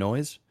shit ton of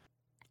noise.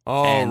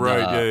 Oh, and,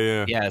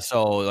 right, yeah.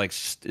 So like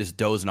just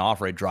dozing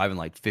off, right, driving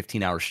like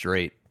 15 hours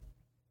straight,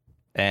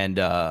 and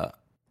all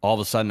of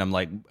a sudden I'm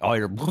like,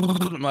 I'm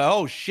like,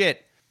 oh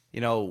shit.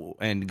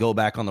 And go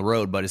back on the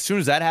road. But as soon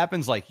as that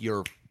happens, like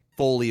you're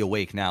fully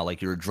awake now, like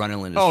your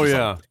adrenaline is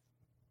like,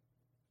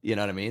 you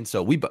know what I mean?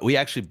 So we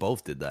actually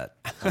both did that.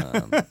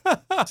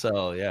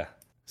 So yeah,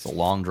 it's a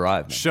long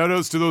drive, man. Shout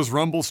outs to those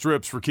rumble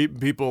strips for keeping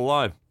people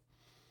alive.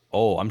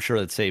 Oh, I'm sure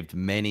that saved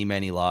many,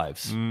 many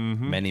lives.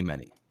 Mm-hmm. Many,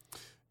 many.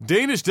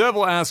 Danish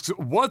Devil asks,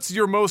 what's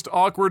your most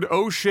awkward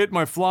oh shit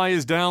my fly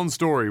is down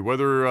story?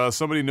 Whether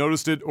somebody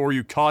noticed it or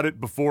you caught it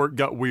before it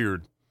got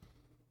weird.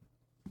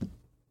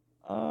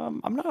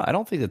 I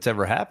don't think that's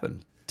ever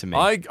happened to me.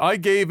 I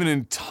gave an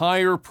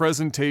entire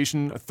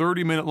presentation, a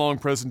 30-minute long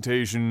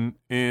presentation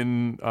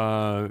in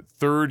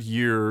third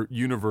year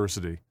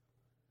university.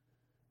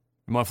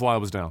 My fly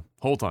was down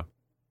whole time.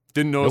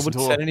 Didn't notice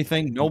Nobody until said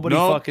anything. Nobody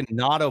fucking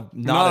not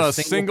a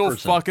single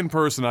person. fucking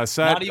person. I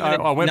sat.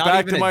 I went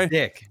back to my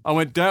dick. I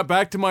went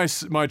back to my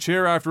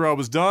chair after I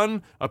was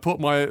done. I put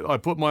my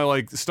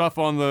like stuff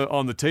on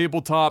the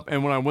tabletop,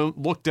 and when I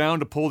looked down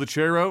to pull the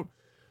chair out,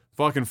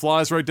 fucking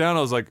flies right down.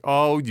 I was like,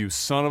 oh, you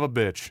son of a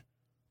bitch.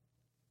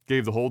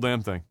 Gave the whole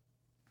damn thing.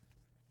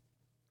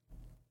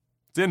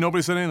 Yeah,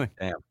 nobody said anything.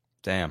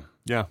 Damn.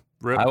 Yeah.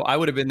 Rip. I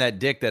would have been that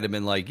dick that had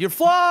been like, "Your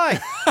fly."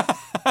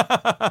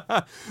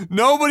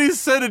 Nobody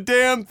said a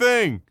damn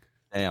thing.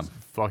 Damn.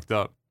 Fucked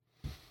up.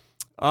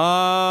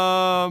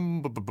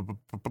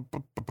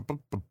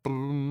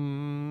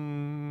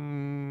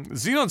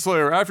 Xenon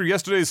Slayer, after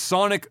yesterday's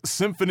Sonic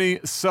Symphony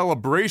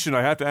celebration,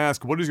 I have to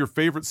ask, what is your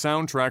favorite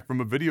soundtrack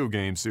from a video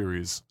game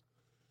series?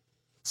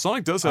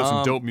 Sonic does have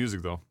some dope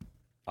music, though.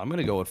 I'm going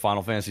to go with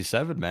Final Fantasy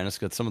VII, man. It's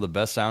got some of the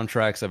best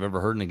soundtracks I've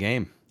ever heard in a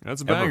game.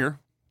 That's a banger.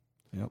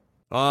 Yep.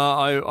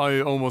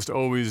 I almost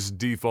always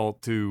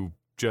default to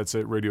Jet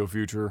Set Radio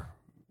Future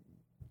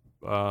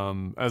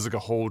as like a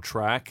whole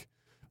track.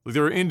 Like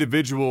there are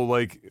individual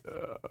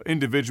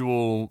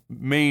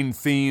main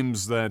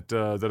themes that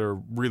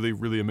are really,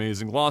 really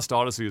amazing. Lost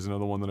Odyssey is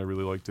another one that I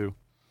really like too.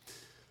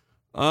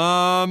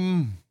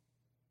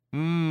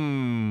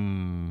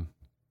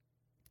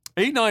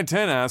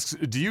 8910 asks,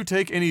 do you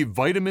take any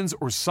vitamins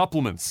or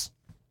supplements?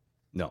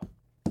 No.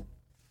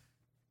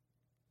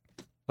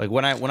 Like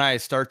when I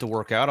start to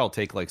work out, I'll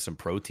take like some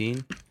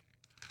protein.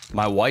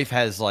 My wife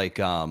has like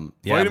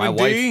vitamin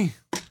D?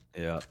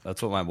 Yeah,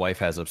 that's what my wife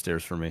has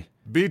upstairs for me.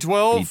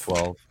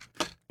 B12?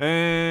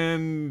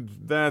 And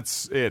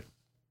that's it.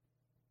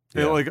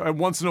 Yeah. Like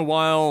once in a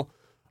while,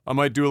 I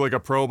might do like a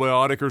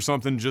probiotic or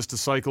something just to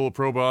cycle a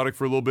probiotic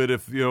for a little bit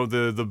if,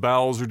 the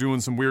bowels are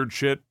doing some weird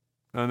shit.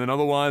 And then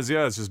otherwise,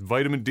 yeah, it's just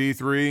vitamin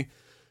D3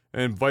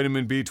 and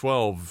vitamin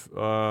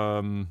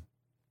B12.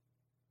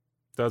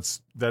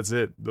 That's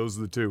it. Those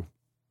are the two.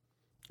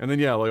 And then,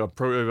 yeah,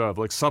 like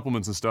like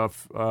supplements and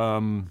stuff.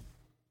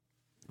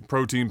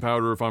 Protein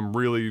powder if I'm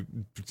really,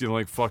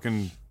 like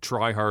fucking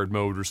try hard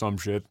mode or some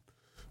shit.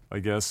 I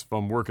guess if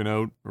I'm working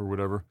out or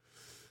whatever.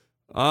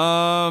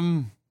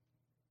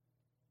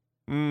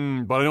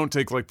 But I don't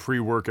take like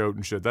pre-workout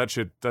and shit. That's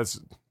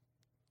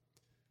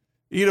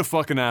eat a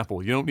fucking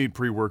apple. You don't need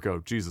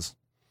pre-workout. Jesus.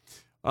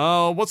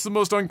 What's the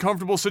most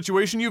uncomfortable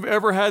situation you've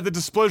ever had the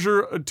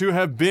displeasure to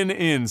have been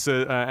in?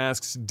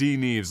 Asks D.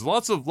 Neves.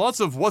 Lots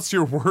of what's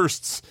your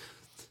worsts.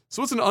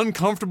 So what's an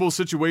uncomfortable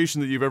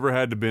situation that you've ever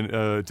had to be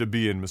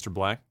in, Mr.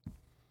 Black?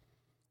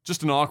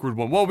 Just an awkward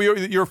one. Well,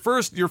 your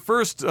first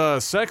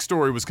sex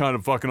story was kind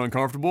of fucking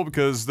uncomfortable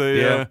because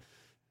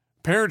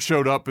parents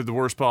showed up at the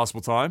worst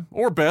possible time,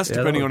 or best,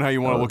 depending on how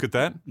you want to look at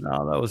that.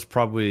 No, that was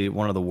probably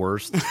one of the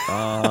worst.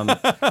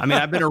 I mean,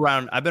 I've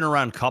been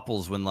around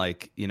couples when,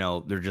 like, you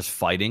know, they're just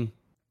fighting,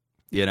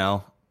 you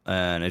know,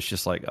 and it's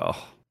just like,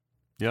 oh,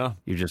 yeah,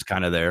 you're just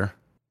kind of there.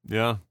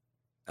 Yeah,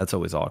 that's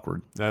always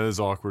awkward. That is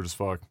awkward as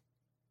fuck.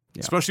 Yeah.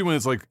 Especially when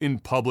it's like in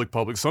public.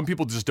 Some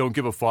people just don't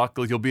give a fuck.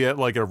 Like, you'll be at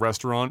like a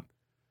restaurant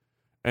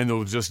and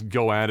they'll just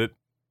go at it,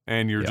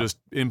 and you're just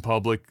in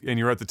public, and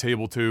you're at the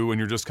table too, and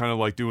you're just kind of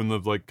like doing the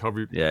like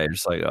cover. Yeah, you're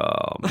just like,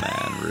 oh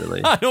man,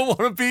 really? I don't want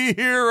to be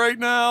here right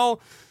now.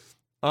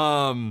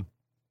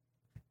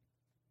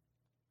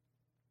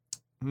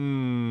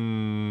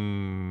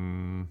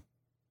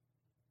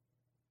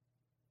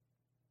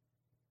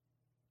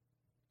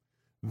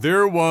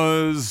 There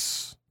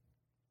was.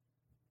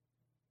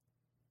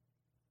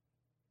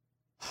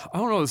 I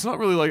don't know. It's not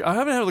really like I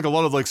haven't had like a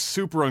lot of like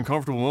super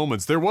uncomfortable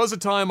moments. There was a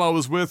time I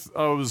was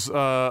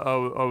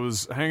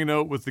hanging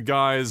out with the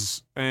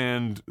guys,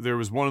 and there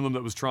was one of them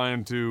that was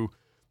trying to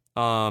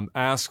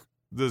ask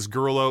this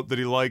girl out that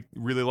he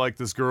really liked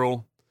this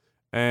girl,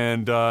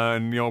 and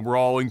you know, we're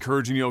all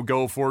encouraging, you know,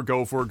 go for it,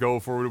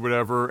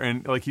 whatever.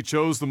 And like, he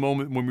chose the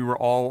moment when we were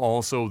all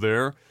also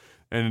there.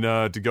 And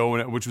to go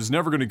in, which was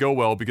never going to go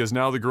well, because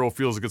now the girl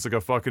feels like it's like a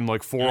fucking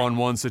like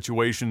 4-on-1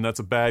 situation. That's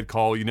a bad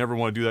call. You never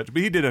want to do that,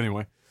 but he did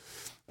anyway.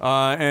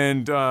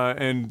 And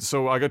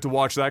so I got to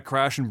watch that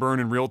crash and burn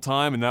in real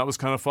time, and that was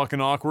kind of fucking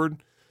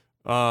awkward.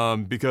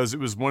 Because it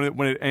was when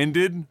it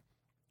ended,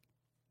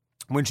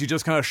 when she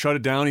just kind of shut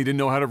it down, he didn't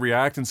know how to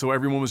react, and so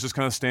everyone was just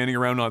kind of standing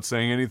around not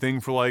saying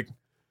anything for like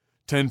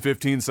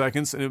 10-15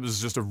 seconds, and it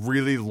was just a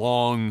really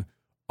long,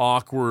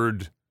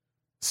 awkward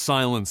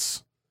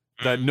silence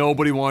that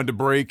nobody wanted to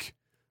break.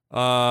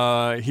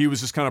 He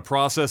was just kind of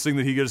processing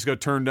that he just got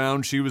turned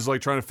down. She was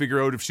like trying to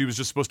figure out if she was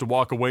just supposed to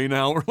walk away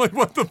now, or like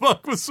what the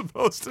fuck was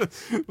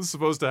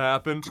supposed to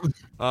happen.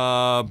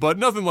 But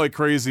nothing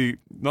crazy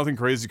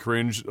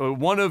cringe.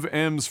 One of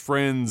M's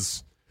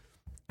friends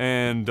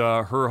and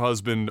her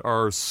husband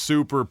are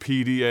super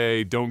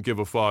PDA, don't give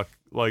a fuck,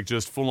 like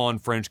just full on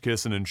French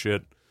kissing and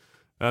shit.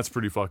 That's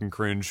pretty fucking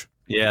cringe.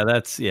 Yeah,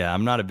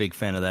 I'm not a big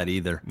fan of that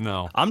either.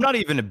 No. I'm not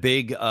even a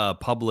big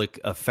public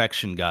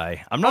affection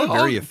guy. I'm not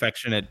very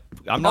affectionate.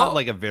 I'm not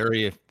like a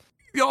very...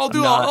 Yeah, I'll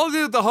do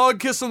the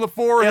hug, kiss on the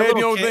forehead,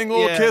 little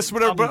kiss,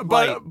 whatever.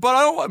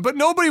 But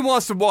nobody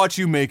wants to watch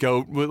you make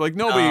out. Like,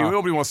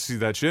 nobody wants to see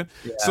that shit.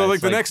 Yeah, so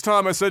like the next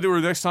time, I said to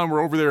her, next time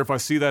we're over there, if I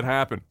see that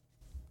happen,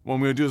 what I'm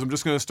gonna do is I'm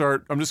just gonna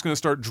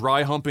start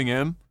dry humping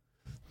M,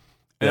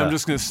 and I'm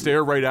just gonna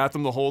stare right at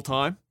them the whole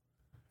time.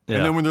 Yeah.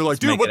 And then when they're like,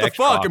 dude, what the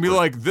fuck? And be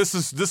like, this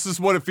is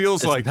what it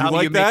feels like. You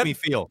like that? Make me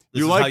feel.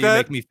 You like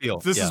that? Make me feel.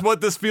 This is what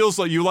this feels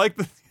like. You like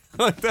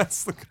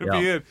that's gonna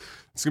be it.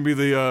 It's gonna be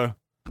the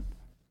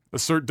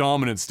assert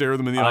dominance, stare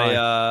them in the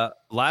eye.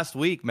 Last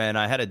week, man,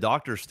 I had a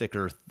doctor stick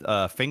her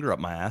finger up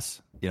my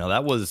ass. You know,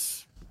 that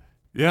was.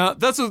 Yeah,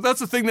 that's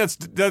a thing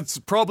that's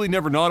probably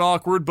never not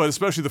awkward, but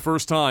especially the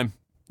first time.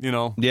 You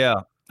know. Yeah,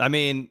 I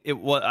mean,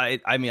 I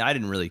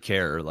didn't really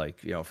care.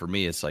 Like, you know, for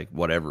me, it's like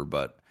whatever,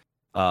 but.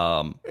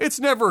 It's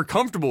never a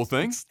comfortable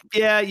thing.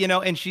 Yeah, you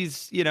know, and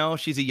she's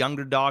a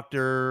younger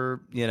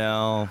doctor, you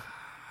know,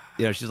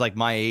 she's like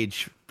my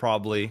age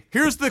probably.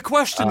 Here's the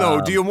question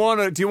though: do you want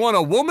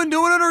a woman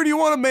doing it, or do you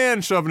want a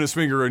man shoving his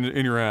finger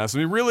in your ass? I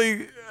mean,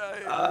 really?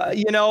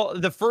 You know,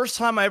 the first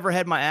time I ever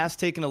had my ass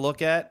taken a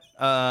look at,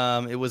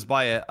 it was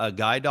by a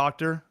guy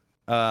doctor,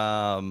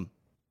 and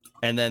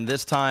then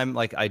this time,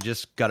 like, I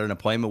just got an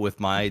appointment with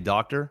my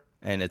doctor,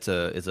 and it's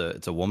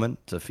a woman,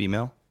 it's a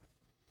female.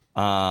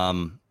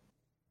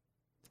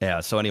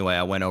 Yeah, so anyway,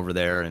 I went over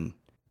there and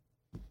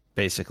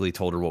basically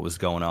told her what was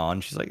going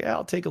on. She's like, yeah,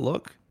 I'll take a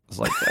look. I was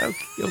like,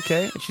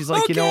 okay. And she's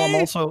like, okay. You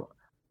know,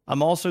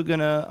 I'm also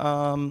gonna,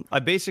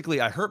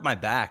 I hurt my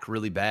back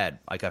really bad.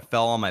 Like, I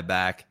fell on my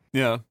back.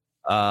 Yeah.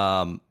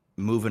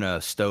 Moving a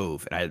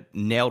stove, and I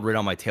nailed right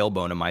on my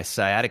tailbone, and my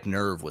sciatic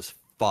nerve was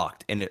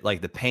fucked. And it,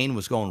 like, the pain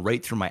was going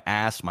right through my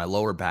ass, my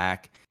lower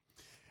back.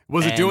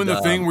 Was it doing the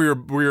thing where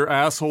your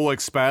asshole like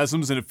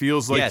spasms and it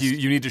feels like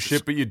you need to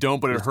shit, but you don't,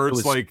 but it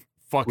hurts like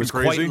fucking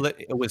crazy?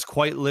 It was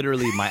quite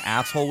literally, my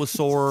asshole was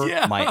sore,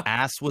 my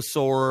ass was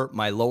sore,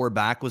 my lower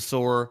back was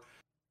sore,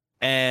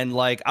 and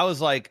like I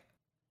was like,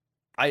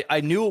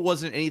 I knew it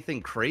wasn't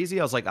anything crazy.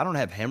 I was like, I don't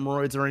have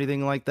hemorrhoids or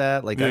anything like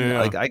that. Like,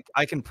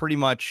 I can pretty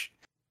much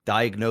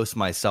diagnose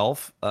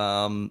myself.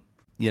 You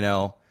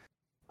know,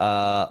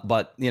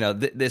 But you know,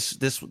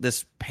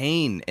 this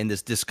pain and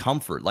this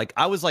discomfort, like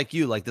I was like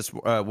you, like this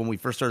when we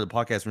first started the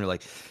podcast, we were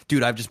like,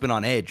 dude, I've just been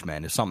on edge,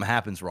 man. If something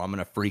happens where I'm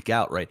gonna freak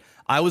out, right?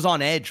 I was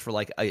on edge for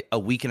like a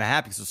week and a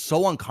half because it's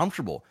so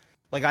uncomfortable.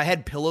 Like I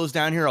had pillows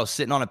down here. I was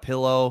sitting on a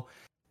pillow,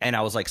 and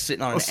I was like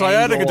sitting on an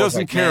sciatica angle.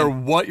 doesn't care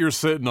what you're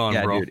sitting on,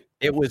 yeah, bro. Dude,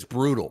 it was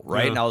brutal,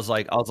 right? And I was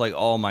like,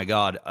 oh my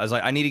god. I was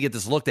like, I need to get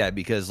this looked at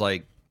because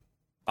like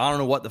I don't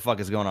know what the fuck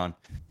is going on.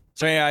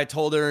 So yeah, I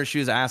told her. She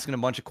was asking a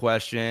bunch of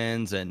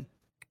questions, and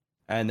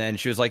then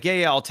she was like,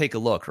 yeah, I'll take a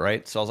look,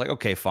 right? So I was like,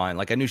 okay, fine.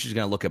 Like I knew she was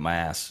gonna look at my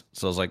ass,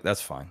 so I was like,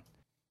 that's fine.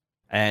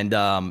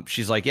 And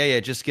she's like, yeah,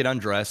 just get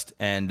undressed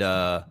and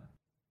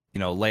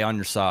lay on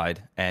your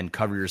side and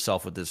cover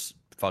yourself with this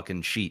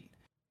fucking sheet. I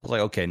was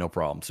like, okay, no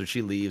problem. So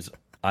she leaves.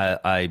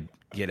 I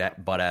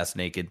get butt ass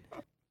naked,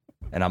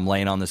 and I'm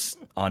laying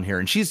on here,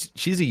 and she's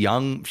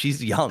young,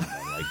 man.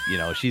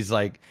 Like she's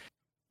like.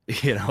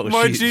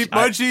 My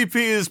GP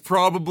is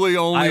probably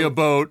only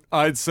about,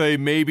 I'd say,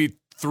 maybe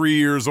 3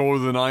 years older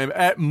than I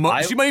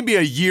am. She might be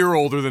a year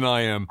older than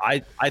I am.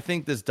 I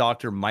think this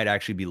doctor might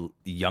actually be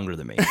younger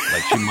than me.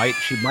 Like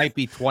she might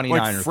be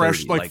 29 or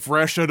 30. Like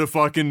fresh out of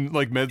fucking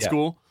like med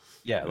school.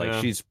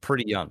 Yeah, she's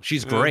pretty young.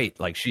 She's great.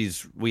 Like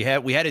we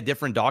had a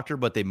different doctor,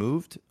 but they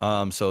moved.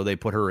 So they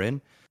put her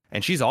in,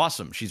 and she's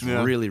awesome. She's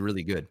really,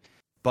 really good.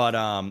 But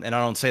and I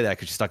don't say that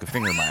because she stuck a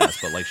finger in my ass,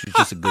 but like she's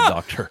just a good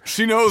doctor.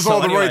 She knows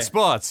all the right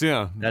spots.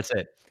 Yeah, that's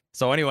it.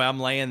 So anyway, I'm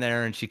laying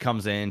there, and she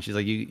comes in. She's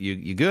like,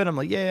 "You good?" I'm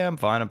like, "Yeah, I'm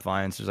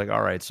fine. So she's like,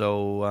 "All right,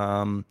 so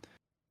I'm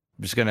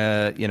just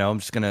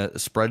gonna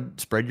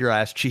spread your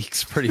ass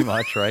cheeks, pretty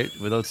much, right?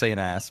 Without saying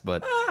ass,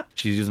 but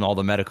she's using all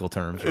the medical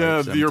terms. Right?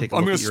 Yeah, so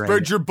I'm gonna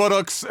spread your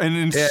buttocks and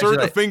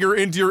insert a finger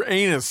into your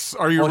anus.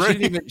 Are you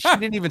ready? She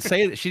didn't even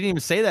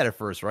say that at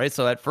first, right?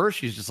 So at first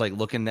she's just like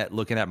looking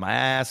at my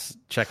ass,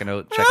 checking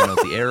out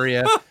the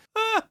area.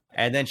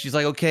 And then she's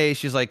like, okay.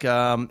 She's like,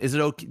 is it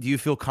okay? Do you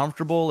feel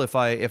comfortable if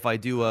I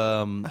do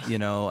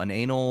an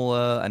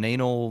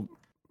anal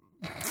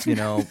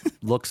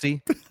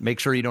look-see? Make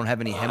sure you don't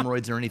have any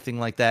hemorrhoids or anything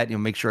like that.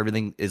 Make sure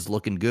everything is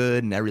looking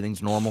good and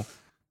everything's normal.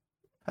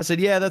 I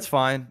said, yeah, that's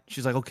fine.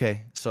 She's like,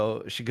 okay.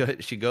 So she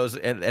goes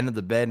at the end of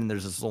the bed, and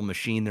there's this little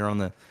machine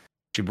there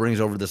she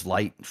brings over the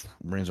light.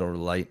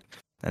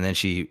 And then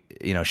she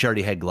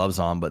already had gloves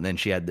on, but then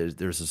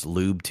there's this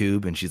lube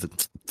tube, and she's like,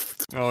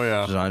 oh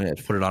yeah,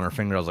 put it on her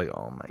finger. I was like,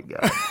 oh my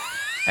god.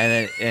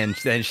 and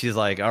then she's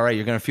like, all right,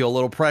 you're gonna feel a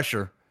little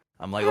pressure.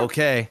 I'm like,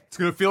 okay. It's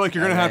gonna feel like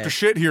you're gonna have to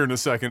shit here in a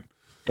second.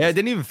 Yeah, it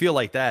didn't even feel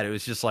like that. It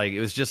was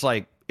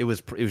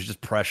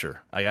just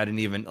pressure. Like I didn't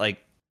even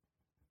like.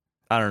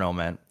 I don't know,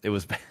 man. It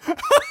was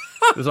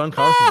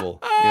uncomfortable.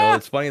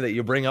 It's funny that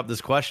you bring up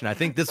this question. I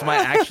think this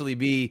might actually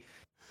be.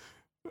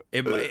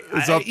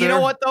 It's up there. You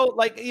know what though?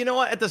 Like, you know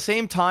what? At the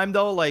same time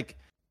though, like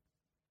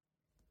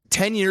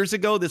 10 years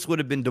ago, this would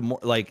have been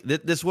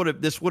this would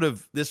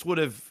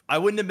have. I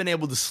wouldn't have been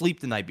able to sleep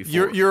the night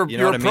before.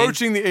 You're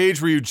approaching the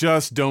age where you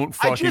just don't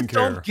fucking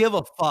care. Don't give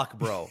a fuck,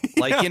 bro.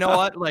 Like, you know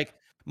what? Like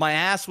my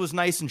ass was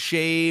nice and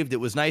shaved. It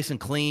was nice and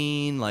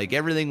clean. Like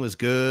everything was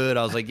good.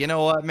 I was like, you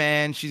know what,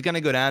 man? She's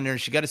gonna go down there.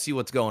 She got to see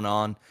what's going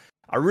on.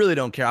 I really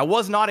don't care. I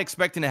was not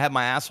expecting to have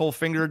my asshole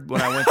fingered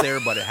when I went there,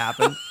 but it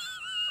happened.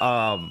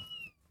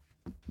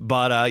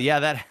 But yeah,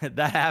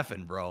 that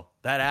happened, bro.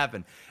 That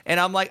happened. And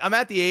I'm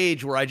at the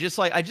age where I just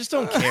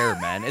don't care,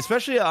 man.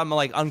 Especially I'm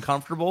like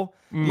uncomfortable.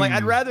 I'm like,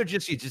 I'd rather you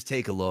just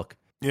take a look.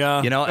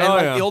 Yeah. And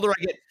the older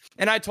I get,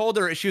 and I told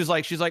her, she's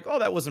like, oh,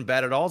 that wasn't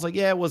bad at all. I was like,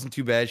 yeah, it wasn't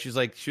too bad.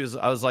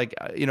 I was like,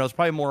 it's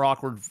probably more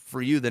awkward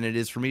for you than it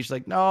is for me. She's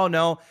like, no,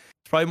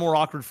 it's probably more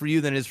awkward for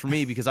you than it is for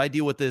me because I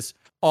deal with this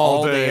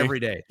all day, every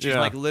day. She's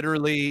like,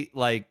 literally,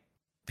 like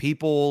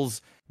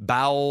people's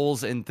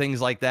bowels and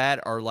things like that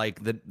are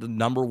like the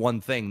number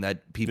one thing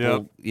that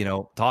people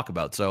talk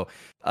about. So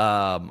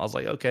I was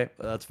like, okay,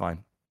 that's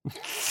fine.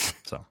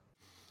 So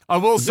I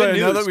will say,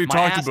 now that we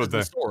talked about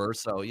that, store,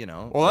 so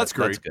well, that's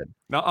great. That's good.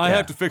 Now I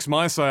have to fix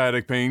my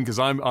sciatic pain because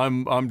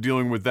I'm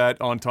dealing with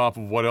that on top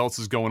of what else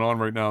is going on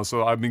right now.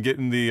 So I've been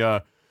getting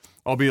the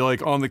I'll be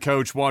like on the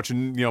couch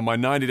watching my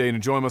 90 Day and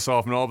enjoying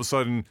myself, and all of a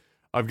sudden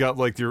I've got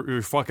like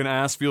your fucking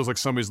ass feels like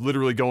somebody's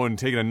literally going and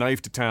taking a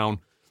knife to town.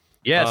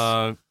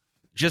 Yes.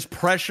 Just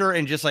pressure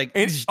and just like,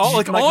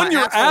 like on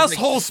your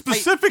asshole like,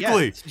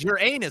 specifically. Yeah, your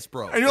anus,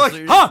 bro. And you're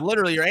like, huh?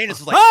 Literally, your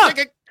anus is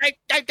like,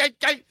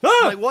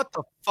 like, what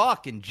the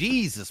fuck? And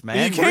Jesus,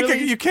 man.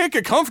 You can't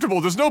get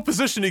comfortable. There's no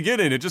position to get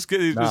in. It just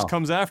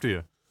comes after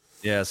you.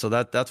 Yeah, so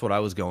that's what I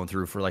was going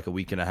through for like a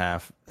week and a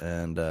half,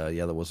 and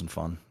that wasn't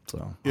fun.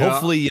 So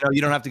hopefully,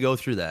 you don't have to go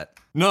through that.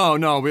 No.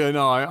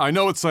 I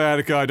know it's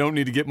sciatica. I don't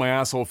need to get my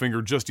asshole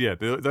fingered just yet.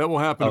 That will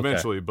happen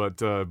eventually,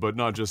 but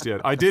not just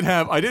yet. I did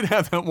have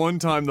that one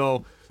time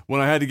though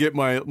when I had to get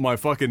my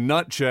fucking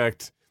nut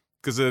checked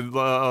because of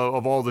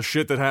all the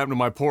shit that happened to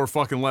my poor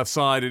fucking left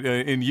side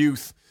in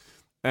youth,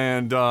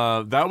 and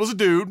that was a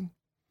dude.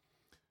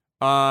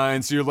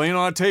 And so you're laying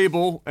on a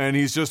table, and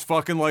he's just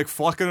fucking like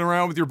fucking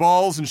around with your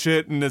balls and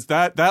shit, and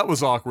that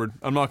was awkward.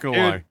 I'm not gonna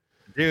lie.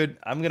 Dude,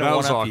 I'm gonna That one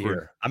was up you awkward.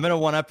 here. I'm gonna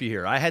one up you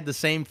here. I had the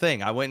same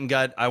thing. I went and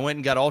got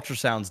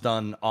ultrasounds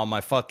done on my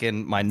nuts.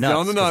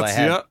 Down the nuts,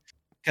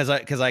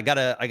 Because I got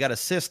a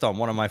cyst on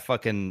one of my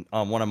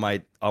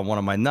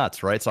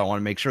nuts, right? So I want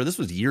to make sure. This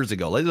was years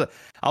ago.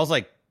 I was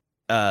like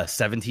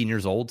 17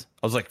 years old.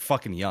 I was like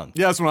fucking young.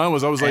 Yeah, that's when I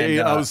was. I was like,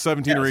 I was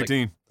 17 or I was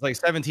 18. like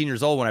 17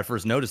 years old when I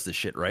first noticed this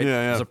shit, right?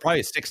 Yeah. I was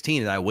probably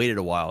 16 and I waited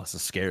a while. I was so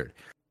scared.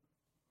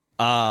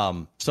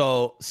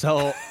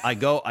 So I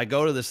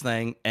go to this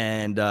thing,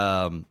 and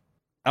I'm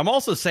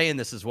also saying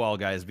this as well,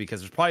 guys,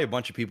 because there's probably a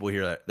bunch of people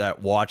here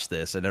that watch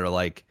this and that are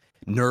like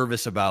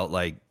nervous about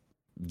like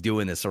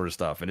doing this sort of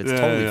stuff, and it's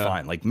totally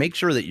fine. Like, make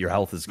sure that your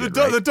health is good.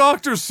 The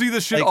doctors see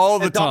this shit like, all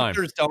the time.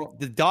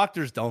 The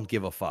doctors don't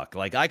give a fuck.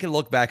 Like, I can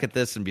look back at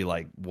this and be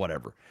like,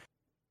 whatever.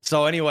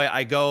 So anyway,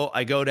 I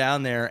go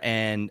down there,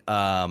 and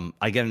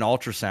I get an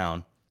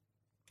ultrasound.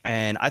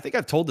 And I think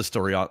I've told this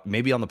story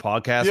maybe on the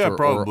podcast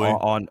probably.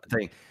 or on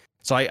thing.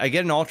 So I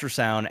get an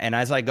ultrasound, and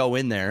as I go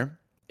in there,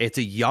 it's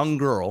a young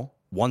girl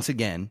once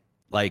again,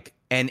 like,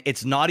 and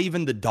it's not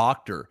even the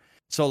doctor.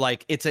 So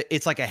like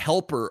it's like a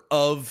helper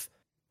of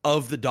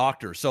the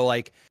doctor. So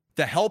like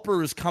the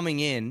helper is coming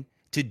in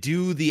to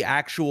do the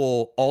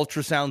actual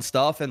ultrasound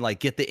stuff and like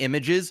get the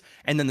images,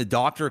 and then the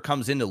doctor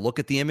comes in to look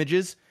at the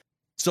images.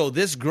 So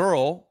this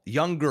girl,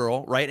 young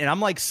girl, right? And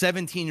I'm like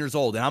 17 years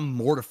old, and I'm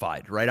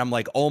mortified, right? I'm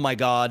like, oh my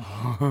God,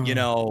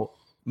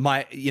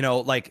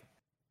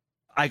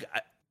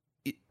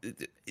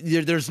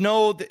 there's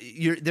no,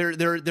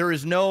 there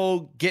is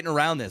no getting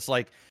around this.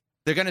 Like,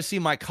 they're going to see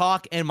my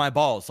cock and my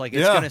balls. Like,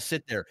 it's going to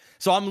sit there.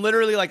 So I'm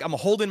literally like, I'm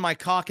holding my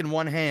cock in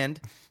one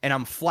hand, and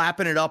I'm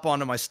flapping it up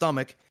onto my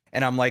stomach,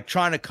 and I'm like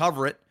trying to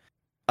cover it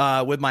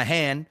with my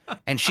hand.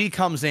 And she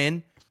comes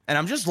in, and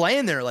I'm just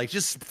laying there, like,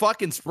 just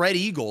fucking spread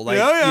eagle, like,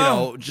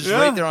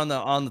 right there on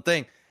the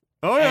thing.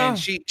 Oh yeah. And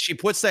she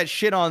puts that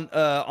shit on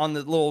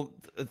the little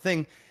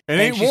thing. It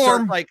ain't she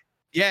warm. Starts, like,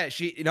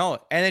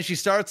 and then she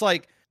starts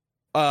like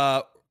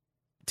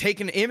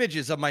taking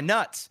images of my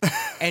nuts,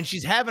 and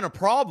she's having a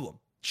problem.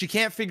 She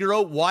can't figure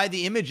out why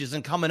the image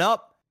isn't coming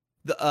up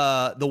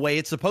the way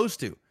it's supposed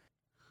to.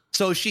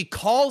 So she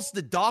calls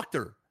the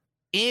doctor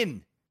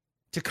in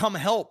to come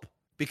help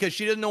because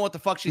she doesn't know what the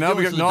fuck she's doing.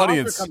 We got so an the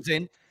audience. doctor comes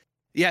in.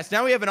 Yes,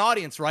 now we have an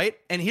audience, right?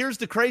 And here's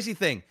the crazy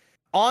thing: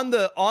 on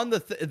the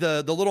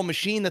little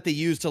machine that they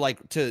use to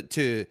like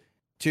to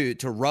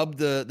rub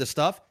the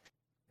stuff,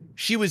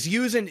 she was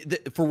using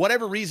for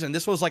whatever reason.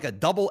 This was like a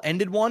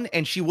double-ended one,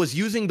 and she was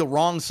using the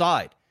wrong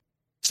side.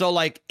 So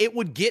like it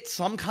would get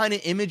some kind of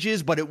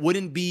images, but it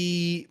wouldn't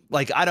be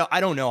like I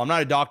don't know. I'm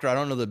not a doctor. I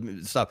don't know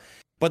the stuff.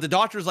 But the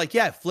doctor's like,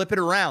 yeah, flip it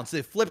around. So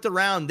they flipped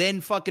around,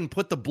 then fucking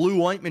put the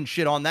blue ointment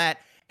shit on that,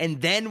 and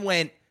then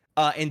went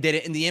and did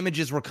it, and the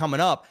images were coming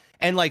up.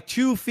 And like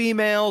two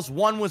females,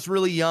 one was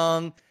really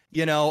young,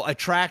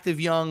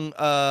 attractive young,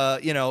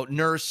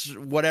 nurse,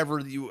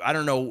 whatever I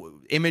don't know,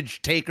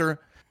 image taker.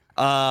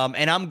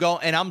 And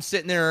I'm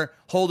sitting there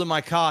holding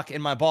my cock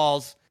and my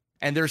balls,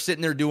 and they're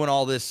sitting there doing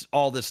all this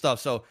stuff.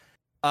 So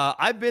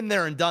I've been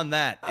there and done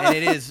that, and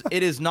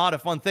it is not a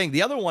fun thing.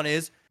 The other one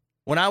is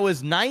when I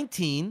was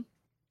 19,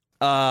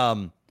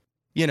 I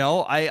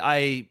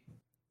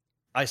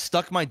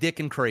stuck my dick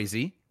in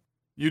crazy.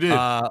 You did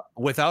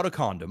without a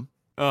condom.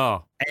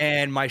 Oh.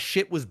 And my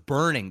shit was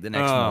burning the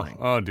next morning.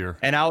 Oh dear.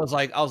 And I was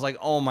like,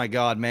 oh my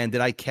God, man, did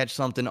I catch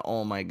something?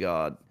 Oh my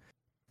God.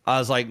 I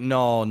was like,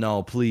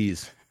 no,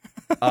 please.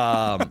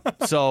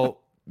 So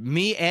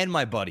me and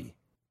my buddy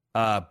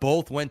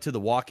both went to the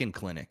walk-in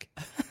clinic.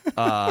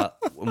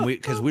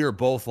 Because we were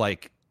both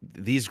like,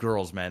 these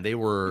girls, man, they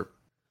were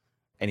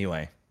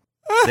anyway.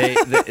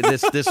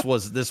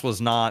 This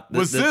was not.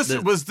 Was this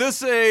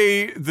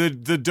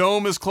the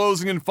dome is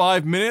closing in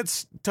 5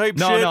 minutes type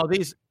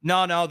shit?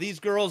 No, these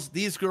girls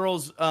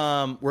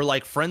were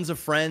like friends of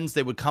friends.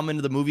 They would come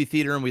into the movie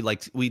theater, and we'd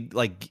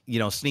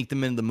sneak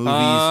them into the movies.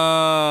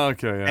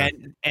 Okay,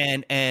 yeah.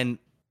 And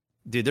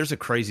dude, there's a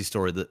crazy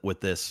story with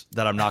this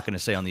that I'm not going to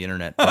say on the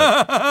internet.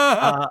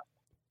 But,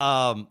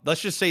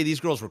 let's just say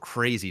these girls were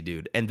crazy,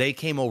 dude, and they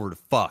came over to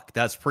fuck.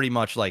 That's pretty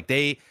much like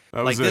this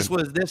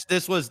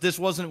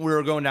wasn't we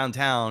were going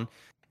downtown.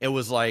 It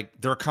was like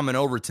they're coming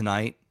over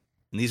tonight,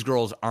 and these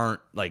girls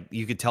aren't like,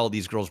 you could tell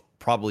these girls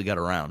probably got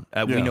around.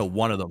 We know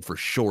one of them for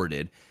sure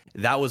did.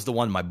 That was the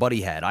one my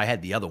buddy had. I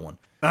had the other one.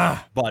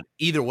 But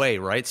either way,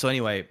 right? So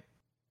anyway,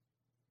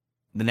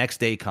 the next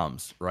day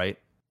comes, right?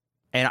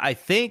 And I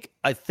think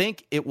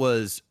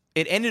it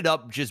ended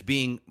up just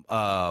being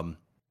once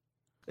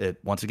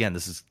again,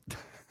 this is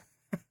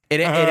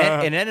it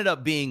ended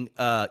up being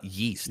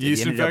yeast.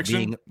 Yeast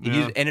infection?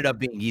 It ended up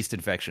being yeast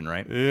infection,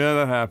 right? Yeah,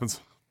 that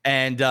happens.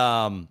 And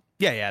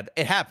yeah,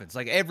 it happens.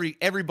 Like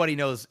everybody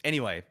knows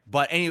anyway.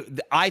 But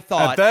I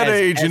thought at that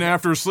age and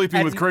after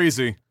sleeping with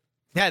crazy.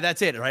 Yeah,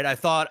 that's it, right? I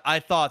thought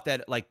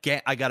that like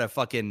I got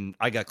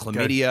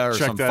chlamydia or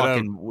some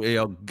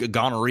fucking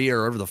gonorrhea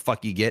or whatever the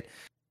fuck you get,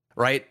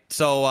 right?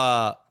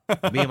 So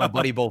me and my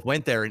buddy both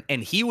went there,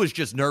 and he was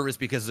just nervous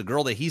because the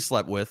girl that he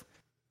slept with,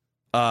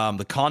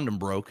 the condom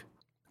broke,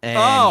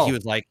 And he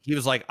was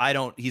like,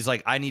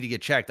 I need to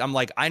get checked. I'm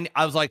like,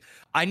 I was like,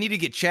 I need to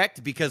get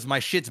checked because my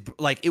shit's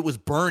like, it was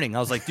burning. I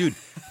was like, dude,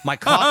 my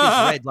cock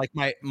is red. Like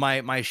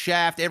my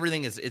shaft,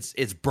 everything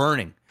it's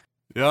burning.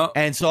 Yeah.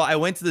 And so I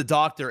went to the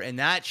doctor, and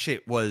that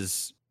shit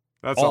was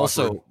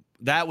awkward.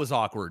 That was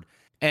awkward.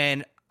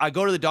 And I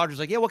go to the doctor. He's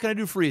like, yeah, what can I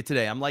do for you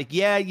today? I'm like,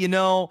 yeah,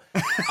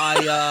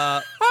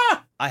 I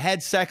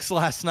had sex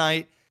last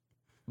night.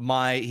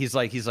 He's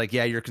like,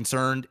 yeah, you're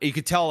concerned. You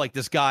could tell like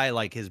this guy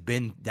like has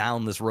been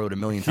down this road a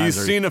million times.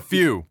 He's seen a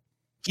few.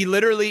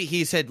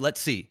 He said, let's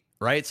see.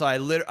 Right. So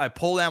I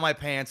pull down my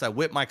pants, I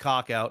whip my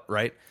cock out.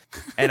 Right.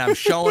 And I'm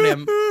showing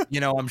him,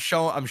 I'm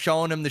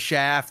showing him the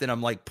shaft, and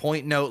I'm like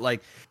pointing out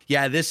like,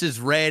 yeah, this is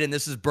red and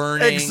this is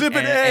burning.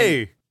 Exhibit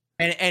A.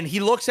 And he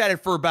looks at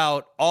it for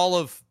about all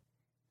of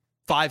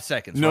 5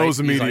 seconds. Knows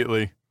right?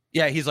 immediately.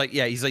 He's like,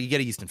 you get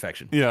a yeast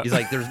infection. Yeah. He's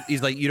like,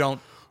 you don't.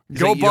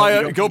 Go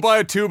buy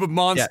a tube of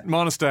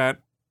Monostat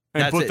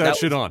and put that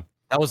shit on.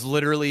 That was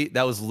literally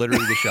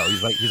the show.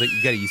 He's like, you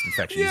got a yeast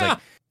infection. Yeah. He's like,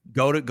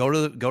 go to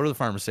the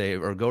pharmacy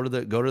or go to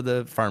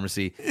the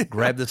pharmacy,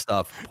 grab this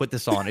stuff, put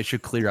this on. It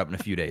should clear up in a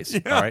few days.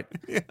 Yeah. All right.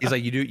 Yeah. He's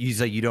like,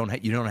 you don't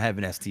have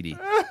an STD.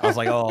 I was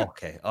like, oh,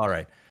 okay, all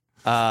right.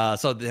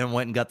 So then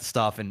went and got the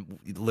stuff, and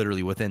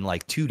literally within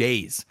like 2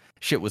 days,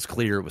 shit was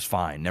clear. It was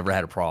fine. Never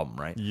had a problem.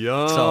 Right.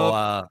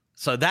 Yeah.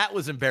 So that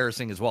was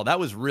embarrassing as well. That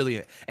was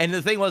really, and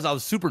the thing was, I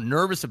was super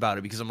nervous about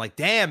it because I'm like,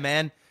 damn,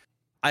 man.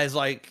 I was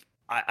like,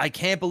 I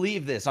can't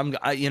believe this. I'm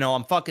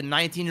fucking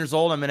 19 years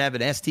old. I'm gonna have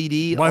an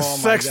STD. My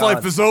sex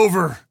life is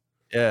over.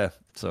 Yeah.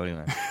 So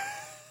anyway.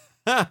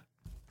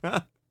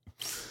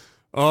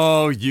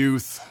 Oh,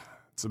 youth.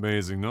 It's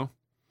amazing, no?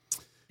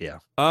 Yeah.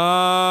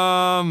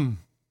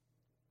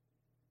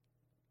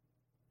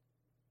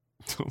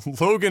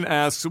 Logan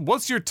asks,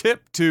 what's your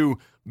tip to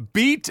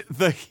beat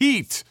the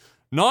heat?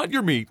 Not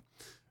your meat,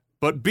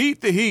 but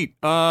beat the heat.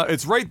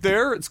 It's right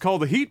there. It's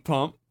called a heat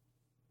pump.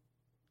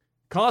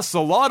 Costs a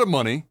lot of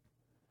money,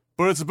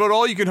 but it's about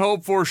all you can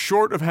hope for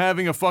short of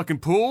having a fucking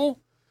pool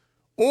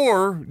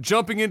or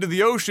jumping into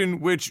the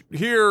ocean, which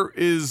here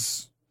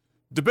is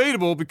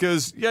debatable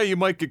because, yeah, you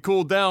might get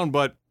cooled down,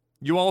 but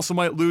you also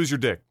might lose your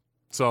dick.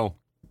 So.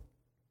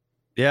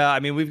 Yeah, I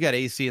mean, we've got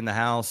AC in the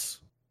house.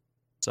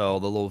 So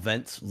the little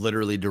vent's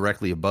literally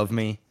directly above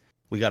me.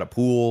 We got a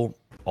pool,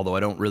 although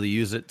I don't really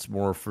use it. It's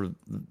more for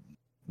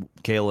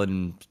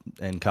Kayla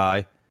and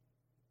Kai.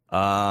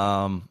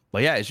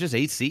 But yeah, it's just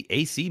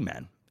AC,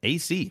 man.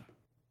 AC.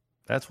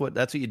 That's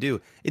what you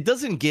do. It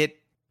doesn't get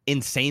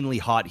insanely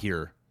hot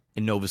here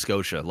in Nova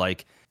Scotia.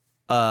 Like,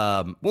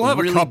 we'll have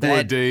really a couple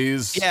of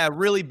days. Yeah,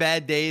 really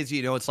bad days.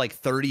 It's like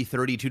 30,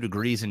 32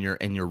 degrees in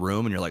your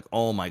room, and you're like,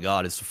 oh my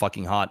God, it's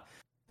fucking hot.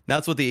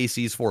 That's what the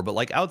AC is for. But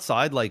like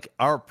outside, like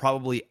our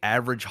probably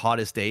average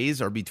hottest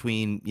days are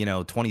between,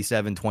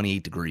 27,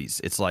 28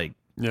 degrees. It's like,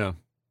 yeah,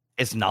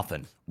 it's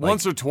nothing.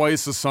 Once or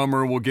twice a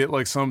summer, we'll get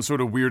like some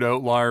sort of weird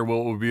outlier where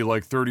it will be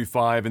like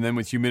 35, and then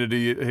with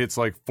humidity, it hits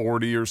like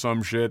 40 or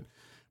some shit.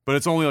 But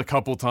it's only a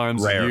couple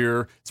times a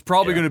year. It's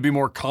probably going to be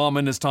more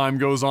common as time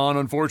goes on,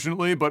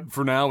 unfortunately. But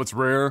for now, it's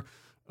rare.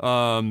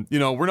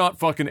 We're not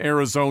fucking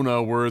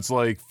Arizona where it's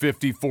like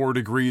 54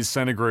 degrees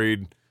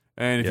centigrade.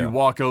 And if you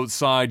walk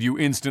outside, you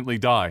instantly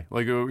die.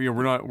 Like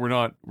we're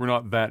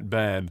not that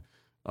bad.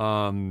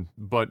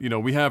 But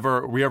we have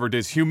our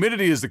days.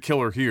 Humidity is the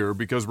killer here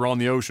because we're on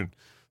the ocean.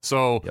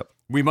 So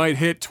we might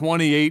hit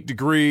 28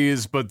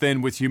 degrees, but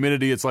then with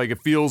humidity, it's like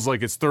it feels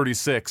like it's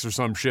 36 or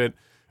some shit.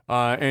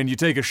 And you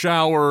take a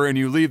shower and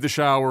you leave the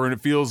shower and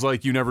it feels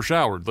like you never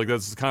showered. Like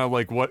that's kind of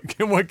like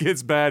what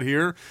gets bad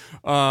here.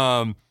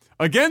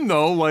 Again,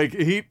 though, like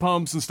heat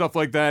pumps and stuff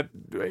like that,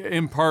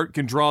 in part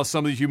can draw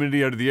some of the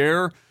humidity out of the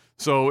air.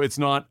 So it's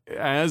not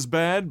as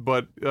bad,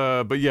 but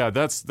yeah,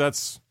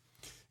 that's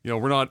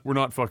we're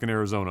not fucking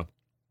Arizona.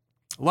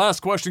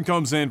 Last question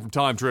comes in from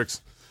Time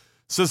Tricks.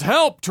 Says,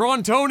 help,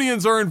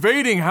 Torontonians are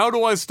invading. How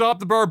do I stop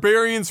the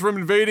barbarians from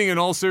invading? In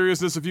all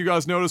seriousness, if you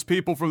guys notice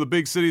people from the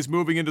big cities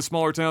moving into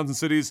smaller towns and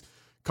cities,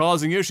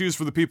 causing issues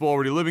for the people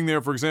already living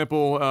there. For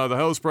example, the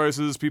house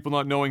prices, people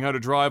not knowing how to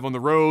drive on the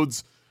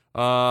roads,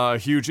 a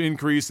huge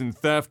increase in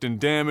theft and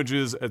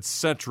damages,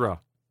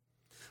 etc.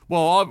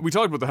 Well, we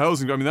talked about the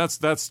housing. I mean, that's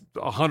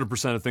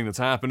 100% a thing that's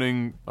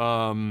happening.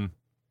 That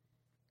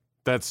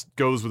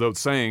goes without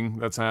saying.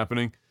 That's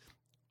happening.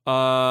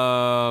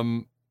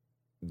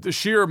 The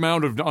sheer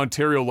amount of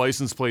Ontario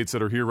license plates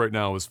that are here right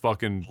now is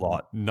fucking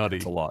nutty.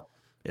 It's a lot.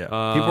 Yeah.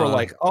 People are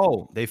like,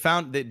 oh,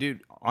 dude,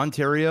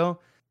 Ontario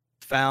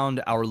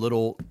found our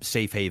little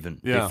safe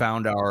haven. Yeah. They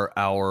found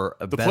our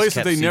the place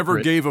that they never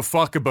gave a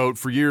fuck about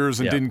for years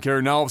and didn't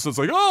care. Now all of a sudden it's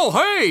like, oh,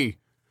 hey,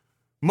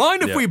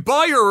 mind if we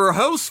buy your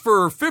house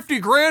for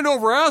 $50,000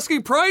 over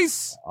asking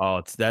price?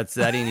 Oh, that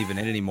ain't even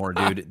it anymore,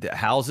 dude. The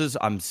houses,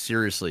 I'm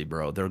seriously,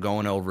 bro, they're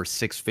going over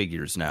six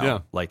figures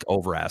now, like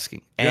over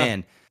asking. Yeah.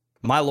 And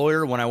my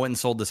lawyer, when I went and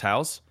sold this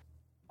house,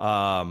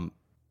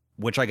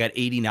 which I got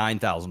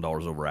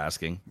 $89,000 over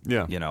asking,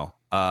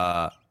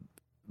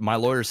 my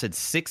lawyer said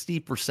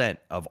 60%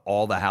 of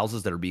all the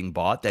houses that are being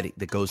bought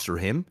that goes through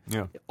him,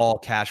 all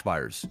cash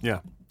buyers. Yeah.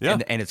 Yeah.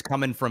 And it's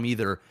coming from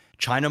either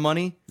China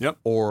money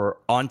or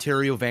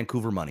Ontario,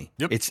 Vancouver money.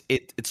 Yep.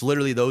 It's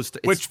literally those.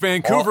 Which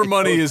Vancouver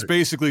money is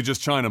basically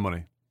just China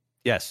money.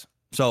 Yes.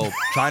 So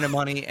China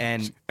money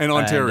and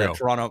Ontario. And,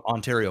 Toronto,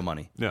 Ontario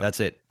money. Yeah. That's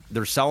it.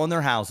 They're selling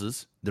their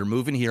houses. They're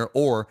moving here,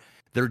 or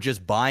they're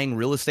just buying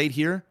real estate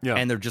here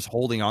and they're just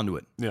holding on to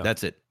it. Yeah.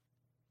 That's it.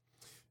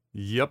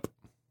 Yep.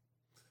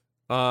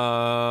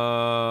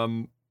 So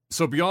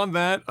beyond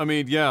that, I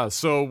mean,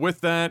 so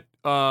with that,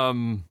 I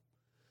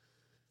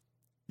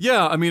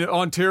mean,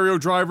 Ontario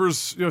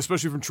drivers,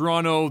 especially from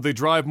Toronto, they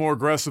drive more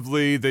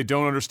aggressively. They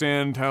don't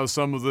understand how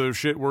some of the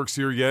shit works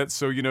here yet.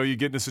 So, you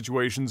get into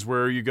situations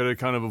where you got to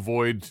kind of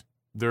avoid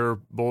their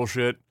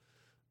bullshit.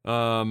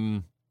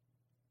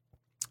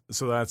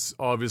 So that's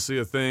obviously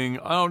a thing.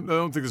 I don't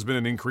think there's been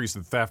an increase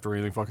in theft or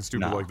anything fucking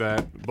stupid like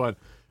that. But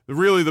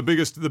really, the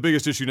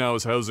biggest issue now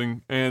is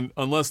housing. And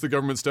unless the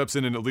government steps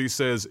in and at least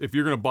says, if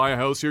you're going to buy a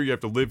house here, you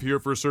have to live here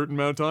for a certain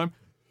amount of time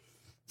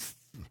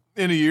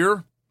in a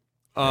year.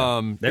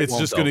 It's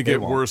just going to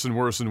get worse and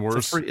worse and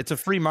worse. It's a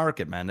free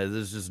market, man.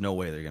 There's just no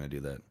way they're going to do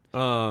that.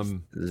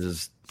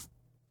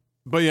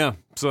 But yeah,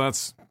 so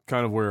that's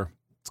kind of where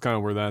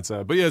that's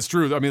at. But yeah, it's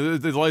true. I mean,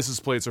 the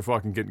license plates are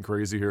fucking getting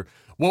crazy here.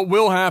 What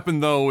will happen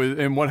though,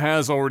 and what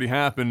has already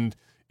happened,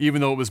 even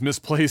though it was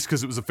misplaced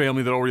because it was a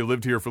family that already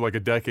lived here for like a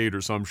decade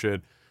or some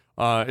shit,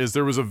 is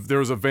there was a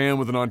van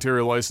with an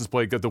Ontario license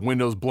plate, got the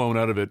windows blown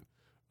out of it.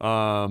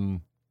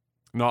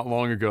 Not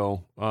long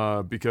ago,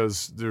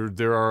 because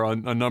there are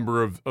a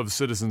number of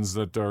citizens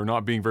that are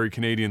not being very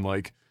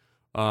Canadian-like,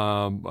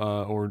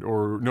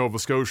 or Nova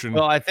Scotian.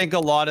 Well, I think a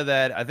lot of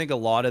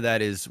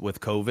that is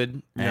with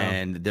COVID,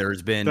 and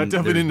there's been that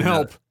definitely didn't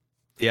help.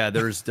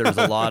 There's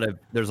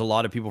a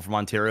lot of people from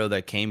Ontario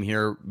that came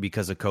here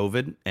because of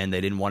COVID, and they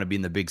didn't want to be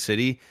in the big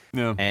city.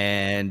 Yeah.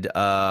 And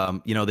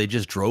they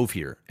just drove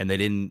here, and they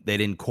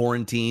didn't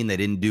quarantine, they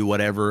didn't do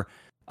whatever.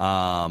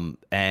 And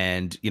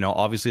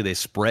obviously they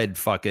spread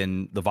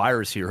fucking the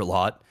virus here a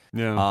lot.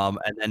 Yeah.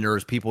 And then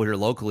there's people here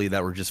locally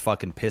that were just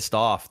fucking pissed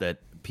off that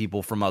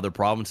people from other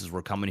provinces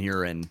were coming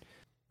here and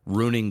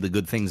ruining the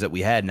good things that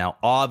we had. Now,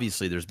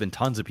 obviously there's been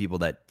tons of people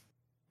that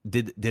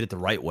did it the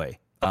right way.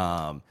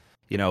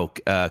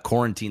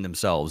 Quarantined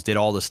themselves, did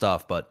all the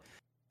stuff, but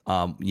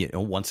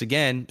once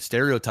again,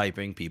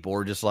 stereotyping, people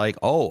are just like,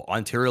 oh,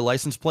 Ontario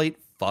license plate,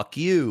 fuck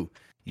you.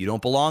 You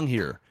don't belong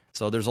here.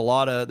 So there's a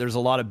lot of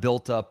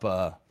built up,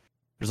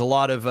 there's a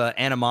lot of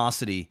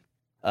animosity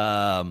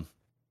from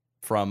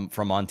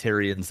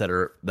Ontarians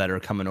that are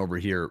coming over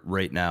here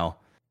right now,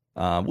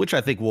 which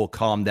I think will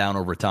calm down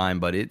over time.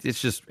 But it's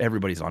just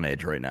everybody's on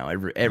edge right now.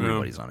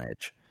 Everybody's on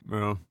edge.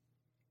 Yeah.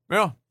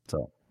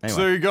 So anyway.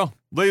 So there you go,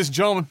 ladies and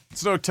gentlemen.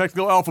 It's no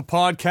Technical Alpha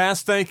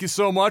Podcast. Thank you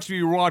so much if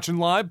you were watching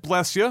live.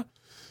 Bless you.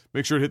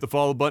 Make sure to hit the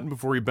follow button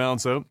before you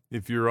bounce out.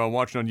 If you're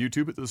watching on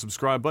YouTube, hit the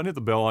subscribe button, hit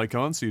the bell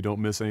icon so you don't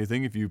miss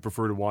anything if you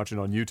prefer to watch it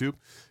on YouTube.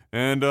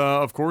 And,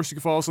 of course, you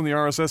can follow us on the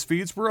RSS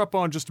feeds. We're up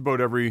on just about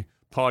every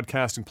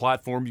podcasting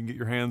platform you can get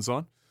your hands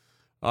on.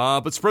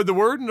 But spread the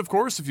word, and, of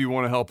course, if you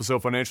want to help us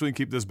out financially and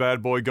keep this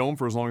bad boy going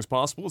for as long as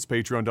possible, it's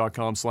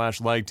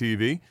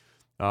patreon.com/lagtv.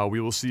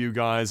 We will see you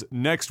guys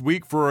next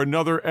week for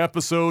another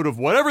episode of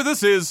whatever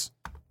this is.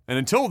 And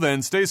until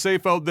then, stay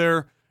safe out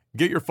there.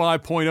 Get your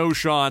 5.0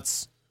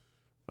 shots.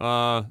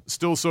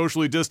 Still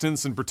socially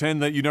distance and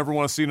pretend that you never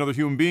want to see another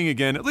human being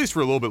again, at least for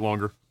a little bit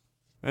longer.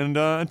 And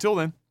until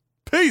then,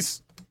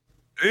 peace!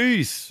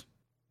 Peace!